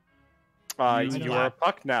puck? You are a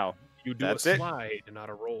puck now. You do That's a it. slide, not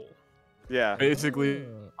a roll. Yeah. basically.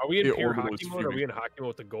 Are we in The pure orbital hockey is mode? Are we fuming. in hockey mode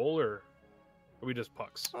with the goal, or are we just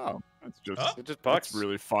pucks? Oh, that's just Oh. It just pucks. that's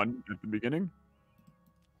really fun at the beginning.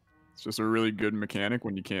 It's just a really good mechanic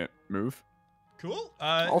when you can't move. Cool.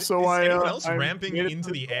 Also, is anyone I else made ramping it into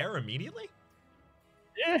to the air immediately?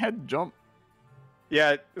 Yeah, head jump.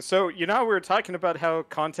 Yeah, so you know how we were talking about how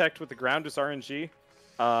contact with the ground is RNG?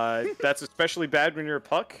 That's especially bad when you're a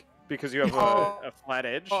puck because you have a flat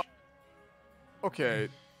edge. Oh. Okay.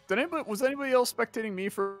 Was anybody else spectating me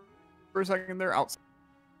for a second there? Outside.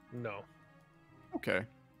 No. Okay.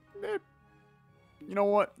 Eh, you know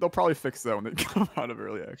what? They'll probably fix that when they come out of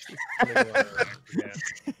early access. Yeah.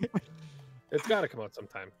 It's got to come out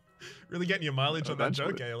sometime. Really getting your mileage on that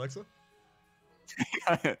joke, Eventually. Alexa?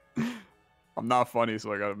 I'm not funny,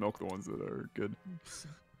 so I gotta milk the ones that are good.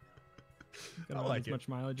 Got I about like as it. much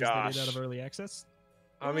mileage as they Gosh. did out of early access.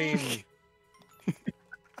 I mean,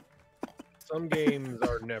 some games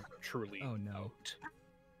are never truly Oh no. out.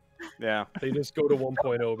 Yeah. They just go to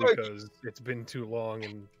 1.0 because it's been too long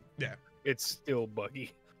and Yeah. it's still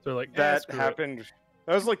buggy. They're like, That screw it." happened.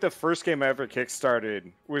 That was like the first game I ever kickstarted.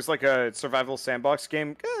 It was like a survival sandbox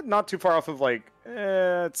game, not too far off of like,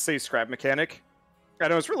 let's say Scrap Mechanic.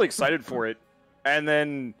 And I was really excited for it. And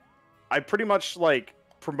then I pretty much like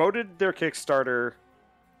promoted their Kickstarted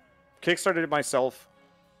it myself,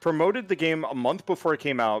 promoted the game a month before it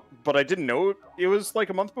came out, but I didn't know it was like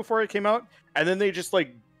a month before it came out. And then they just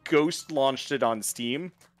like ghost launched it on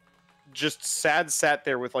Steam. Just sat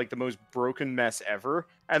there with like the most broken mess ever.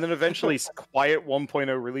 And then eventually Quiet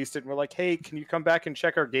 1.0 released it and we're like, hey, can you come back and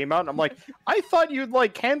check our game out? And I'm like, I thought you'd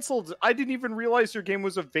like canceled. I didn't even realize your game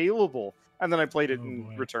was available. And then I played it Oh, and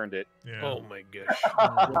boy. returned it. Yeah. Oh my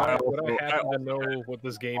gosh. Would I happen to know what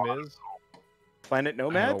this game is? Planet I had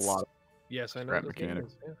a Nomads? lot. Yes, I know Scrap what this game mechanic.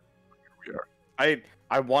 is. Yeah.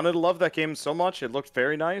 I wanted to love that game so much. It looked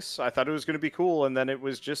very nice. I thought it was going to be cool. And then it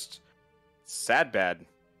was just sad bad.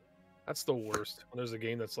 That's the worst. When there's a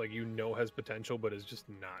game that's like you know has potential but is just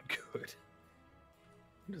not good.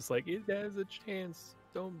 Just like it has a chance.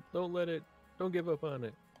 Don't let it. Don't give up on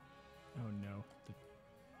it. Oh no.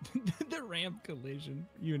 The ramp collision.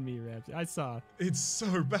 You and me, Rhapsody. I saw. It's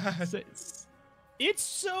so bad. It's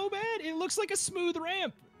so bad. It looks like a smooth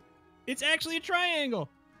ramp. It's actually a triangle.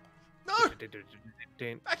 No!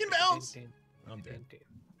 I can bounce! I'm dead.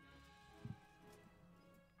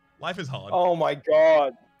 Life is hard. Oh my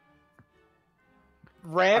god.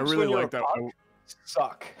 Ramps I really when you're like a that. puck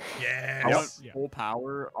suck. Yes! I went Yeah. full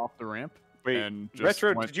power off the ramp. Wait, and just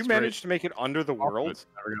Retro, went did you straight manage to make it under the off of it. world?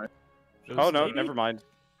 Never gonna- Oh, no, Maybe? never mind.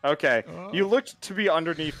 Okay. Oh. You looked to be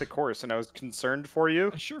underneath the course, and I was concerned for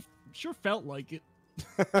you. I sure felt like it.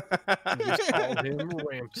 Just call him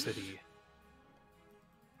Rhapsody.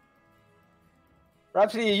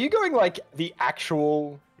 Rhapsody, are you going like the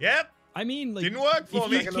actual? Yep! I mean, like, Didn't work for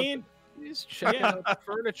if me. you can't, He's checking out the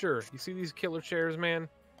furniture. You see these killer chairs, man?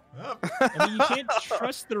 Oh. I mean, you can't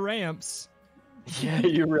trust the ramps. Yeah,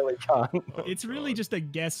 you really can't. Oh, It's really God. just a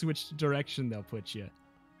guess which direction they'll put you.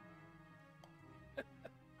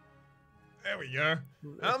 There we go.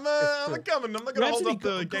 I'm coming. I'm not gonna hold Rhapsody, up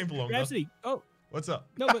the game for long. Rhapsody, oh What's up?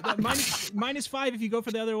 no, but -5 if you go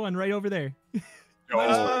for the other one right over there. Oh,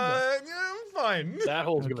 Yeah, I'm fine. That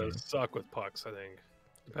hole's gonna Okay. suck with pucks, I think.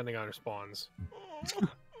 Depending on her spawns.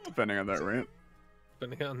 depending on that ramp.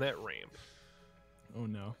 Depending on that ramp. Oh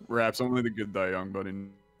no. Raps, only the good die young, buddy.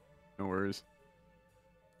 No worries.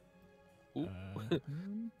 Ooh. Uh,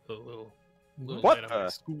 A little What light on my the-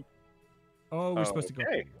 scoop. oh, we're supposed to go.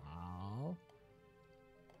 Okay. Wow.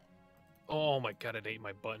 Oh my god, it ate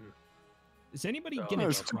my button. Is anybody Oh, gonna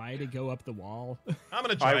it's- try to go up the wall? I'm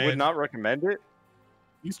gonna try I would it. not recommend it.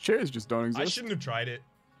 These chairs just don't I exist. shouldn't have tried it.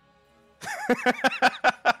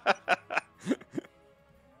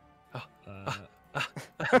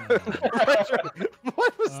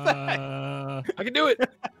 What was that? I can do it!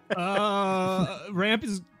 Ramp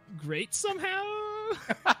is great somehow.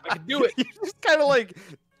 I can do it! You just kind of like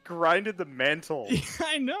grind minded the mantle.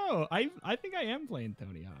 I know. I think I am playing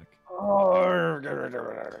Tony Hawk. Oh,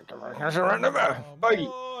 boy.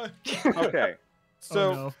 Okay,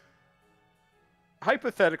 so Oh, no.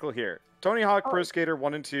 hypothetical here. Tony Hawk Pro Skater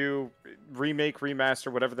 1 and 2, remake,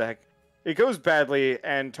 remaster, whatever the heck. It goes badly,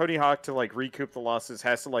 and Tony Hawk, to like recoup the losses,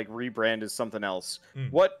 has to like rebrand as something else.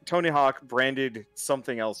 What Tony Hawk branded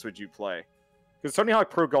something else would you play? Because Tony Hawk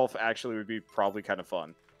Pro Golf actually would be probably kind of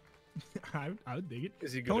fun. I would dig it.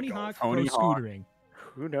 Is he good Tony at golf? Hawk Tony Pro Hawk. Scootering.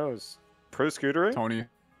 Who knows? Pro Scootering? Tony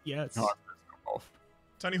Yes. Hawk Golf.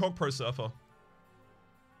 Tony Hawk Pro Surfer.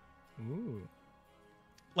 Ooh.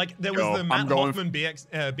 Like there was Yo, the Matt I'm going Hoffman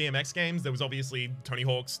BMX games. There was obviously Tony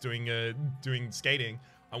Hawk's doing skating.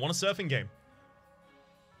 I want a surfing game.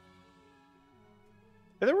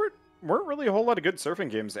 Yeah, there weren't really a whole lot of good surfing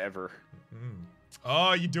games ever.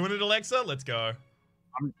 Oh, you doing it, Alexa? Let's go.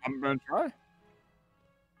 I'm gonna try.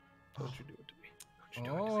 Don't you do it to me. Don't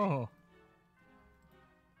you do it to me. Oh.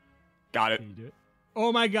 Got it. Can you do it?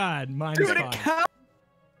 Oh my God. Mine's Dude, fine.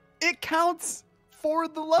 it counts for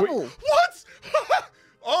the level. What?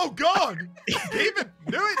 Oh God! David,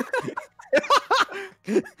 do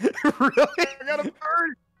it. Really? I got a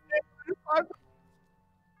bird.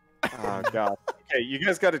 Oh god. Okay, you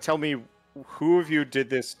guys got to tell me who of you did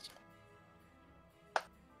this.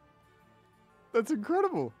 That's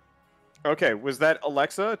incredible. Okay, was that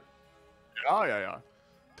Alexa? Oh yeah.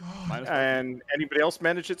 God. Minus And anybody else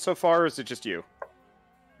manage it so far, or is it just you?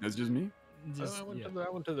 That's just me. Just, I yeah.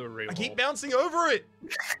 went to the rail. I keep bouncing over it.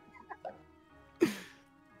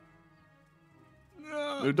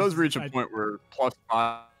 No, It does reach a I- point where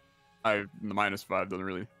 +5 and the -5 doesn't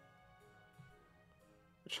really.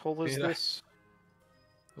 Which hole is Yeah. this?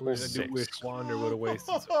 I wish Wander would have wasted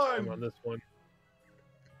some time on this one,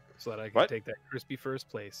 so that I could What? take that crispy first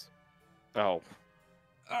place. Oh,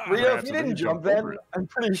 Rio, Perhaps if you I didn't think jump over then, it. I'm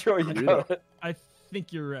pretty sure you Rito. got it. I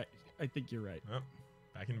think you're right. I think you're right. Oh,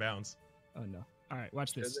 back in bounds. Oh no. All right,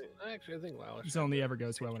 watch this. I think Lyle. This only ever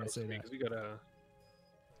goes well when I say that. We gotta.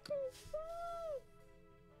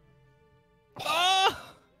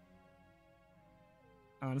 Oh!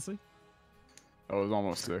 Honestly, That was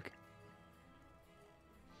almost sick.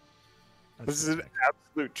 that's this is an suspect.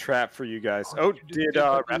 absolute trap for you guys. Oh, Oh, you just did did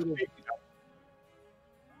like a Rhapsody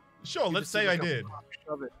Sure, You let's just say did I like a did.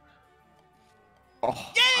 shove it?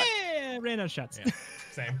 Oh, Yeah, ran out of shots. Yeah.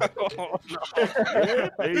 Same. Oh,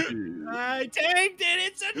 baby. I tanked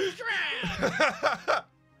it. It's a trap.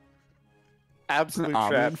 absolute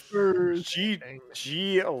I'm trap. in first.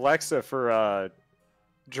 G Alexa for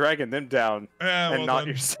dragging them down Yeah, and well not done.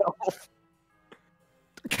 yourself.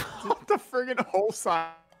 The friggin' whole sign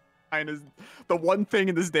is the one thing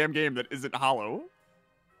in this damn game that isn't hollow.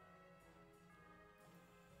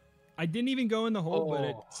 I didn't even go in the hole, but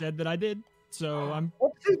it Oh. said that I did. So I'm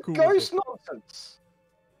What's this Cool with ghost it. nonsense?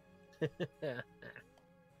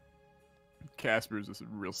 Casper's just a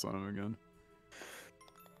real son of a gun.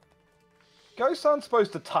 Ghosts aren't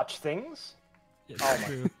supposed to touch things. yeah, Oh my-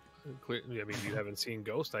 true. I mean, you haven't seen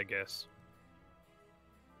Ghost, I guess.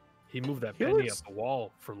 He moved that He penny looks- up the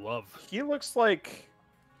wall for love. He looks like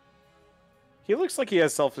he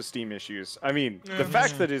has self-esteem issues. I mean, Yeah, the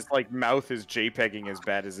fact yeah. that his like mouth is JPEGing as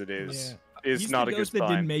bad as it is Yeah. is He's not the a good ghost that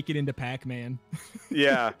didn't sign. make it into Pac-Man.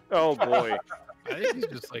 Yeah. Oh boy. I think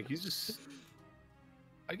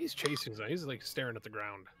he's chasing something. He's like staring at the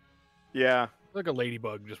ground. Yeah. Like a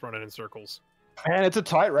ladybug just running in circles. Man, it's a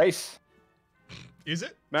tight race. Is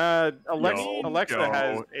it? Alexa Yo,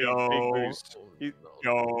 has a yo. big boost. You-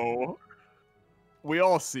 Yo, we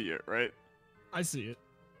all see it, right? I see it.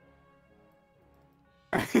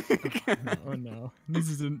 Oh no, this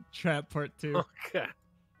is a trap part 2. Okay.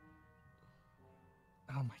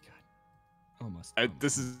 Oh my god. Almost.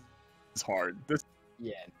 This is hard. This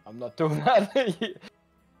Yeah, I'm not doing that.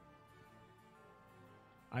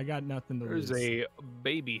 I got nothing to lose. There's a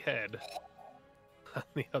baby head on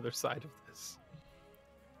the other side of this.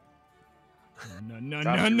 No.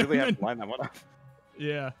 Gosh, you really have to line that one up.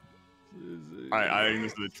 Yeah. I think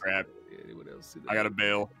this is a trap. Anyone else see I gotta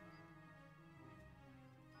bail.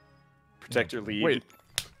 Protect your lead. Wait,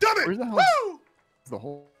 Done it! where's the hell Woo! is the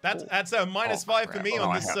whole? That's a minus Oh, 5 for crap. me Oh,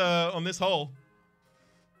 on I this have- on this hole.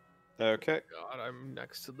 Okay. God, I'm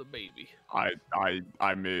next to the baby.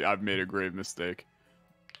 I've made a grave mistake.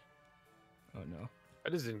 Oh no. I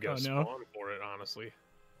just didn't get a Oh, no. spawn for it, honestly.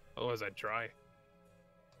 Otherwise, I'd try.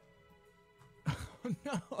 Oh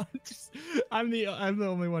no. I'm the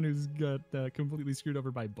only one who's got completely screwed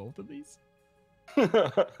over by both of these. And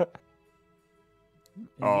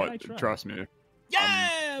Oh, yet I tried. trust me.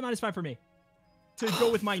 Yeah, -5 for me. To go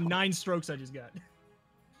with my 9 strokes I just got.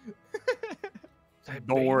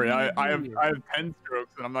 Don't worry, I have Baby. 10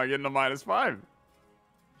 strokes and I'm not getting a -5.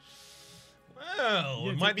 Well,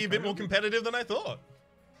 Yeah, it might take be a the bit more card. competitive than I thought.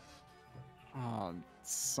 Oh,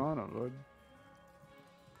 son of a.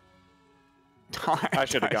 I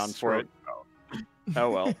should have gone for it. Oh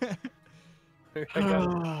well. I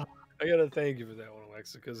gotta thank you for that one,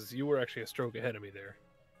 Alexa, because you were actually a stroke ahead of me there.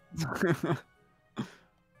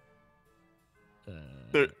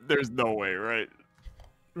 There's no way, right?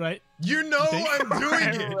 Right? You know I'm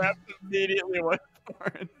doing it. Immediately went for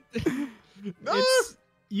it. No.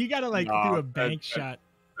 You gotta like Nah, do a that- bank that- shot.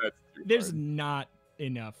 That's too There's hard. not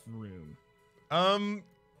enough room. I'm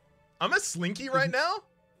a slinky right now.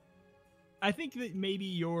 I think that maybe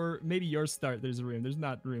your start there's room. There's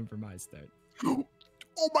not room for my start.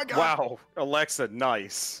 Oh my god! Wow, Alexa,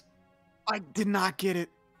 nice. I did not get it,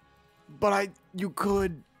 but you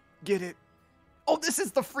could get it. Oh, this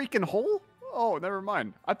is the freaking hole. Oh, never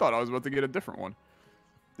mind. I thought I was about to get a different one.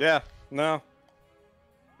 Yeah, no.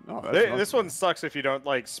 No, that's This nothing. one sucks if you don't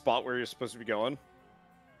like spot where you're supposed to be going,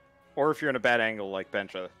 or if you're in a bad angle like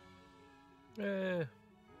Bencha. Eh.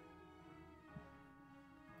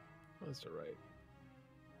 That's alright.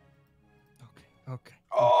 Okay.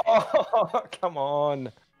 Oh, come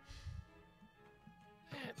on.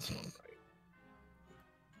 That's alright.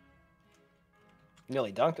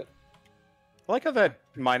 Nearly dunked it. I like how that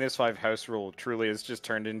 -5 house rule truly has just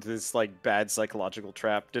turned into this like bad psychological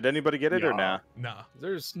trap. Did anybody get it or Yeah. nah? Nah.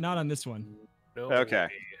 There's Not on this one. no Okay.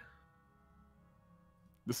 way.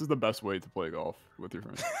 This is the best way to play golf with your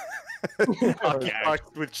friends.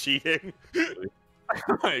 Fucked with cheating.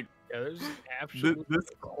 Like, Yeah, there's absolutely this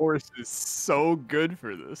course is so good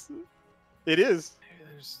for this. It is.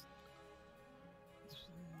 there's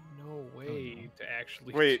no way to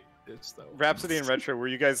actually Wait, do this though. Rhapsody and Retro, were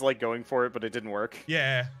you guys like going for it, but it didn't work?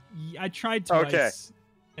 Yeah. I tried twice. Okay.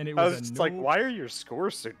 And it I was, was a just no... like, why are your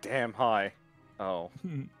scores so damn high? Oh.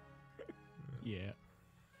 Yeah.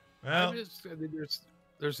 Well, I mean,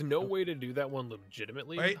 there's no way to do that one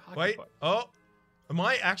legitimately. with wait, hockey wait. puck. Oh, am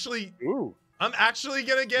I actually? Ooh. I'm actually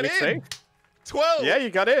gonna get You're in. safe? 12. Yeah,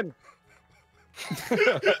 you got in. Oh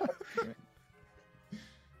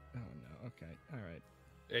no. Okay. All right.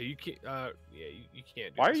 Yeah, you can't. Yeah, you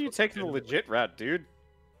can't. Do Why are this you one taking the legitimately. legit route, dude?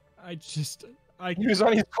 He was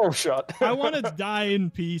on his call shot. I want to die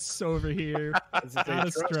in peace over here. As if they Out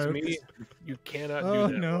of trust strokes. me, you cannot Oh,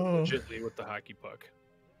 do that no. legitimately with the hockey puck.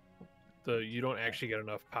 You don't actually get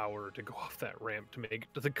enough power to go off that ramp to make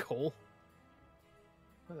it to the goal.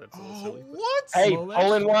 That's a little Oh, silly. what? Hey, Well,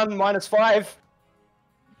 hole in one, -5.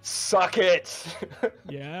 Suck it.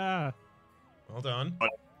 Yeah. Well done.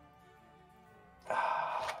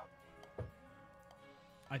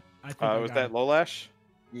 I think I Was got that it. Lolash?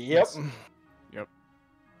 Yep. Yep.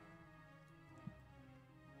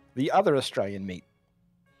 The other Australian meat.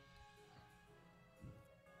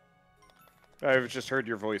 I've just heard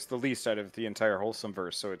your voice the least out of the entire Wholesome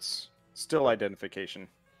verse, so it's still identification.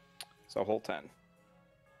 So hole 10.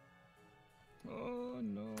 Oh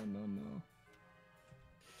no.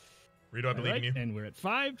 Redo, I believe in you. And we're at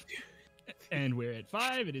 5. And we're at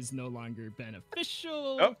 5. It is no longer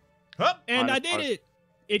beneficial. Oh. Hup. And I -5. did it.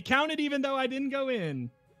 It counted even though I didn't go in.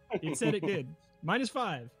 It said it did.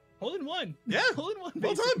 -5. Hole in one. Yeah. Hole in one.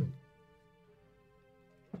 Well basically. done.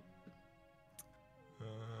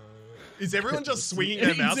 Is everyone just swinging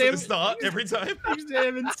their mouse at the start every time?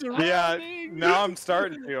 Examine Yeah, surroundings. now I'm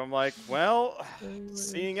starting to. I'm like, well,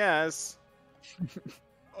 seeing as.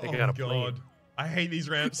 They Oh got a god. plane. I hate these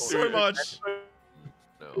ramps so much.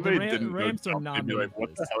 No. They Ram- didn't ramps know are something, be like, nominated what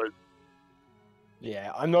for the this. hell is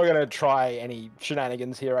Yeah, I'm not gonna try any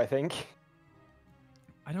shenanigans here. I think.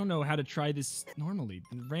 I don't know how to try this normally.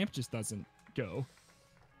 The ramp just doesn't go.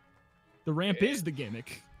 The ramp is the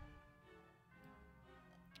gimmick.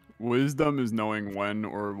 Wisdom is knowing when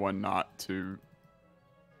or when not to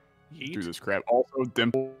Yeet. do this crap. Also,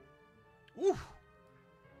 Dimple. Ooh.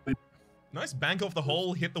 Nice bank off the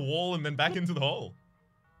hole, hit the wall, and then back into the hole.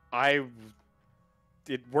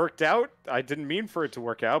 It worked out. I didn't mean for it to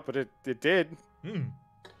work out, but it did.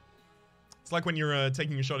 It's like when you're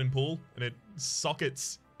taking a shot in pool and it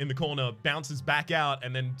sockets in the corner, bounces back out,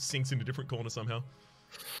 and then sinks in a different corner somehow.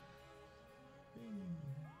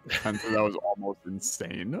 And so that was almost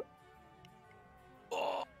insane.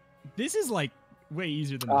 This is like way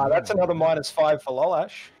easier than. That's the another normal one. -5 for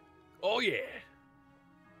Lolash. Oh yeah.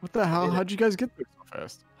 What the hell? How'd you guys get there so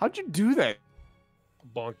fast? How'd you do that?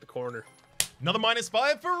 Bonk the corner. Another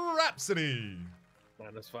 -5 for Rhapsody.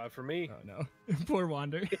 -5 for me. Oh no, poor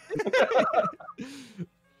Wander.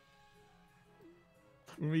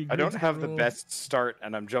 I don't have the best start,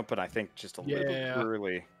 and I'm jumping, I think, just a Yeah. little too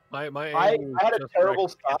early. My I angle had a just terrible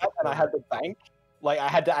directly at the start, and I had to bank. Like, I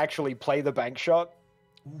had to actually play the bank shot.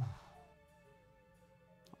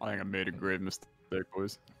 I think I made a grave mistake,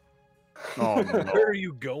 boys. Oh corner. no! Where are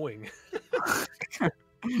you going?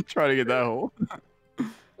 Try to get that hole.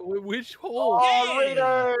 Which hole? Oh,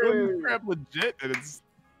 Rito! Crap, legit, and it's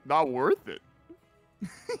not worth it.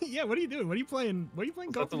 Yeah, what are you doing? What are you playing? What are you playing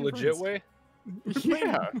Is golf that the with legit your way? friends? You're playing-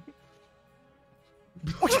 Yeah.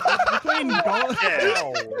 You're playing golf.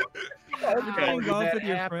 How? You're How playing did golf that with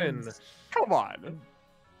your happen? friends. Come on.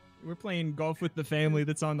 We're playing golf with the family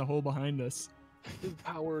that's on the hole behind us. The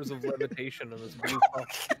powers of levitation on this blue puck.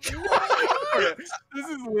 This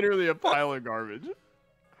is literally a pile of garbage.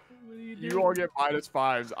 What are you doing? You all get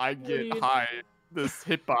 -5s. I are get you- high. This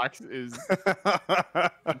hitbox is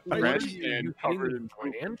Wait, red are you and hitting covered the in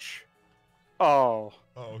poop. branch? Oh,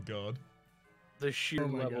 Oh god. The sheer Oh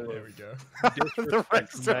my level God, There we of go. the disrespect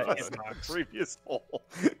rest from that of us in hitbox. the previous hole.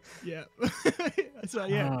 Yeah. So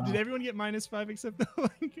yeah, did everyone get -5 except the one?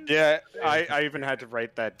 Yeah, I even had to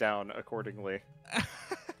write that down accordingly.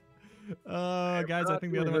 Oh, guys, I not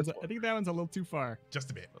think the doing other one's. this one. I think that one's a little too far.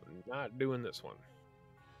 Just a bit. I'm not doing this one.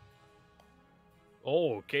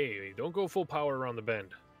 Oh, okay, don't go full power around the bend.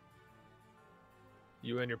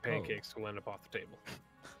 You and your pancakes will end up off the table.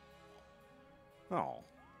 Oh,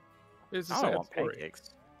 It's a I don't sad want story.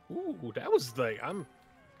 pancakes. Ooh, that was like I'm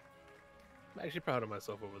actually proud of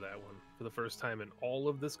myself over that one for the first time in all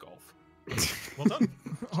of this golf. Well done.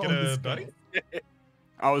 Oh, Get this a guy. buddy.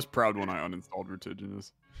 I was proud when I uninstalled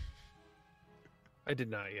Vertiginous. I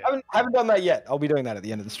did not yet. I haven't done that yet. I'll be doing that at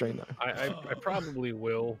the end of the stream, though. I probably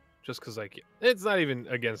will, just because it's not even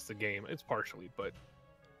against the game. It's partially, but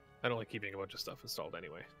I don't like keeping a bunch of stuff installed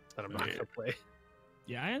anyway that I'm not Yeah. gonna play.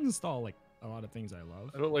 Yeah, I uninstall like a lot of things I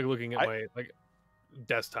love. I don't like looking at my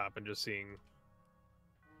desktop and just seeing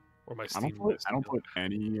where my I Steam don't list put is.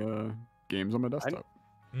 any games on my desktop.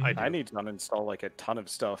 I Mhm. do. I need to uninstall like a ton of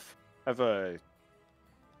stuff. I have a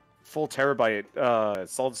full terabyte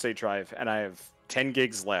solid state drive, and I have 10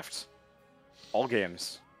 gigs left. All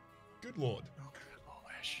games. Good lord.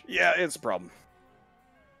 Yeah, it's a problem.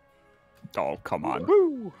 Oh, come on.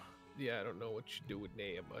 Woo! Yeah, I don't know what you're doing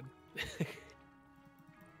there, bud. I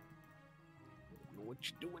don't know what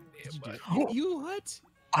you're doing there, bud. You what?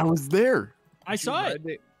 I was there. I saw it.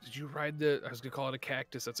 Did you ride the? I was gonna call it a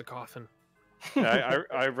cactus. That's a coffin.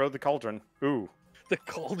 I rode the cauldron. Ooh. The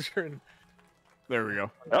cauldron. There we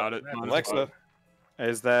go. Oh, Got it. Alexa,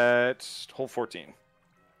 is that hole 14?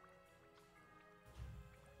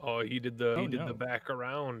 Oh, he did the Oh, he did no. the back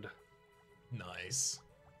around. Nice.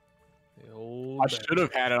 The old I back. should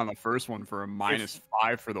have had it on the first one for a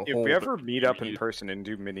 -5 for the If whole. we ever meet up in needed- person and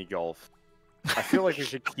do mini golf, I feel like we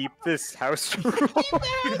should keep this house rule.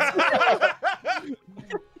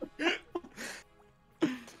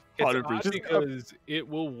 It's 100%. odd because it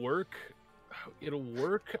will work. It'll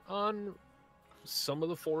work on some of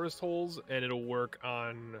the forest holes, and it'll work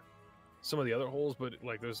on some of the other holes. But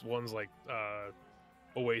like, there's ones like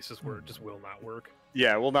Oasis where it just will not work.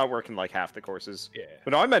 Yeah, it will not work in like half the courses. Yeah,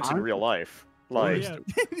 But no, I meant in I'm- real life. Oh, Like, yeah.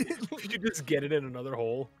 you just get it in another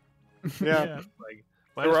hole. yeah,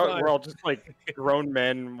 Like, we're all just like grown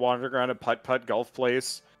men wandering around a putt-putt golf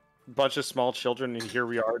place, bunch of small children, and here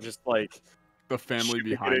we are just like the family shooting it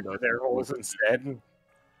behind into us. their holes instead.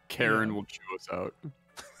 Karen will chew us out.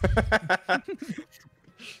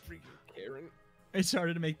 freaking Karen. I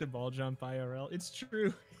started to make the ball jump IRL. It's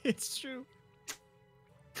true. It's true.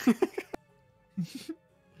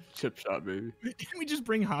 Chip shot, baby. Can we just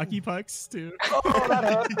bring hockey pucks too? Oh,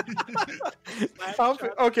 that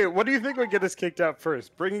hurt. Okay, what do you think would get us kicked out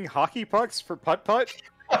first? Bringing hockey pucks for putt-putt,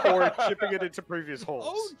 or chipping it into previous holes?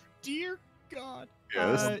 Oh dear God.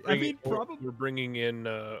 Yeah, this is I mean, We're probably. bringing in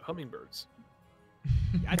hummingbirds.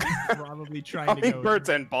 I think probably trying to go. Hummingbirds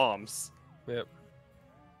and bombs. Yep.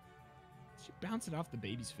 Should bounce it off the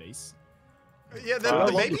baby's face. Yeah, the I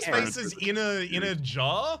love baby's the face is in a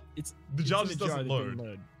jar. It's The it's jar in just a jar doesn't that didn't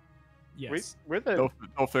load. Yes. Where They'll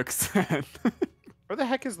fix that. where the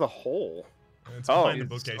heck is the hole? It's Oh, behind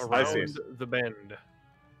the It's bookcase. I see. around the bend.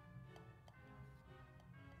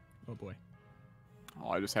 Oh boy. Oh,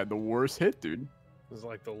 I just had the worst hit, dude. This is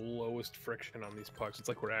like the lowest friction on these pucks. It's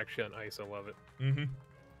like we're actually on ice. I love it. Mm-hmm.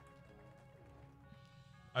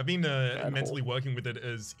 I've been mentally working with it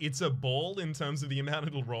as it's a ball in terms of the amount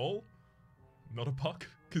it'll roll, not a puck,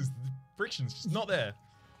 because the friction's just not there.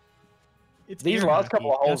 It's These air last hockey,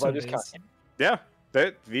 couple of holes, that's I what just it can't. is. Yeah,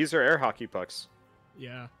 these are air hockey pucks.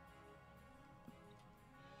 Yeah.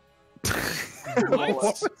 What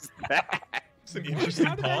was that? It's an interesting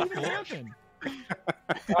How did that path. even Watch. happen?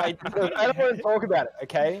 I don't want to talk about it,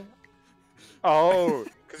 okay? Oh,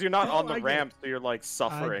 because you're not Oh, on the I get ramp, so you're like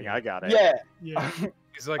suffering. get I got it. Yeah. Yeah.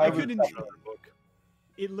 He's like, I I would- couldn't another book.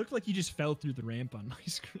 It looked like you just fell through the ramp on my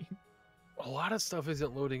screen. A lot of stuff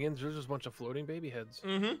isn't loading in. There's just a bunch of floating baby heads.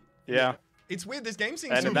 Mm-hmm. Yeah. It's weird. This game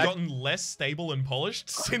seems And to have that- gotten less stable and polished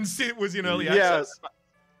since it was in early Yeah. access.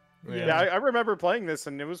 Yeah, I remember playing this,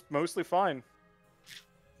 and it was mostly fine.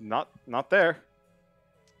 Not there.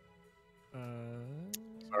 Sorry,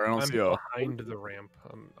 I don't I'm see a. behind the ramp.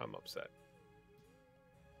 I'm upset.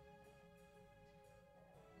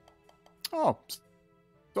 Oh,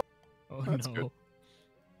 Oh That's no. good.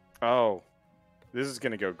 Oh, this is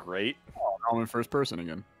gonna go great. I'm in first person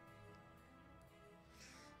again.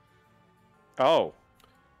 Oh,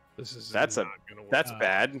 This is That's not gonna work. that's Uh,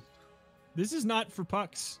 bad. This is not for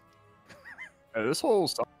pucks. This whole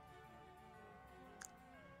stuff.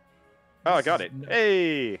 Oh, I this got is it. no-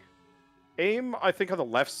 Hey, aim. I think on the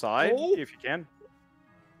left side, Oh. if you can.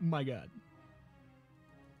 My God.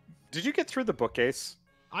 Did you get through the bookcase?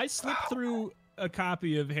 I slipped through a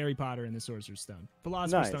copy of Harry Potter and the Sorcerer's Stone.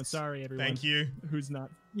 Philosopher's Stone. Nice. Sorry, everyone. Thank you. Who's not?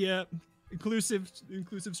 Yeah. Inclusive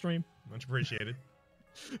stream. Much appreciated.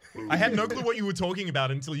 I had no clue what you were talking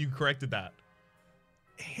about until you corrected that.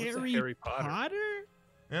 Harry, Harry Potter? Potter?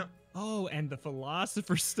 Yeah. Oh, and the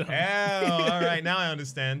Philosopher's Stone. Oh, all right. Now I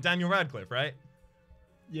understand. Daniel Radcliffe, right?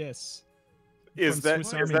 Yes. Is From that Swiss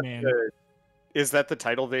is Army that Man. is that the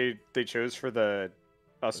title they chose for the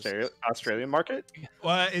Australian market?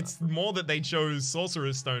 Well, it's more that they chose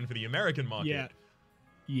Sorcerer's Stone for the American market. Yeah.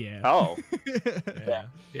 Yeah. Oh, Yeah.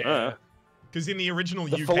 Yeah. Because in the original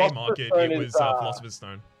The UK Philosopher's market, Stone it is, was Philosopher's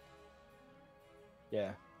Stone.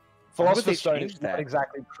 Yeah. Why would they Philosopher's Stone change is not that?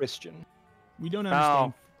 exactly Christian. We don't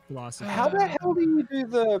understand philosophy. How the hell do you do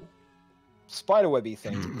the spiderwebby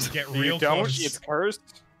thing? Get you real don't. close. It's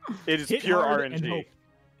cursed. It is Hit pure hard and RNG. hope.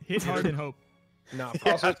 Hit hard and hope. Not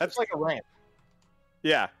Yeah, Also, that's it's like a ramp.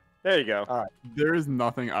 Yeah, there you go. There is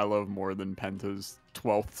nothing I love more than Penta's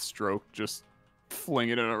 12th stroke just fling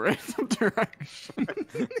it in a random direction.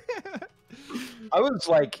 I was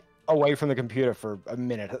like away from the computer for a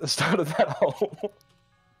minute at the start of that hole.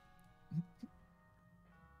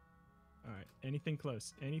 All right. Anything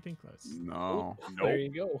close? Anything close? No. There you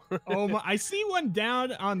go. Oh my! I see one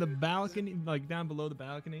down on the balcony, like down below the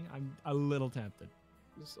balcony. I'm a little tempted.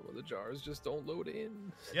 Some of the jars just don't load in.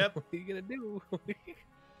 Yep. What are you gonna do?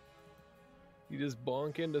 You just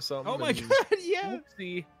bonk into something. Oh my and God! Yeah.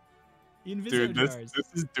 Whoopsie. Invisible Dude, this jars.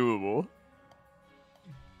 is doable.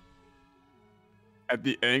 At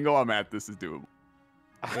the angle I'm at, this is doable.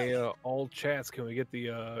 Hey, all chats, can we get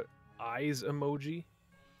the eyes emoji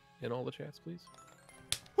in all the chats, please?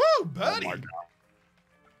 Woo, birdie! Oh my God.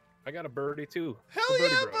 I got a birdie too. Hell The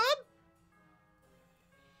birdie yeah, bros. bud!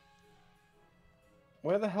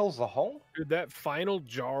 Where the hell's the hole? Dude, that final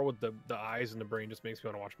jar with the eyes and the brain just makes me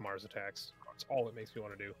want to watch Mars Attacks. That's all it makes me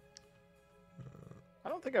want to do. I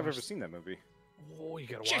don't think I've ever seen that movie. Oh, you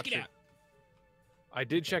gotta Check watch it out. I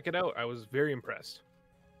did check it out. I was very impressed.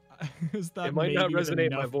 I just thought It might not maybe with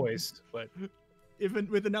resonate my enough- voice, but If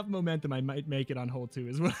with enough momentum, I might make it on hole 2.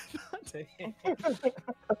 Is what I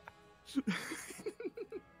thought.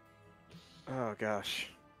 Oh gosh,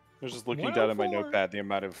 I was just looking down at my 104. notepad the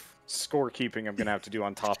amount of scorekeeping I'm gonna have to do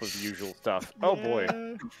on top of the usual stuff. Oh boy.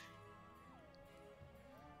 Yeah.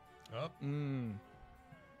 Oh, Mm.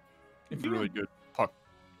 If It's you really were- good puck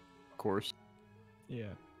course. Yeah.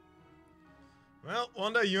 well,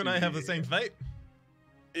 Wanda, you and I have the same fate.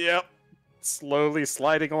 Yep. Slowly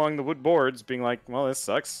sliding along the wood boards, being like, "Well, this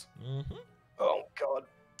sucks." Mm-hmm. Oh god.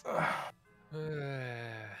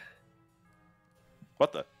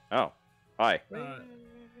 What the? Oh, hi.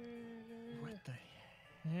 What the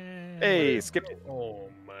hell? Hey, skip. Oh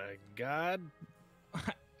my god.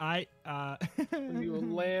 I You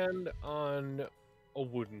land on a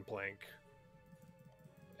wooden plank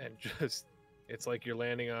and just it's like you're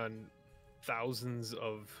landing on thousands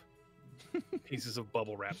of pieces of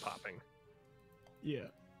bubble wrap popping. Yeah.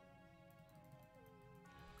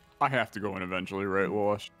 I have to go in eventually, right,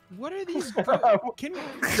 Wash? What are these? Can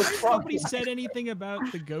fuck? nobody said anything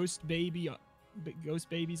about the ghost babies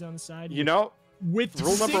on the side? You know, with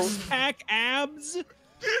rule number- six-pack abs.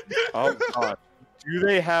 oh god, do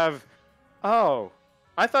they have? Oh,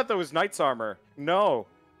 I thought that was knight's armor. No,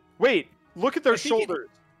 wait. Look at their I think it- shoulders.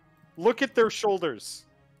 Look at their shoulders.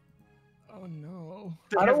 Oh no!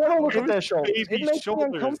 I don't want to look at their shoulders. Baby It makes me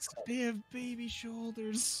shoulders. uncomfortable. They have baby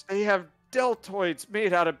shoulders. They have deltoids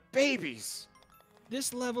made out of babies.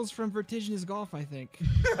 This level's from Vertiginous Golf, I think.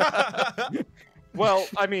 Well,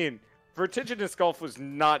 I mean, Vertiginous Golf was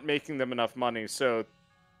not making them enough money, so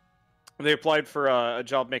they applied for a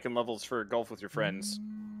job making levels for Golf with Your Friends.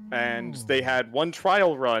 and they had one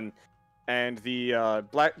trial run, and the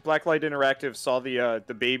Blacklight Interactive saw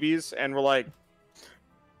the babies and were like,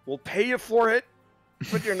 "We'll pay you for it,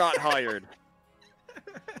 but you're not hired."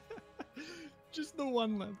 Just the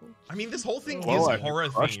one level. I mean, this whole thing Well, is I horror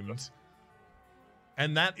crushed themed.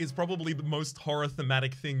 And that is probably the most horror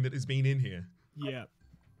thematic thing that has been in here. Yeah.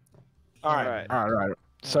 All right. All right. All right.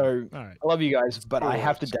 So All right. I love you guys, but I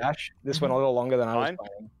have to dash. This went a little longer than I was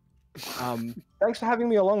planning. Thanks for having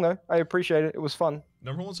me along, though. I appreciate it. It was fun.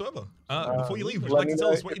 No problem whatsoever. Before you leave, would you let like to me tell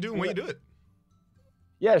know us what you do and where you do it?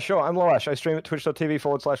 Yeah, sure. I'm Lollash. I stream at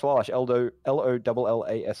twitch.tv/Lollash,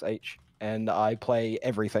 Lollash, and I play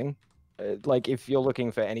everything. Like, if you're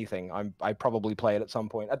looking for anything, I probably play it at some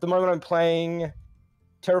point. At the moment, I'm playing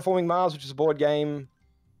Terraforming Mars, which is a board game,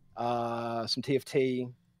 some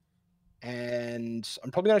TFT, and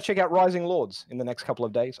I'm probably going to check out Rising Lords in the next couple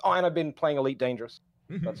of days. Oh, and I've been playing Elite Dangerous.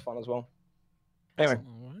 That's fun as well. Anyway,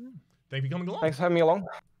 Thank you for coming along. thanks for having me along.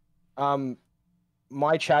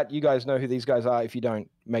 My chat, you guys know who these guys are. If you don't,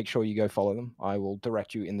 make sure you go follow them. I will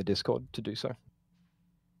direct you in the Discord to do so.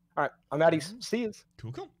 All right, I'm Addies. See yous.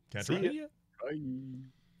 Cool. Catch See you.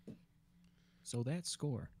 ya. So that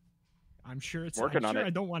score. I'm sure it's Working on it. I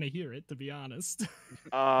don't want to hear it, to be honest.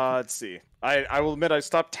 Let's see. I will admit I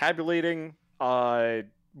stopped tabulating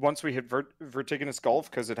once we hit Vertiginous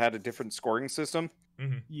Golf because it had a different scoring system.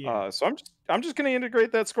 Yeah. So I'm just gonna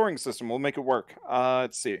integrate that scoring system. We'll make it work.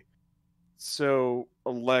 Let's see. So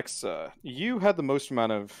Alexa, you had the most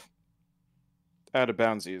amount of out of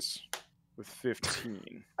boundsies with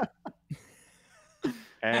 15.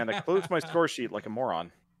 And I closed my score sheet like a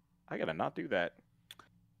moron. I gotta not do that.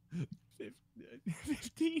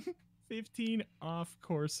 15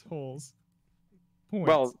 off-course holes. Points.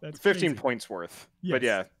 Well, That's 15 crazy. points worth. Yes. But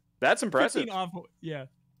yeah, that's impressive. 15 off, yeah.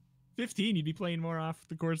 15, you'd be playing more off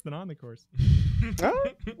the course than on the course.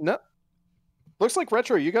 No. Looks like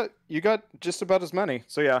Retro, you got just about as many.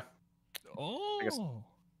 So yeah. guess- Oh.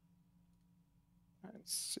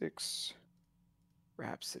 6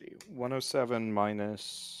 Rhapsody. 107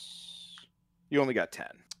 minus. You only got 10.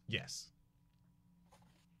 Yes.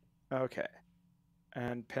 Okay.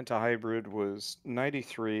 And Pentahybrid was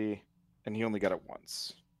 93, and he only got it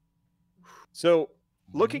once. So,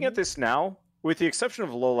 looking at this now, with the exception of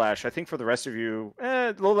Lollash, I think for the rest of you,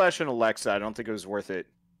 Lollash and Alexa, I don't think it was worth it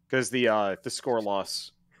because the score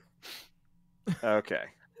loss. Okay.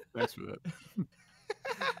 Thanks for that.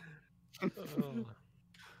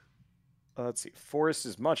 Let's see. Forest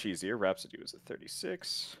is much easier. Rhapsody was at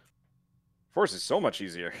 36. Forest is so much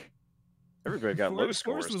easier. Everybody got low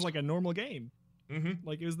scores. Course was like a normal game.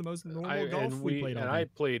 Like it was the most normal golf we played on. And I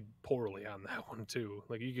played poorly on that one too.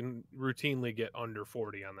 Like you can routinely get under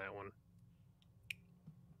 40 on that one.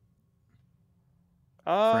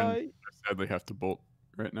 Friend, I sadly have to bolt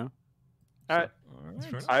right now. All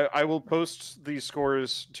That's right. fair. I will post the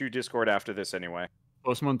scores to Discord after this anyway.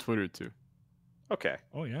 Post them on Twitter too. Okay,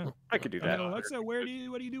 Oh yeah. I could do And that. then Alexa, what do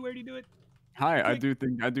you do? Hi, I Okay.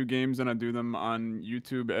 do games and I do them on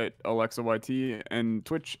YouTube at Alexa YT and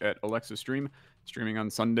Twitch at Alexa Stream, streaming on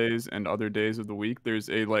Sundays and other days of the week. There's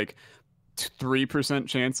a like 3%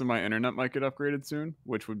 chance that my internet might get upgraded soon,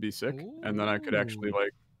 which would be sick, and then I could actually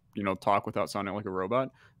like talk without sounding like a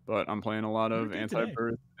robot. But I'm playing a lot of You're good today.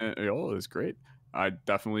 anti-birth. Oh, it's great. I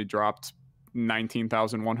definitely dropped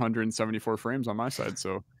 19,174 frames on my side,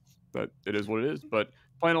 so that it is what it is. But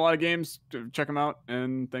playing a lot of games, check them out,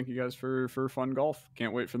 and thank you guys for fun golf.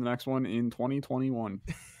 Can't wait for the next one in 2021.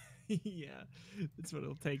 Yeah, that's what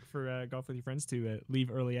it'll take for Golf with Your Friends to leave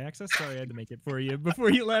early access. Sorry, I had to make it for you before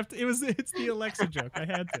you left. It's the Alexa joke. I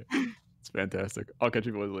had to. It's fantastic. I'll catch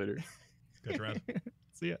you boys later. Catch you around.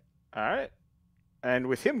 See ya. All right. And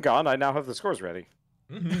with him gone, I now have the scores ready.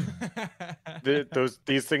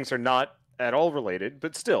 These things are not at all related,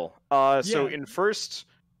 but still. So Yeah. in first,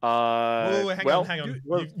 Whoa, hang well, on, hang on.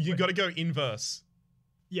 well, You got to go inverse.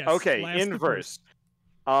 Yes. okay, last the inverse.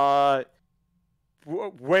 first.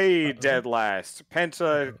 Way dead last.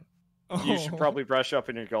 Penta, you should Oh. probably brush up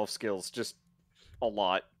in your golf skills just a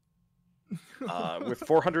lot. With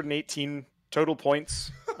 418 total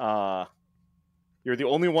points, you're the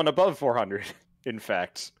only one above 400, in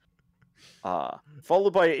fact.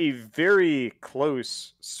 Followed by a very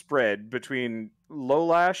close spread between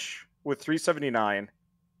Lollash with 379,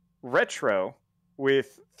 Retro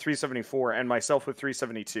with 374, and myself with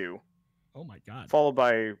 372. Oh my god. Followed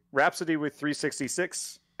by Rhapsody with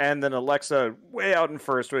 366, and then Alexa way out in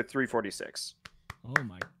first with 346. Oh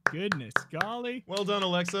my goodness. Golly. Well done,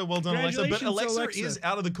 Alexa. Well done, Alexa. But Congratulations, Alexa, Alexa. is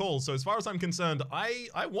out of the call, so as far as I'm concerned, I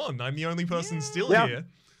won. I'm the only person still Yeah. here.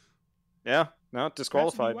 Yeah, no,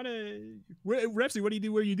 disqualified. Rhapsody, what do you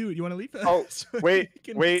do where you do it? You want to leave? Oh, So wait, you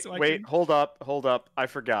can- wait, so I wait, can- hold up. I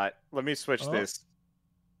forgot. Let me switch Oh. this.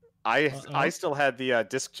 I Uh-oh. still had the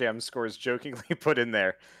disc jam scores jokingly put in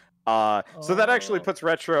there. So that actually Oh. puts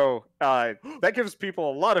Retro, that gives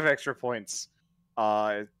people a lot of extra points.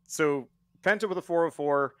 So Penta with a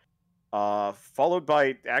 404, followed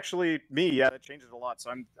by actually me. Yeah, that changes a lot.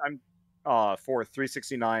 So I'm for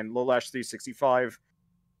 369, Lolash 365,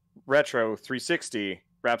 Retro 360,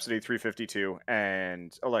 Rhapsody 352,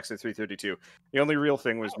 and Alexa 332. The only real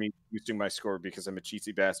thing was me boosting my score because I'm a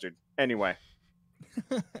cheesy bastard. Anyway.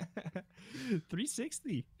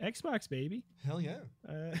 360 Xbox, baby. Hell yeah.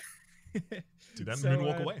 Do that so, and then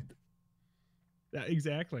walk away.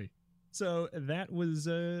 Exactly. So that was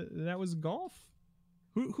golf.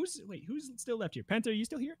 Who's still left here? Penta, are you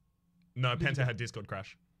still here? No, Penta had Discord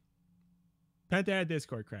crash. Penta had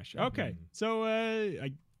Discord crash. Okay. Mhm. So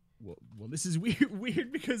well, this is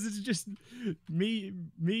weird because it's just me,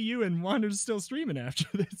 you, and Wander's still streaming after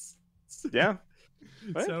this. Yeah.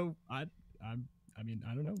 Right. So I mean,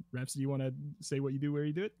 I don't know. Rhapsody, you want to say what you do, where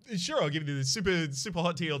you do it? Sure, I'll give you the super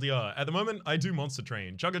hot TLDR. At the moment, I do Monster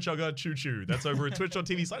Train. Chugga chugga choo choo. That's over at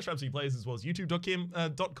twitch.tv/Rhapsody Plays, as well as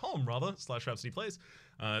youtube.com/Rhapsody Plays.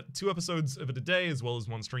 2 episodes of it a day, as well as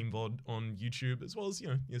 1 stream VOD on YouTube, as well as,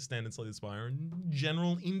 your standard Slay the Spire and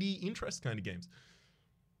general indie interest kind of games.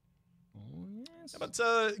 Oh, yes. But,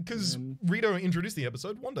 because Reto introduced the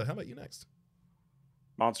episode, Wanda, how about you next?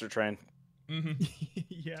 Monster Train. Mm-hmm.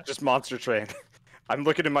 Yeah. Just Monster Train. I'm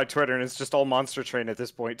looking at my Twitter and it's just all Monster Train at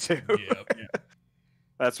this point too. Yep. Yeah.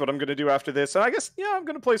 That's what I'm gonna do after this. And I guess I'm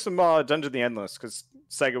gonna play some Dungeon the Endless because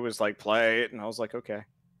Sega was like play it, and I was like okay.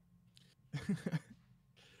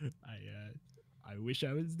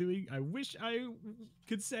 I wish I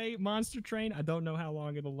could say Monster Train. I don't know how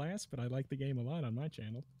long it'll last, but I like the game a lot on my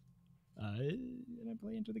channel. And I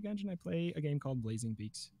play Enter the Gungeon. I play a game called Blazing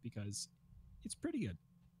Beaks because it's pretty good.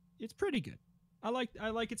 It's pretty good. I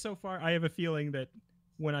like it so far. I have a feeling that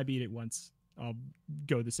when I beat it once, I'll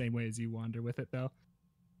go the same way as you, Wander, with it though.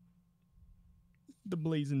 The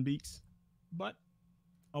Blazing Beaks. But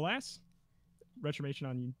alas, Retromation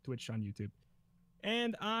on Twitch, on YouTube.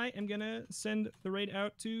 And I am gonna send the raid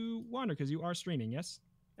out to Wander because you are streaming, yes?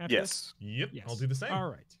 After Yes. Yep, Yes. I'll do the same.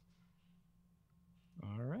 All right.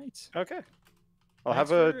 Okay. I'll Thanks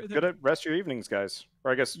have a for the- good rest of your evenings, guys.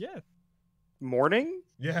 Or I guess Yeah. morning.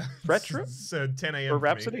 Yeah. Retro? It's 10 a.m. Or for me.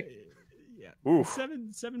 Rhapsody? Yeah. Ooh.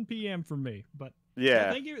 7 p.m. for me, but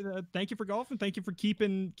Yeah. thank you for golf and thank you for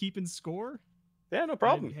keeping score. Yeah. No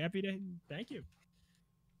problem. I'm happy to thank you,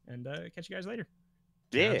 and catch you guys later.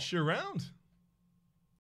 Yeah. Catch you around.